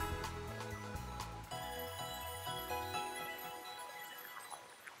people.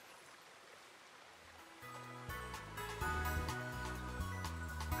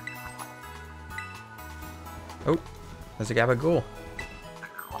 Oh, there's a Gabagool.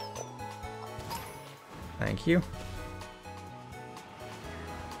 Thank you.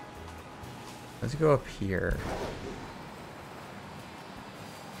 Let's go up here.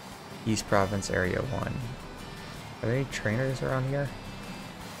 East Province Area 1. Are there any trainers around here?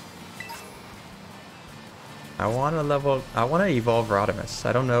 I want to evolve Rodimus.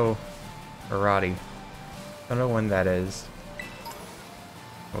 I don't know, or Roddy. I don't know when that is.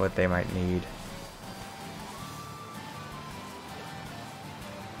 What they might need.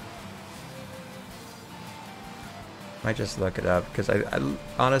 Might just look it up, because I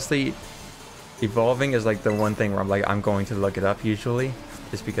honestly, evolving is like the one thing where I'm going to look it up usually,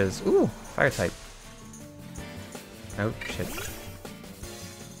 just because, ooh, fire type. Oh, shit.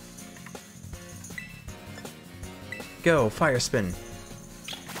 Go, fire spin.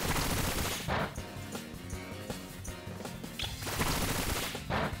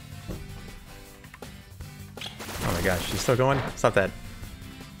 Oh my gosh, she's still going? Stop that.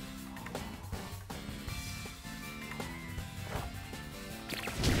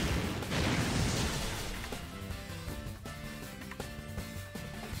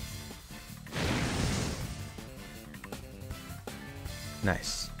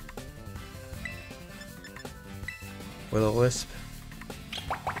 Nice. Will-O-Wisp.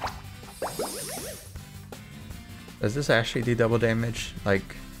 Does this actually do double damage? Like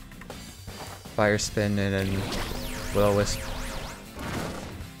fire spin and then Will-O-Wisp?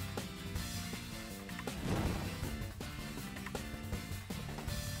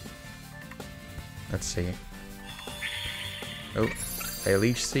 Let's see. Oh, a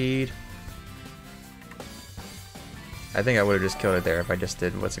leech seed. I think I would have just killed it there if I just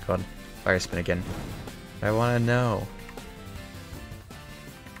did, what's it called? Fire spin again. But I want to know.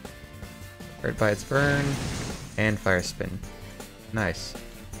 Hurt by its burn and fire spin. Nice.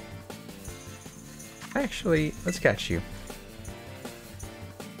 Actually, let's catch you.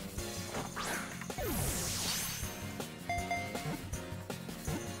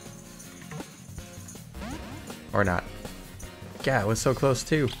 Or not. Yeah, it was so close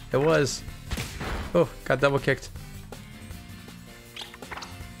too. It was. Oh, got double kicked.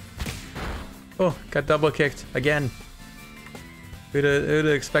 Oh, got double kicked again. Who'd have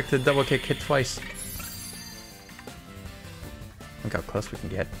expected double kick hit twice? Look how close we can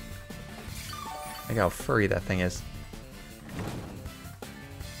get. Look how furry that thing is.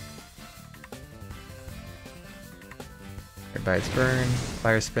 Red Bites burn,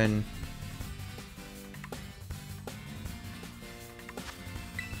 fire spin.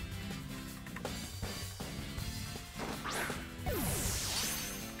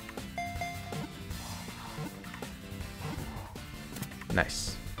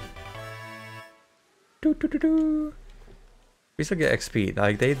 Nice. Do, do, do, do. We still get XP.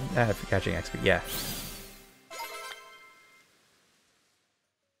 Like they for catching XP. Yeah.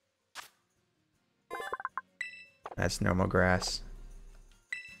 That's normal grass.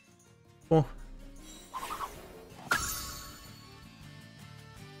 Cool.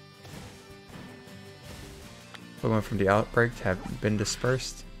 Pokemon from the outbreak have been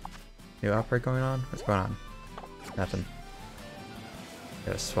dispersed. New outbreak going on? What's going on? Nothing.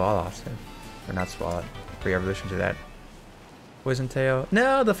 Got a Swallow too. Or not Swallow. Re-evolution to that. Poison Tail.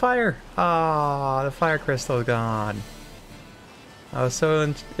 No, the fire! Ah, the fire crystal is gone. I was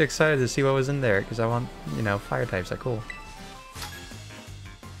so excited to see what was in there because I want, you know, fire types are cool.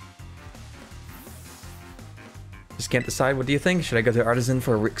 Just can't decide. What do you think? Should I go to Artisan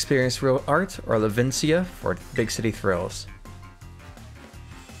for experience real art or Levincia for big city thrills?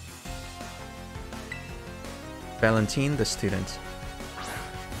 Valentine, the student.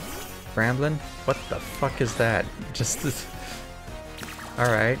 Bramblin? What the fuck is that? Just this.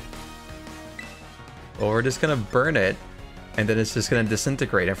 Alright. Well, we're just gonna burn it, and then it's just gonna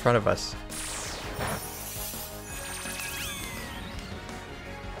disintegrate in front of us.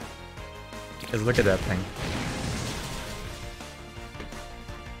 Just look at that thing.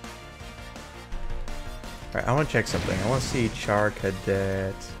 Alright, I wanna check something. I wanna see Char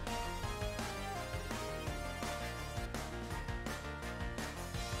Cadet.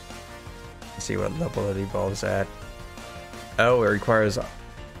 See what level it evolves at. Oh, it requires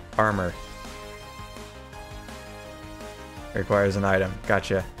armor. It requires an item.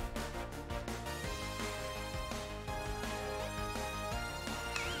 Gotcha.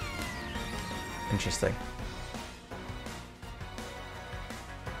 Interesting.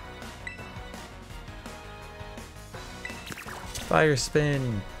 Fire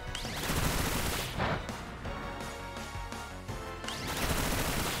spin.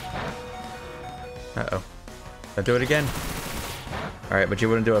 Uh-oh. Don't do it again. Alright, but you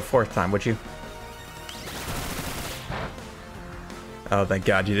wouldn't do it a fourth time, would you? Oh, thank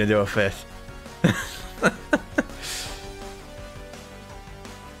God you didn't do a fifth.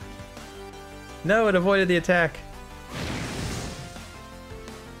 No, it avoided the attack.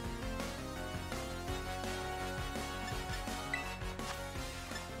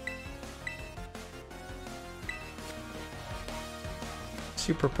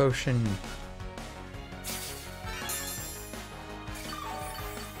 Super potion.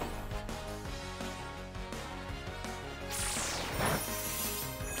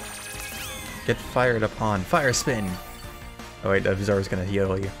 Get fired upon. Fire spin! Oh wait, Absor's gonna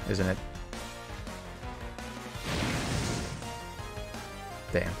heal you, isn't it?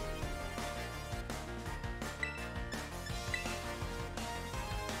 Damn.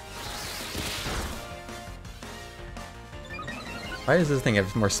 Why does this thing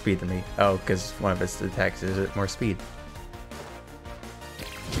have more speed than me? Oh, because one of its attacks is it more speed.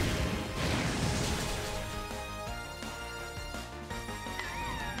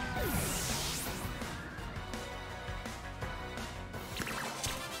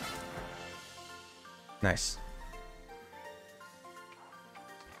 Nice.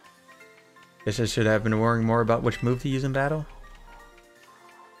 Guess I should have been worrying more about which move to use in battle.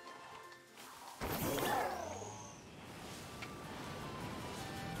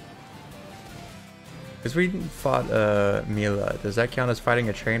 Because we fought Mila. Does that count as fighting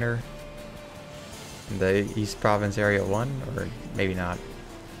a trainer in the East Province Area 1? Or maybe not.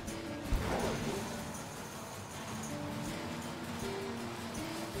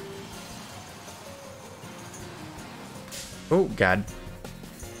 Oh, God.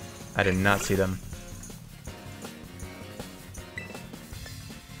 I did not see them.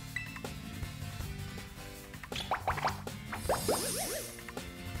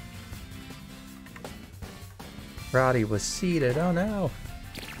 Roddy was seated. Oh, no.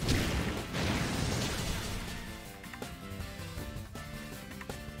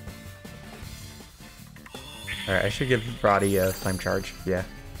 Alright, I should give Roddy a flame charge. Yeah.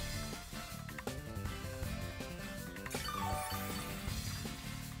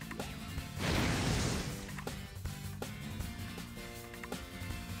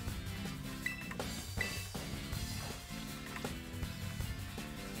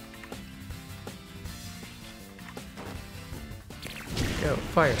 Go,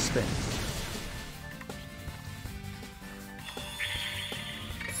 fire spin.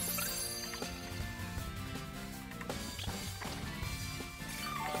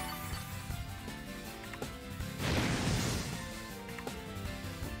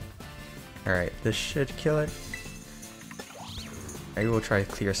 Alright, this should kill it. Maybe we'll try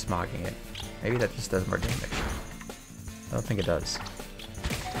clear smogging it. Maybe that just does more damage. I don't think it does. I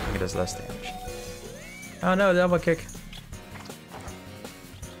think it does less damage. Oh no, double kick.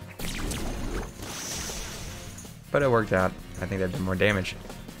 But it worked out. I think that did more damage.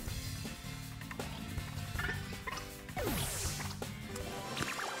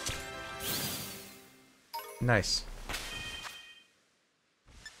 Nice.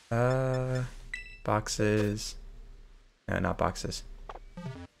 Boxes. No, not boxes.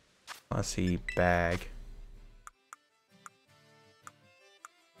 Let's see, bag.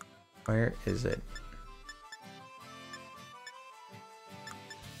 Where is it?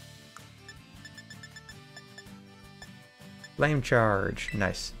 Flame charge.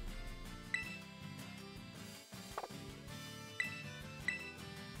 Nice.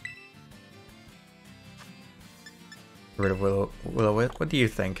 Get rid of Will-O-Wisp. What do you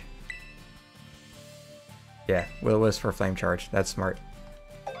think? Yeah, Will-O-Wisp for flame charge. That's smart.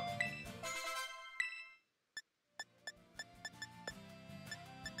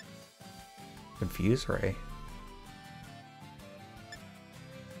 Confuse Ray.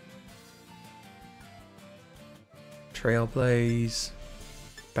 Trailblaze.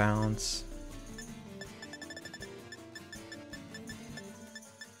 Bounce.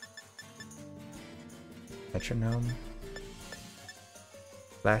 Metronome.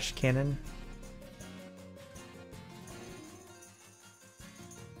 Flash cannon.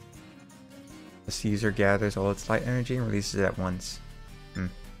 This user gathers all its light energy and releases it at once.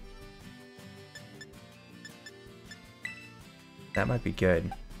 That might be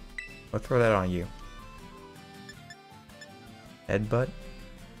good. We'll throw that on you. Headbutt?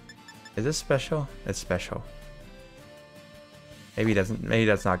 Is this special? It's special. Maybe it doesn't. Maybe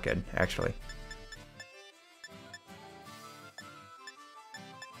that's not good, actually.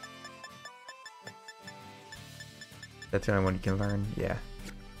 That's the only one you can learn? Yeah.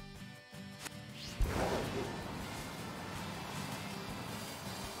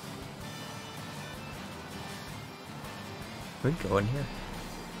 Could go in here.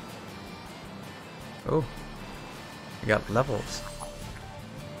 Oh. We got levels.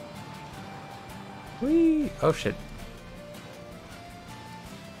 Whee! Oh shit.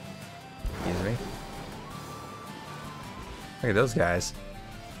 Excuse me. Look at those guys.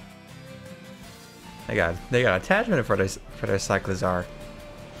 They got attachment for their Cyclizar.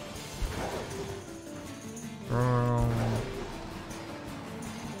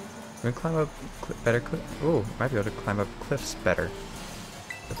 Can we climb up better? Oh, might be able to climb up cliffs better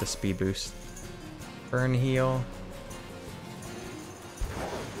with the speed boost. Burn heal.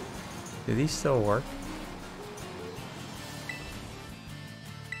 Do these still work?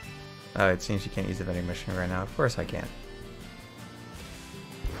 Oh, it seems you can't use the vending machine right now. Of course I can.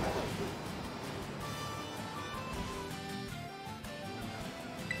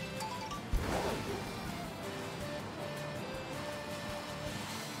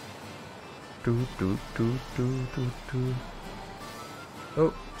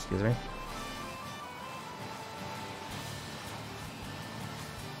 Oh, excuse me.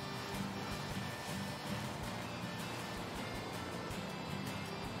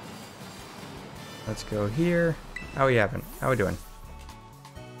 Let's go here. How we having? How we doing?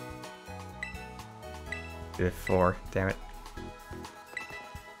 Did 4. Damn it.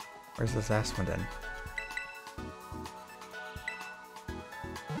 Where's this last one then?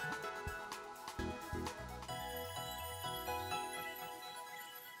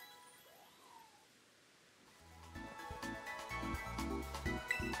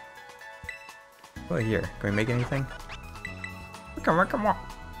 Oh, here. Can we make anything?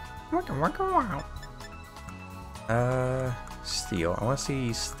 Steel. I want to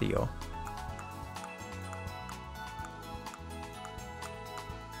see steel.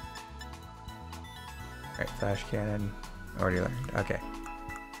 Alright, flash cannon. Already learned. Okay.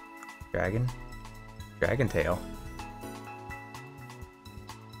 Dragon. Dragon tail.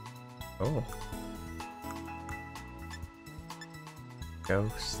 Oh.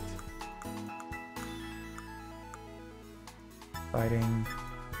 Ghost. Fighting.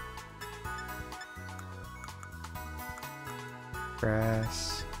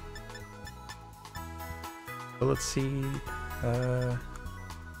 Grass. Bullet seed.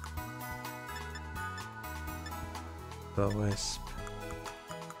 Will-O-Wisp.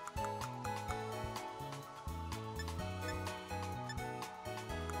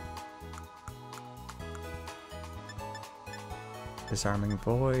 Disarming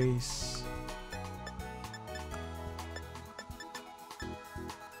voice.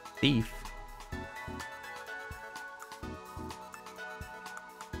 Thief.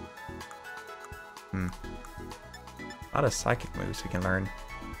 A lot of psychic moves we can learn.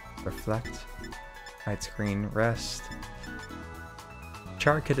 Reflect. Night screen. Rest.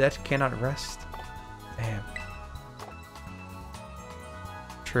 Char Cadet cannot rest. Damn.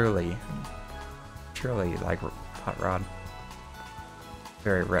 Truly like Hot Rod.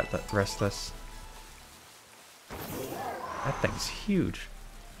 Very restless. That thing's huge.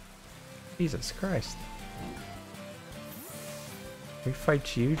 Jesus Christ. We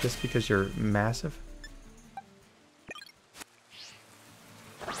fight you just because you're massive?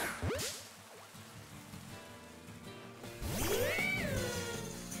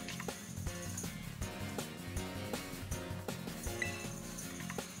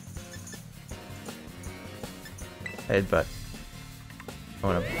 Headbutt. I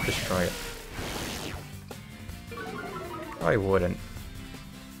want to destroy it. I wouldn't.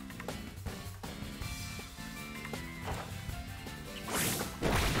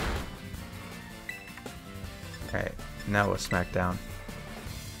 Alright, now we'll smack down.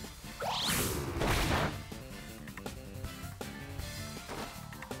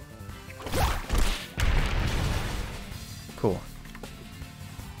 Cool.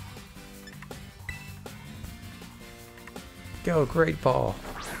 Go, great ball.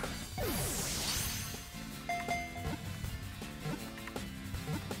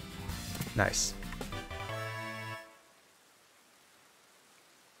 Nice.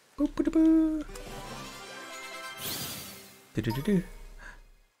 Boop, boop, boop. Do.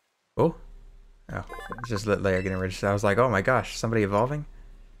 Oh. Oh. Just let Leia get enriched. I was like, oh my gosh, somebody evolving?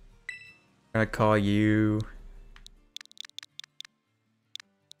 I'm gonna call you...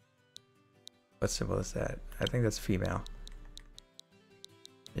 What symbol is that? I think that's female.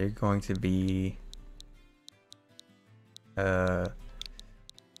 You're going to be...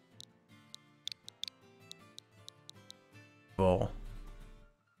 Bull.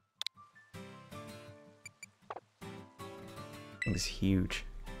 Thing's huge.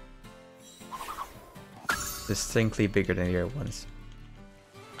 Distinctly bigger than the other ones.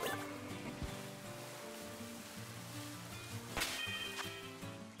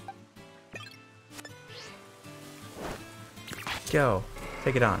 Go.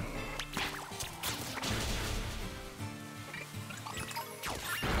 Take it on.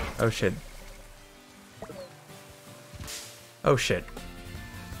 Oh shit. Oh shit.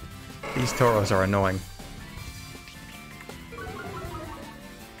 These Tauros are annoying.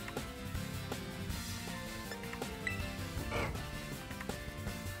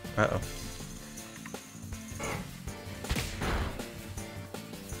 Uh-oh.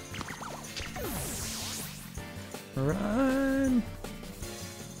 Run!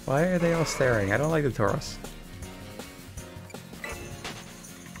 Why are they all staring? I don't like the Tauros.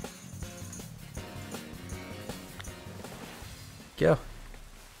 Go.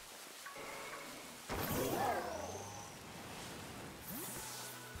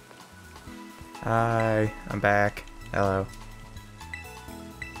 Hi, I'm back. Hello.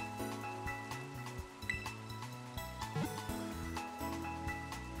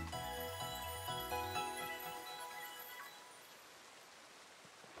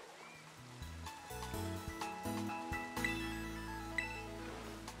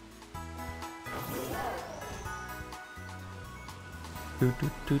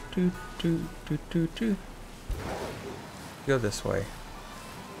 Do. Go this way.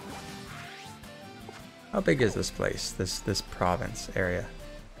 How big is this place? This province area?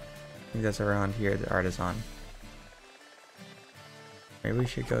 I think that's around here, the Artisan. Maybe we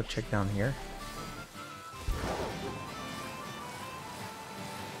should go check down here.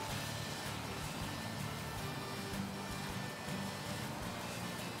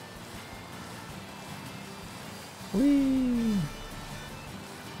 Whee!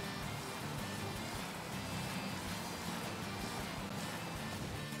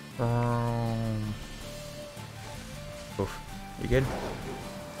 Oof. You good?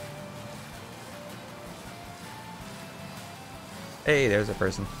 Hey, there's a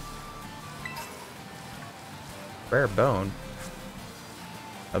person. Rare bone.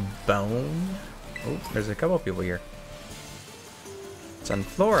 A bone? Oh, there's a couple people here.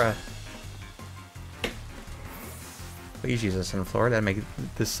 Sunflora. Please use a Sunflora. That'd make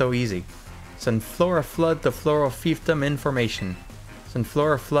this so easy. Sunflora flood the floral fiefdom information.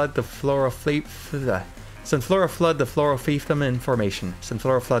 Sunflora flood the floral Sunflora flood the floral fiefdom information.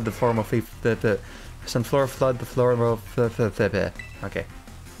 Sunflora flood the floral fiefdom. Sunflora flood the floral. Okay.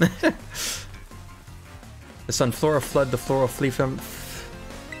 The Sunflora flood the floral fiefdom.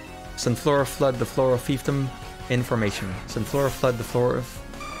 Sunflora flood the floral fiefdom information. Sunflora flood the floral.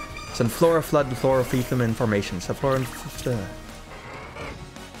 Sunflora flood the floral fiefdom information. Sunflora.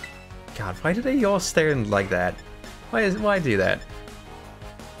 God, why do they all stare like that? Why do that?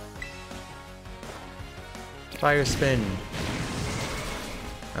 Fire spin.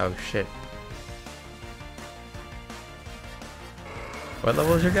 Oh shit. What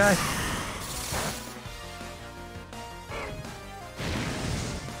level is your guy?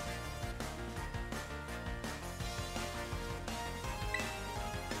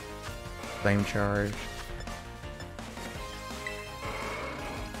 Flame charge.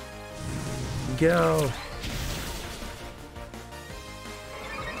 Go!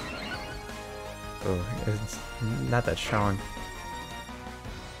 Oh, it's not that strong.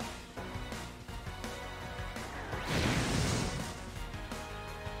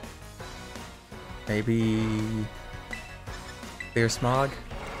 Maybe clear smog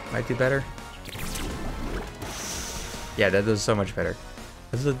might do better. Yeah, that does so much better.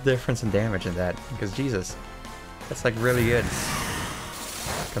 There's a difference in damage in that, because Jesus, that's like really good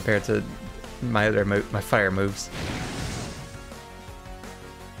compared to my other my fire moves.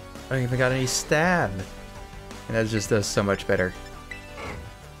 I don't even got any stab, and that just does so much better.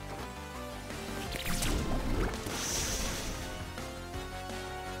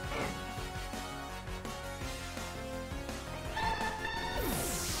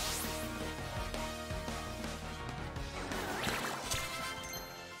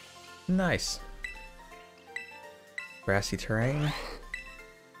 Nice. Grassy terrain.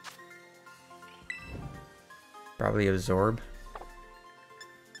 Probably absorb.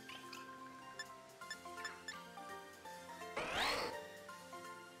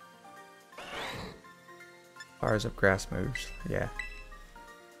 Fires up grass moves, yeah.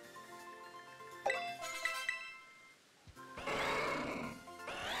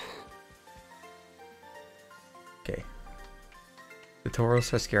 Okay. The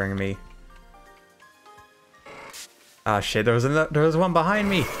Tauros are scaring me. Ah shit, there was one behind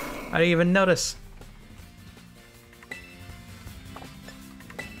me! I didn't even notice.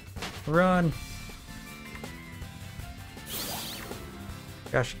 Run!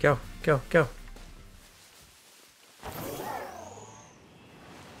 Gosh, go, go, go!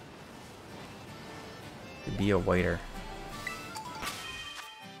 To be a waiter.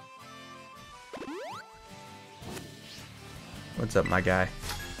 What's up, my guy?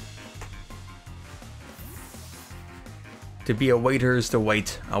 To be a waiter is to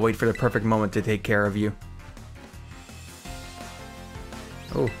wait. I'll wait for the perfect moment to take care of you.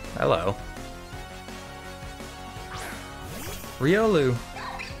 Oh, hello. Riolu.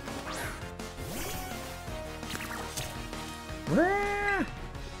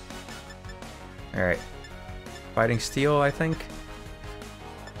 Alright. Fighting steel, I think.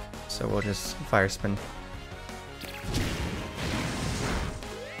 So we'll just fire spin.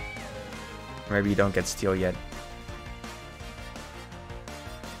 Maybe you don't get steel yet.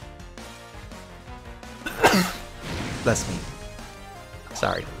 Bless me.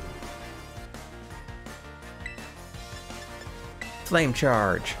 Sorry. Flame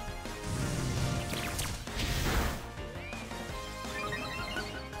charge.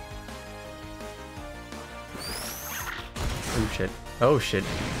 Oh shit. Oh shit.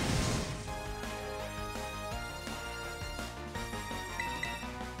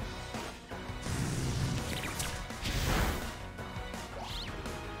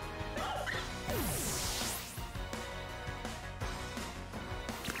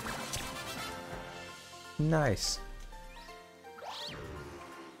 Nice.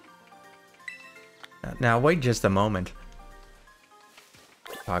 Now wait just a moment.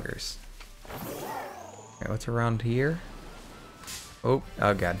 Poggers. Okay, what's around here? Oh,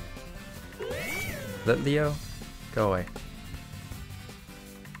 oh god. Leo, go away.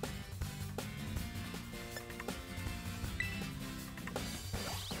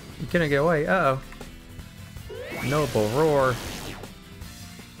 You couldn't get away. Uh oh. Noble roar.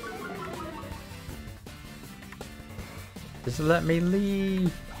 Just let me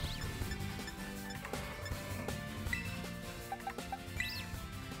leave.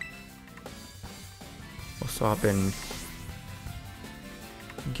 We'll swap in.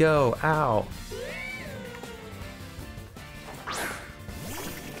 Go, ow.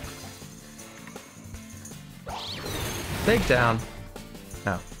 Take down.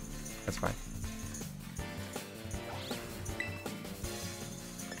 No, that's fine.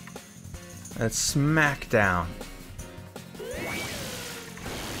 Let's smack down.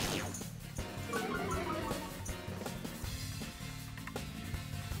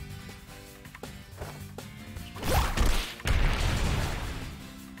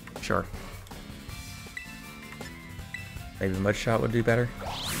 Sure. Maybe Mud Shot would do better.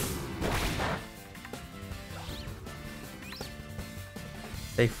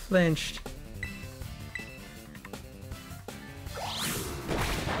 They flinched.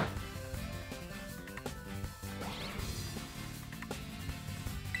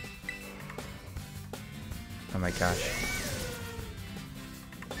 my gosh.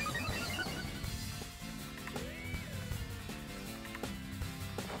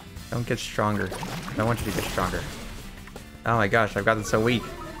 Don't get stronger. I don't want you to get stronger. Oh my gosh, I've gotten so weak.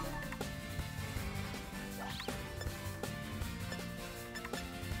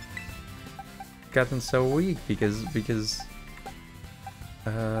 Gotten so weak because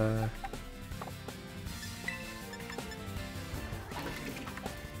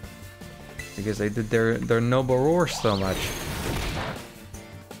they did their noble roar so much.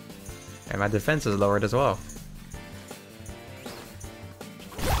 And my defense is lowered as well.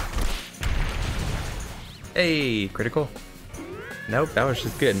 Hey, critical. Nope, that was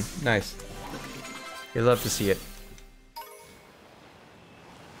just good. Nice. You love to see it.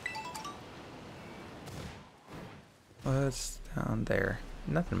 What's down there?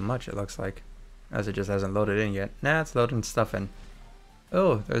 Nothing much, it looks like. As it just hasn't loaded in yet. Nah, it's loading stuff in.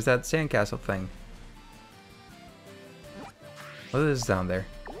 Oh, there's that sandcastle thing. What is down there?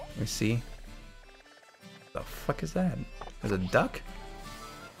 Let me see. The fuck is that? There's a duck?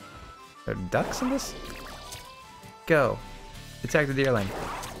 Are there ducks in this? Go. Attack the deerling.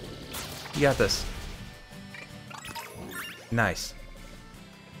 You got this. Nice.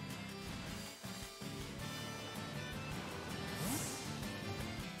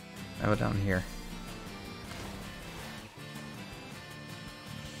 How about down here?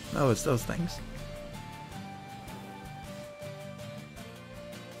 Oh, it's those things.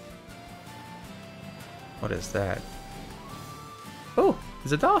 What is that? Oh,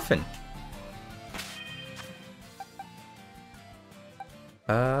 it's a dolphin.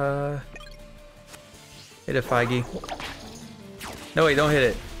 Hit it, Feige. No, wait, don't hit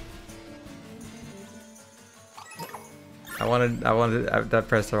it. I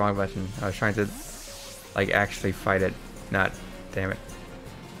pressed the wrong button. I was trying to, like, actually fight it. Not, damn it.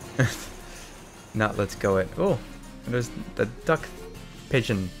 Not let's go it. Oh, there's the duck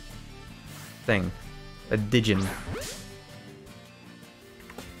pigeon thing. A Digin.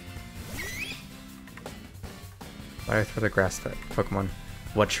 Fire through the grass type Pokemon.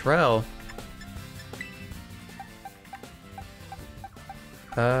 Watrel?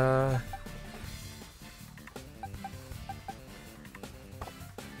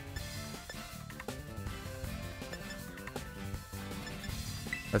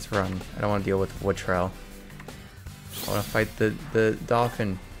 Let's run. I don't want to deal with Watrel. I want to fight the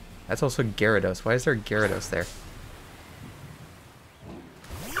dolphin. That's also Gyarados. Why is there Gyarados there?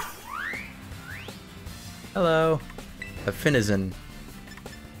 Hello. A Finizen.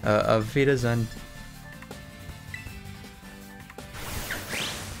 A Vitazen.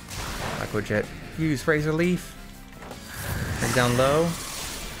 Aqua Jet. Use Razor Leaf. Bring down low.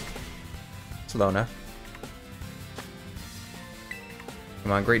 It's low enough.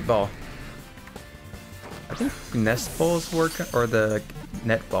 Come on, Great Ball. I think Nest Balls work, or the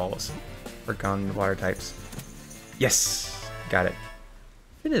Net Balls work on water types. Yes! Got it.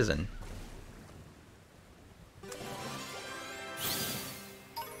 It isn't.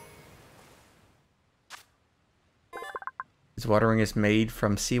 Its watering is made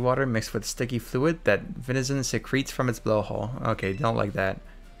from seawater mixed with sticky fluid that Vinizen secretes from its blowhole. Okay, don't like that.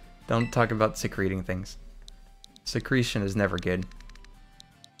 Don't talk about secreting things. Secretion is never good.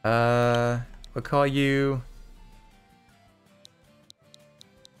 We'll call you...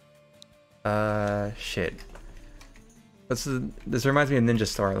 shit. This reminds me of Ninja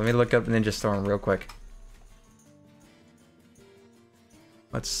Storm. Let me look up Ninja Storm real quick.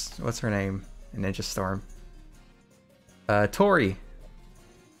 What's her name in Ninja Storm? Tori.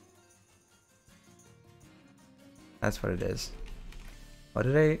 That's what it is. What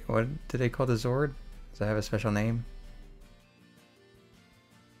did they call the Zord? Does it have a special name?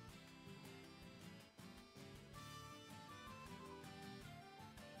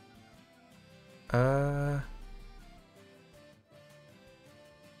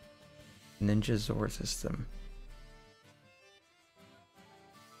 Ninja Zord system.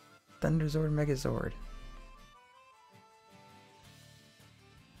 Thunder Zord, Megazord.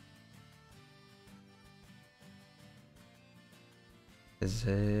 Is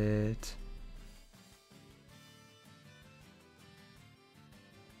it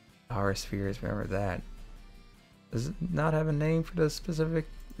Power Spheres? Remember that. Does it not have a name for the specific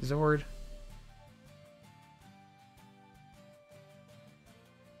Zord?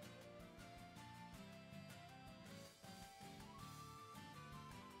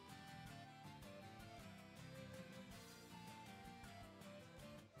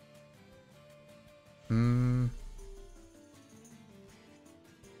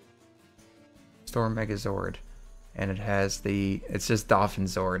 Storm Megazord, and it has it's just Dolphin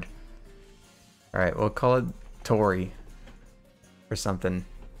Zord. Alright, we'll call it Tori or something.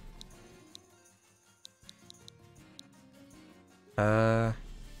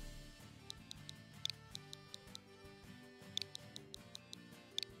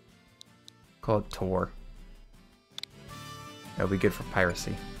 Call it Tor. That'll be good for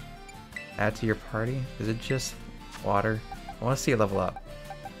piracy. Add to your party? Is it just water? I want to see it level up.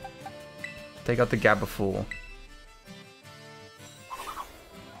 Take out the Gabba Fool.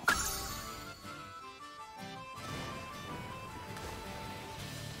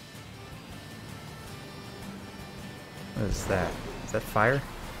 What is that? Is that fire?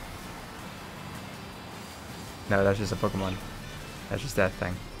 No, that's just a Pokemon. That's just that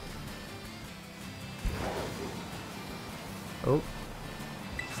thing. Oh.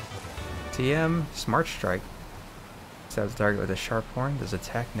 TM, Smart Strike. Stabs the target with a sharp horn. This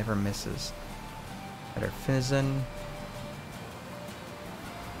attack never misses. Better Finizen.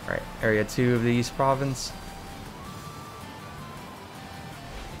 Alright, Area 2 of the East Province.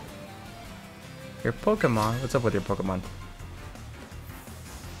 Your Pokemon? What's up with your Pokemon?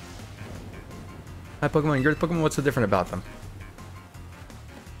 Hi Pokemon, your Pokemon, what's so different about them?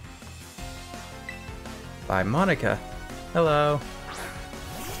 By Monica. Hello.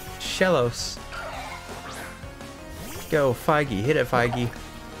 Shellos. Go, Feige. Hit it, Feige.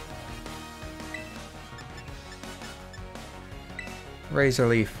 Razor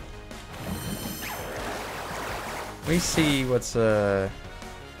Leaf. Let me see what's malicious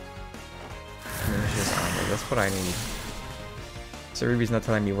armor. That's what I need. So Ruby's not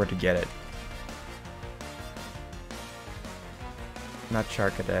telling me where to get it. Not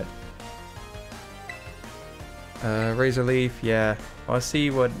Charcadet. Razor Leaf, yeah. I'll see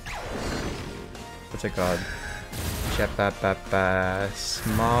what... What's it called?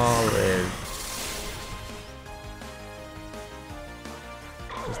 Smoliv.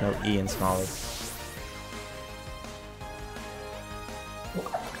 There's no E in Smoliv.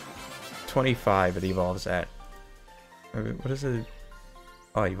 25 it evolves at. What is it?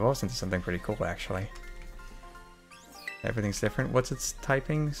 Oh, it evolves into something pretty cool, actually. Everything's different. What's its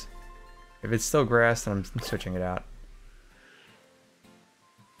typings? If it's still grass, then I'm switching it out.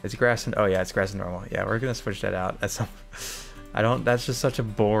 It's grass and... Oh yeah, it's grass and normal. Yeah, we're gonna switch that out. That's I don't... That's just such a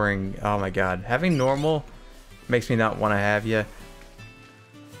boring... Oh my god. Having normal makes me not want to have you.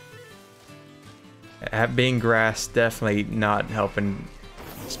 Being grass, definitely not helping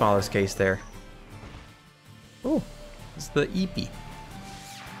smallest case there. Oh, it's the Eepee. Is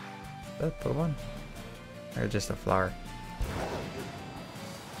that Pokemon? Or just a flower?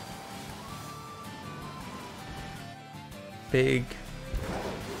 Pig.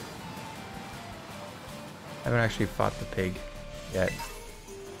 I haven't actually fought the pig yet.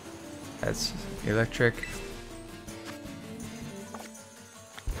 That's electric.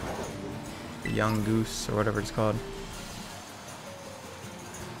 The young goose or whatever it's called.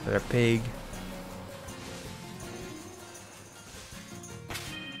 Another pig.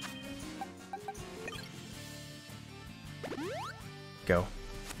 Go.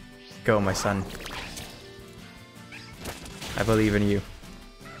 Go, my son. I believe in you.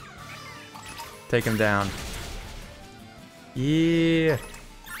 Take him down. Yeah.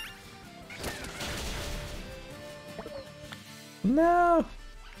 No.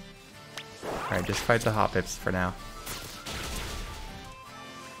 Alright, just fight the Hoppips for now.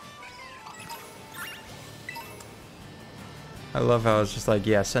 I love how it's just like,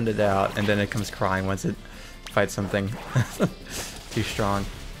 yeah, send it out, and then it comes crying once it fights something too strong.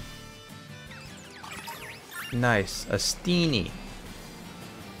 Nice. A Steenie.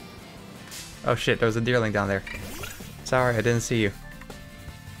 Oh shit, there was a Deerling down there. Sorry, I didn't see you.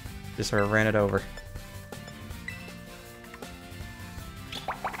 Just sort of ran it over.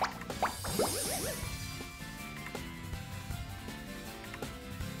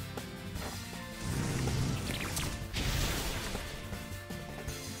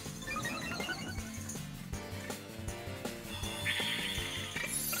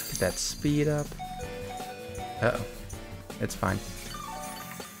 Get that speed up. Uh-oh. It's fine.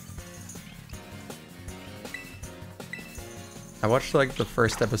 I watched like the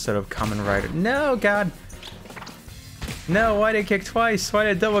first episode of Kamen Rider. No, God! No, why did it kick twice? Why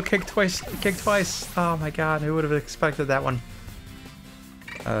did it double kick twice? Kick twice? Oh my God, who would have expected that one?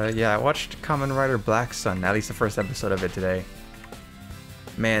 Yeah, I watched Kamen Rider Black Sun, at least the first episode of it today.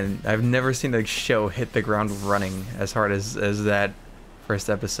 Man, I've never seen the show hit the ground running as hard as that first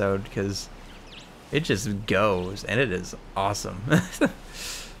episode, because it just goes, and it is awesome.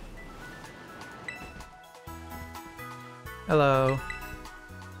 Hello.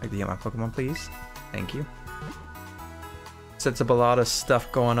 I'd like to get my Pokemon, please. Thank you. Sets up a lot of stuff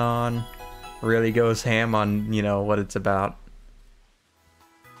going on. really goes ham on, you know, what it's about.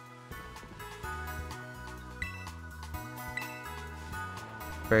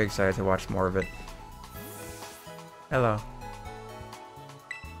 Very excited to watch more of it. Hello.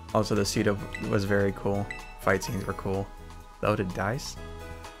 Also, the suit was very cool. Fight scenes were cool. Loaded dice.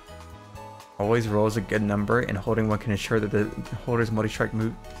 Always rolls a good number, and holding one can ensure that the holder's multi-strike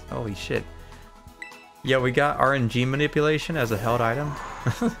move. Holy shit. Yeah, we got RNG manipulation as a held item.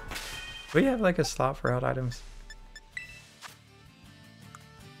 We have like a slot for held items.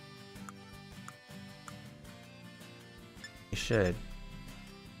 You should.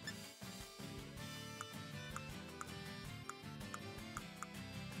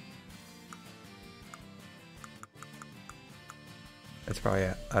 That's probably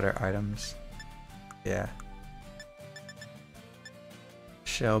other items. Yeah.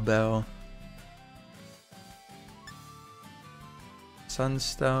 Shell bell.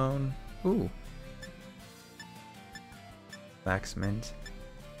 Sunstone. Ooh. Max mint.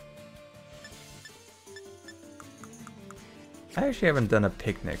 I actually haven't done a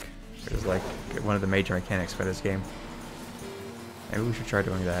picnic. It was like one of the major mechanics for this game. Maybe we should try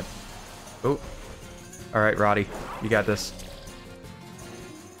doing that. Oh. Alright, Roddy. You got this.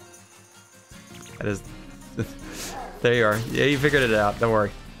 That is... There you are. Yeah, you figured it out. Don't worry.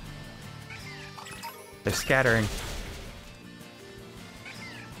 They're scattering.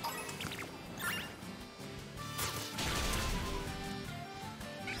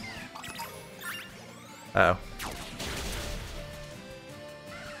 Uh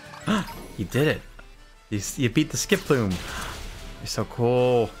oh. You did it. You beat the skip plume. You're so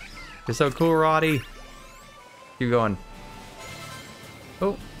cool. You're so cool, Roddy. Keep going.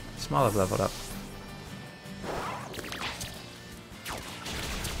 Oh, Smoliv leveled up.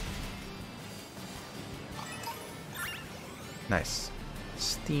 Nice.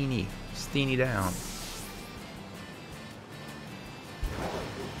 Steenie. Steenie down.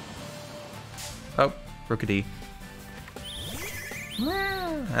 Oh, Rookidee.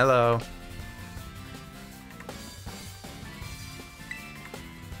 Hello.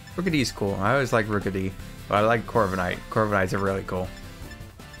 Rookidee's cool. I always like Rookidee. But I like Corviknight. Corviknights are really cool.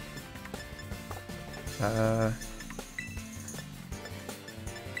 Sure.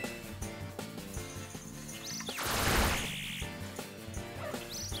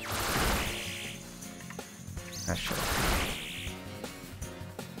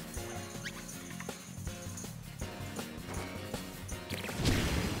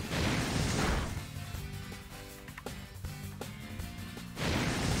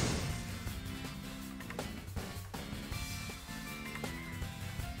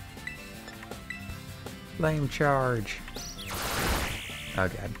 Flame charge. Oh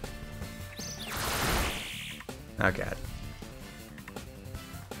god. Oh god.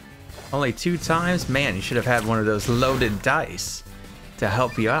 Only 2 times? Man, you should have had one of those loaded dice to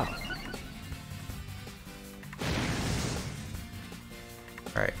help you out.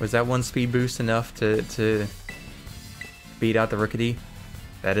 Alright, was that 1 speed boost enough to beat out the Rookidee?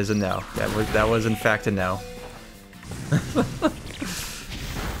 That is a no. That was in fact a no.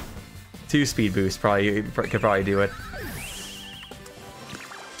 2 speed boosts could probably do it.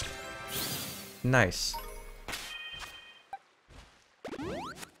 Nice.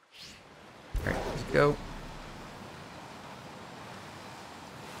 Alright, let's go.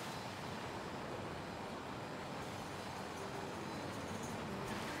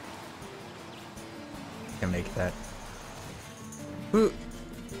 Can make that. Ooh.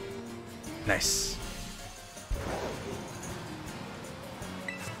 Nice.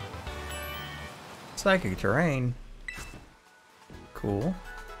 Psychic terrain. Cool.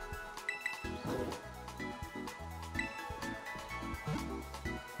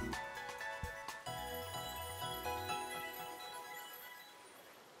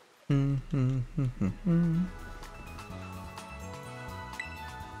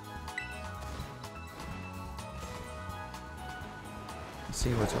 Let's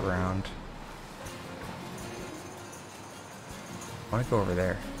see what's around. I want to go over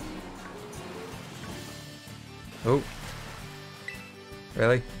there. Oh.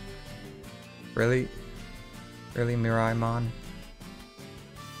 Really? Really? Really, Miraimon?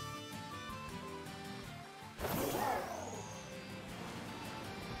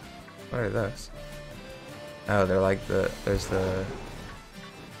 What are those? Oh, they're like there's the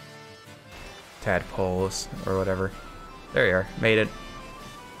tadpoles or whatever. There you are. Made it.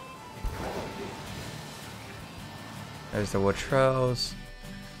 There's the Watrels.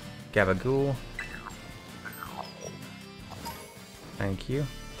 Gabagool. Thank you.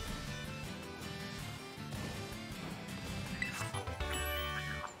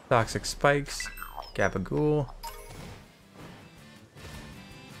 Toxic Spikes, Gabagool,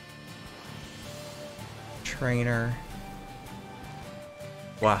 Trainer,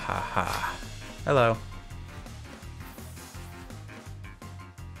 Wahaha. Hello.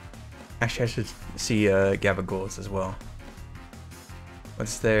 Actually, I should see Gabagools as well.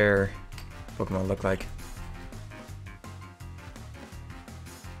 What's their Pokemon look like?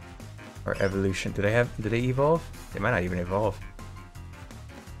 Or evolution? Do they evolve? They might not even evolve.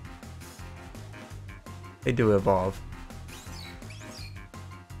 They do evolve.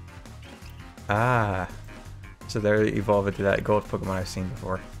 Ah. So they're evolved into that gold Pokemon I've seen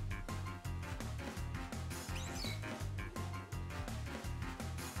before.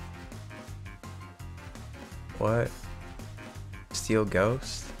 What? Steel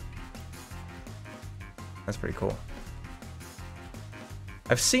Ghost? That's pretty cool.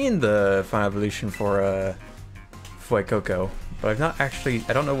 I've seen the final evolution for Fuecoco, but I've not actually,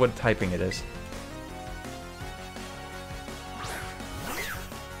 I don't know what typing it is.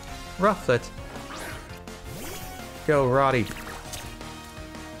 Rufflet. Go, Roddy.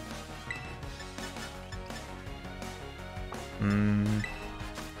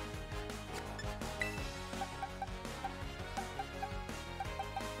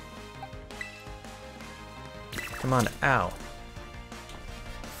 Come on, ow.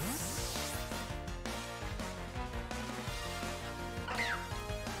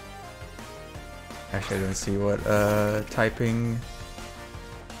 Actually, I didn't see what typing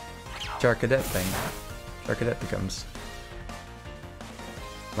Charcadet becomes.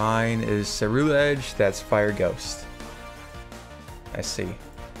 Mine is Ceruledge, that's Fire Ghost. I see.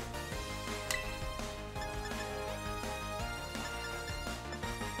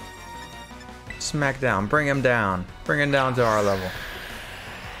 Smackdown, bring him down. Bring him down to our level.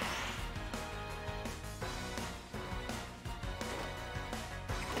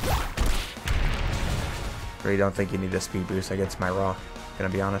 Really don't think you need a speed boost against my rock,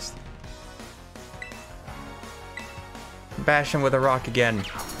 gonna be honest. Bash him with a rock again.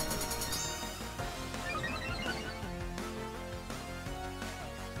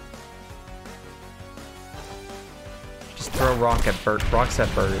 Just throw rocks at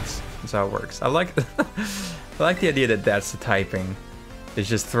birds. That's how it works. I like I like the idea that that's the typing. It's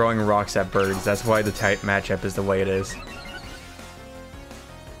just throwing rocks at birds. That's why the type matchup is the way it is.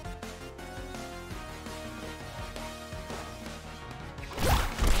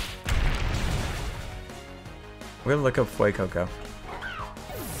 We're gonna look up Fuecoco.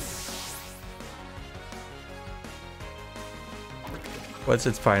 What's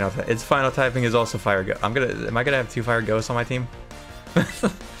its final? Its final typing is also Fire Ghost. Am I gonna have 2 Fire Ghosts on my team?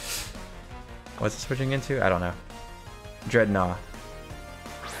 What's it switching into? I don't know. Dreadnought.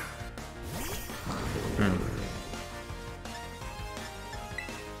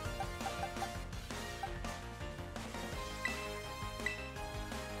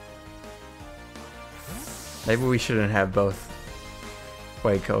 Maybe we shouldn't have both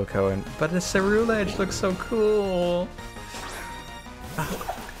Fuecoco and... But the Ceruledge looks so cool!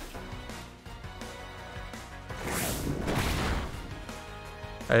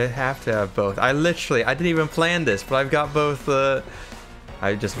 I have to have both. I didn't even plan this, but I've got both,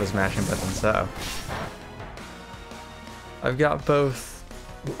 I just was mashing buttons, so. I've got both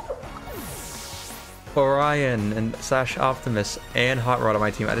Orion and / Optimus and Hot Rod on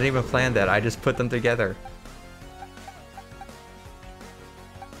my team. I didn't even plan that, I just put them together.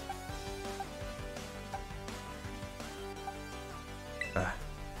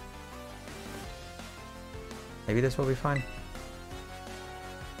 Maybe this will be fine.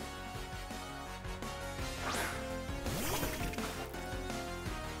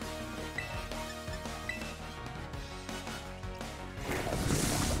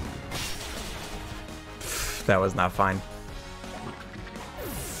 That was not fine.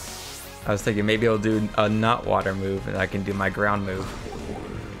 I was thinking maybe I'll do a not water move and I can do my ground move.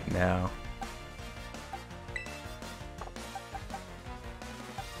 No.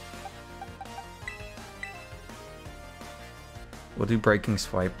 We'll do Breaking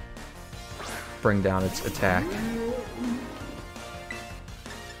Swipe. Bring down its attack.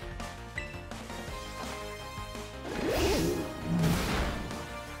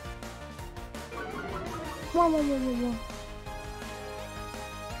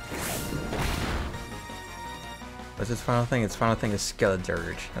 What's its final thing? Its final thing is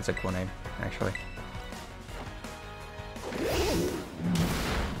Skeledirge. That's a cool name, actually.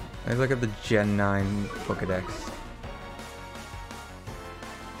 Let's look at the Gen 9 Pokedex.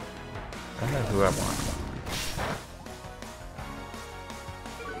 I don't know who I want.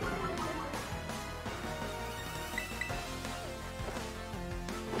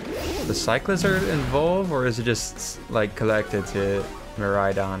 the Cyclizar involved, or is it just like collected to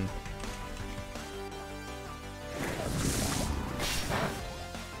Miraidon?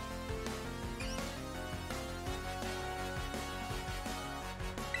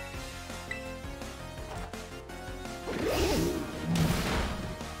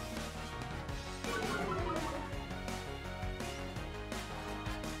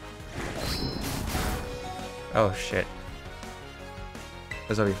 Oh shit.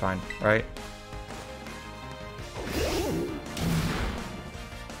 This will be fine, right?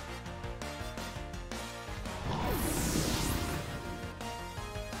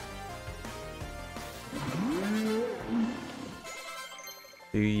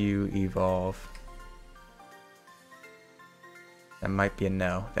 Do you evolve? That might be a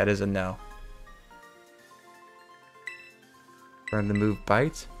no. That is a no. Learn the move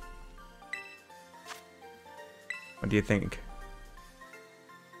Bite? What do you think?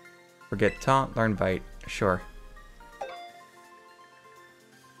 Forget Taunt, learn Bite. Sure.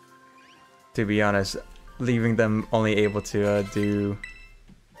 To be honest, leaving them only able to do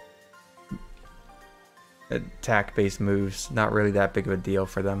attack-based moves, not really that big of a deal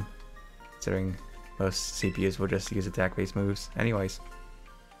for them, considering most CPUs will just use attack-based moves anyways.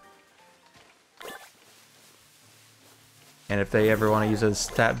 And if they ever want to use a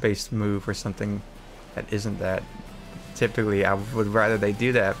stat-based move or something that isn't that, typically I would rather they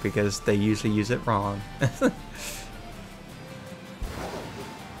do that because they usually use it wrong.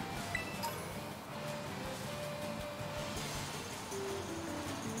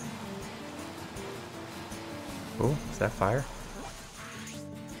 Oh, is that fire?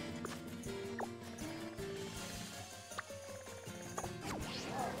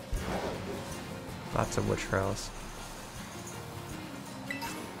 Lots of witch rails.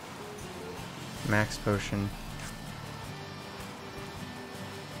 Max potion.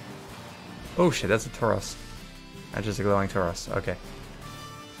 Oh shit, that's a Tauros. That's just a glowing Tauros. Okay.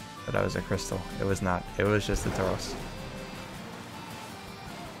 But that was a crystal. It was not. It was just a Tauros.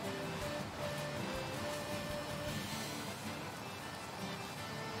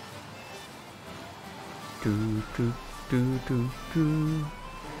 Do do do do do.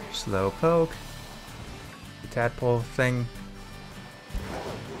 Slow poke. The tadpole thing.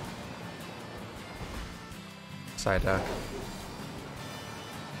 Side duck.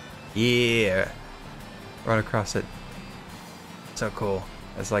 Yeah. Run across it. So cool.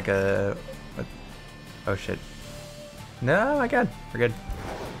 It's like a oh shit. No, my god. We're good.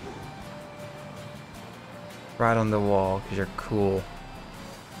 Right on the wall, because you're cool.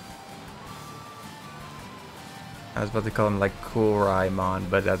 I was about to call him like Cool Raimon,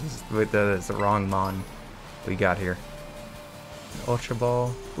 but that's the wrong Mon we got here. Ultra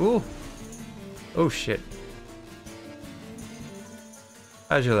Ball. Ooh. Oh shit.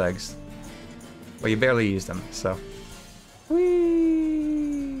 How's your legs? Well, you barely used them, so.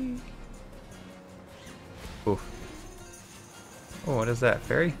 Whee! Ooh. Oh, what is that?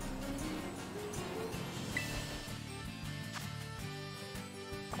 Fairy?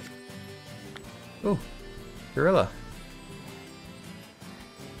 Ooh. Gorilla.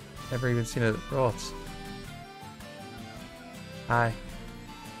 Never even seen a Rolls. Hi.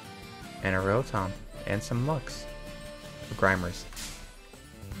 And a Rotom. And some Lux. Grimers.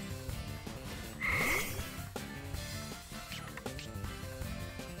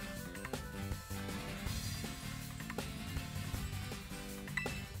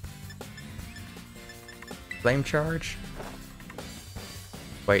 Flame charge?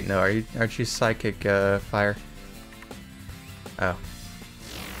 Wait, no, aren't you psychic fire? Oh.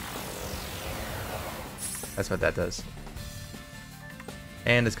 That's what that does.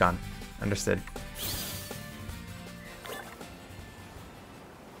 And it's gone. Understood.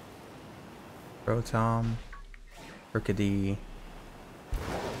 Rotom. Rookidee.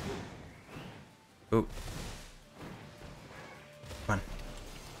 Ooh. Come on.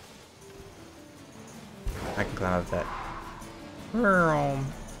 I can climb up that.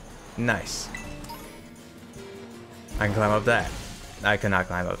 Nice. I can climb up that. I cannot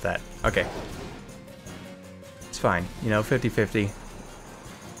climb up that. Okay. It's fine. You know, 50-50.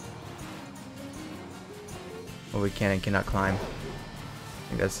 What we can and cannot climb.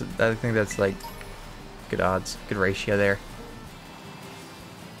 I think that's like good odds. Good ratio there.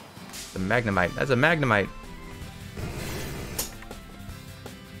 It's a Magnemite. That's a Magnemite.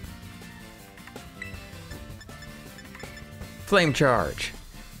 Flame charge.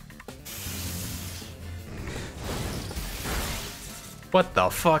 What the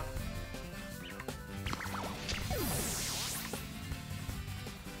fuck?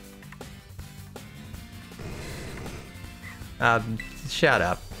 Shut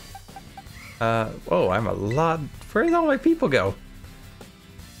up. Oh, I'm a lot. Where did all my people go?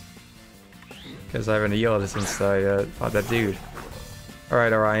 Because I haven't healed since I fought that dude.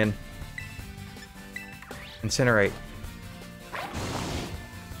 Alright, Orion. Incinerate.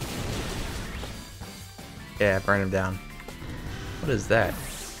 Yeah, burn him down. What is that?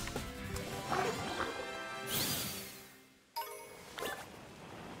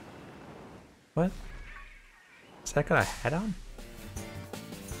 What? Is that got a hat on?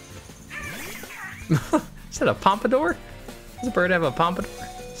 Is that a pompadour? Does a bird have a pompadour?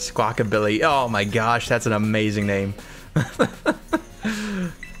 Squawkabilly. Oh my gosh, that's an amazing name.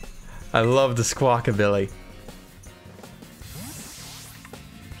 I love the Squawkabilly.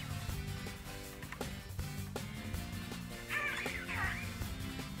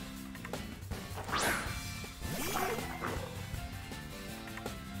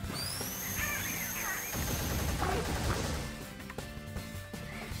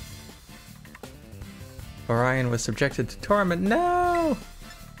 Orion was subjected to torment. No!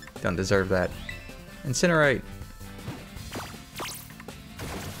 Don't deserve that. Incinerate.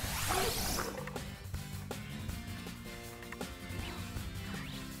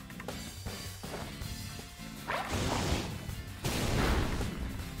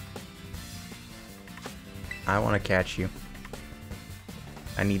 I want to catch you.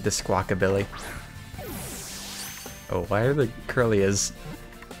 I need the Squawkabilly. Oh, why are the Curlias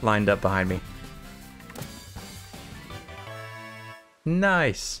lined up behind me?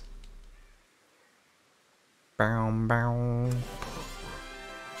 Nice. Bow, bow.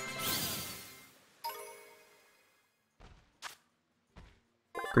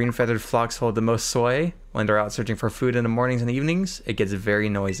 Green feathered flocks hold the most sway. When they're out searching for food in the mornings and evenings, it gets very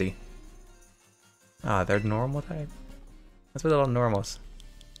noisy. Ah, they're normal type. That's what all normals.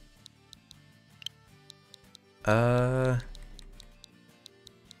 Let's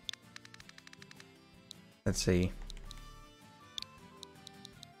see.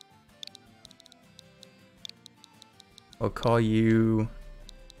 We'll call you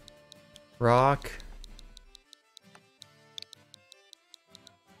Rock.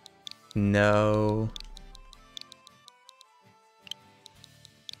 No.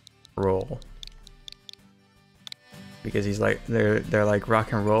 Roll. Because he's like they're like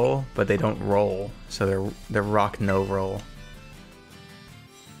rock and roll, but they don't roll. So they're rock no roll.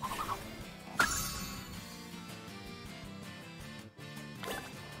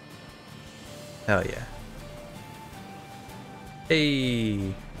 Hell yeah.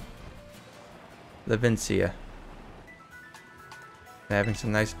 Hey, Levincia. Having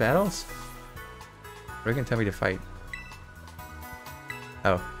some nice battles? What are you gonna tell me to fight?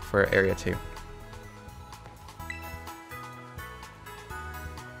 Oh, for area 2.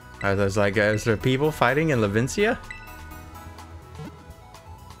 Are those like, is there people fighting in Levincia?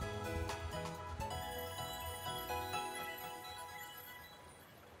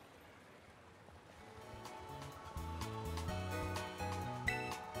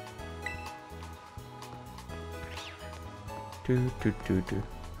 Do.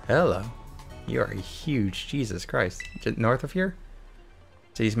 Hello. You are huge. Jesus Christ. Just north of here?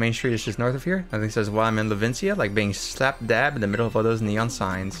 City's main street is just north of here? I think it says while I'm in Levincia, like being slap dab in the middle of all those neon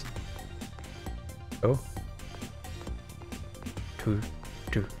signs. Oh. Two.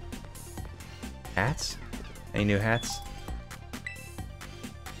 Hats? Any new hats?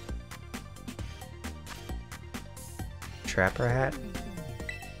 Trapper hat?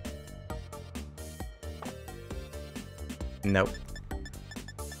 Nope.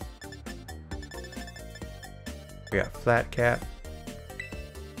 We got flat cap.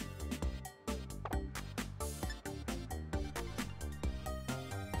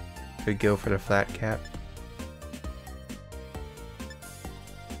 We go for the flat cap.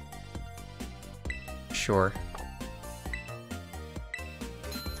 Sure.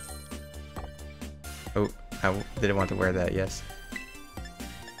 Oh, I didn't want to wear that, yes.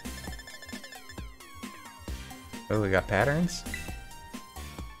 Oh, we got patterns?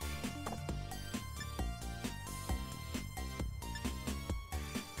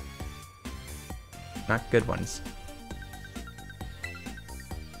 Not good ones.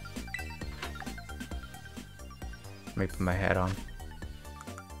 Let me put my hat on.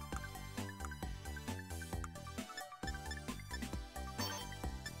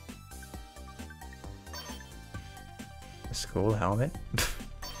 A school helmet?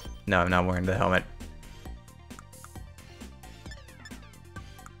 No, I'm not wearing the helmet.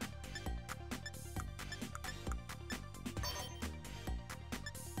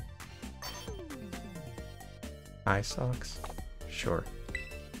 Eye socks? Sure.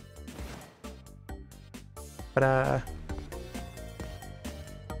 But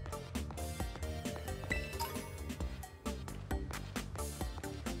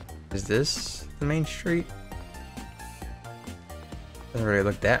Is this the main street? Doesn't really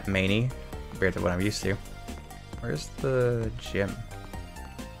look that mainy compared to what I'm used to. Where's the gym?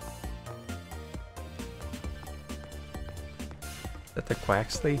 Is that the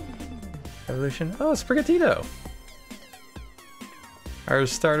Quaxley evolution? Oh, Sprigatito! Our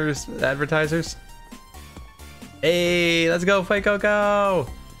starters, advertisers. Hey, let's go, Fuecoco!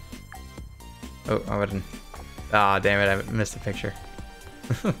 Oh, I wouldn't. Ah, damn it, I missed the picture.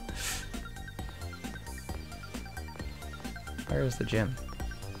 Where's the gym?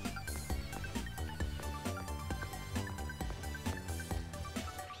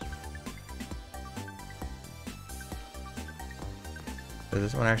 Does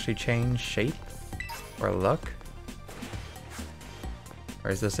this one actually change shape or look?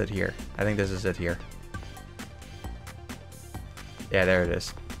 Or is this it here? I think this is it here. Yeah, there it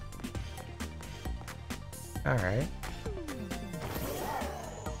is. Alright.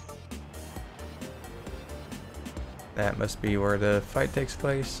 That must be where the fight takes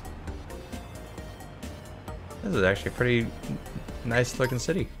place. This is actually a pretty nice looking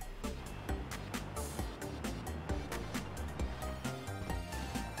city.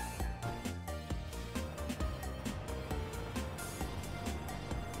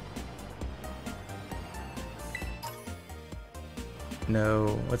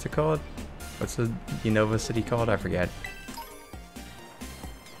 No, what's it called? What's the Unova city called? I forget.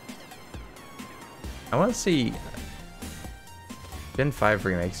 I want to see Gen 5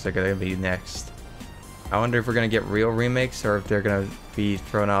 remakes are going to be next. I wonder if we're going to get real remakes or if they're going to be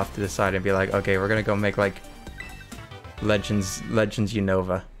thrown off to the side and be like, okay, we're going to go make like Legends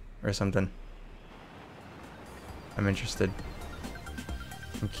Unova or something. I'm interested.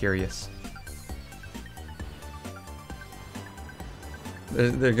 I'm curious.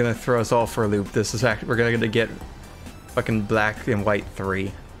 They're gonna throw us all for a loop. This is we're gonna get fucking Black and White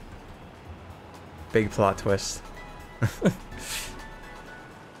 3. Big plot twist.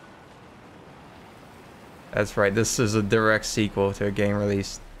 That's right, this is a direct sequel to a game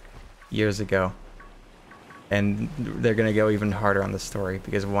released years ago. And they're gonna go even harder on the story,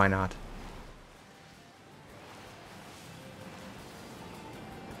 because why not?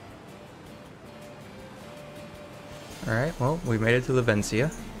 Alright, well, we made it to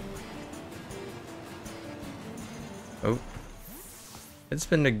Lavencia. Oh. It's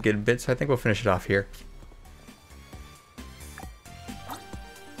been a good bit, so I think we'll finish it off here.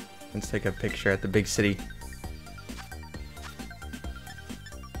 Let's take a picture at the big city.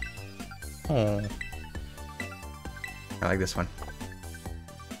 Oh. I like this one.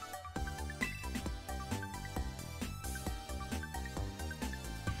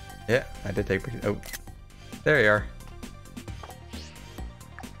 Yeah, I did take a picture. Oh. There you are.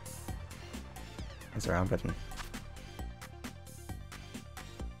 That's the wrong button.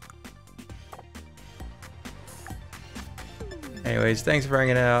 Anyways, thanks for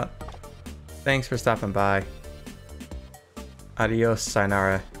hanging out. Thanks for stopping by. Adios,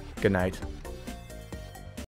 sayonara. Good night.